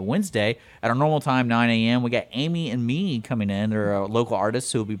Wednesday at our normal time, 9 a.m. We got Amy and Me coming in. They're local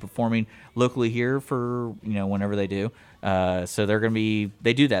artists who will be performing locally here for whenever they do. So they're gonna be.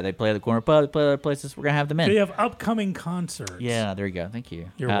 They do that. They play at the corner pub, play other places. We're gonna have them in. They have upcoming concerts. Yeah, there you go. Thank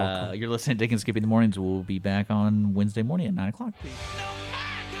you. You're welcome. You're listening to Dick and Skippy in the mornings. We'll be back on Wednesday morning at 9 o'clock.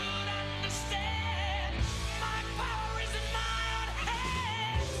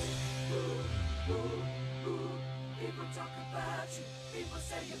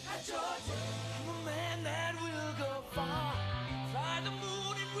 Fly the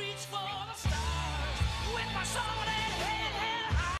moon and reach for the stars with my soul and head.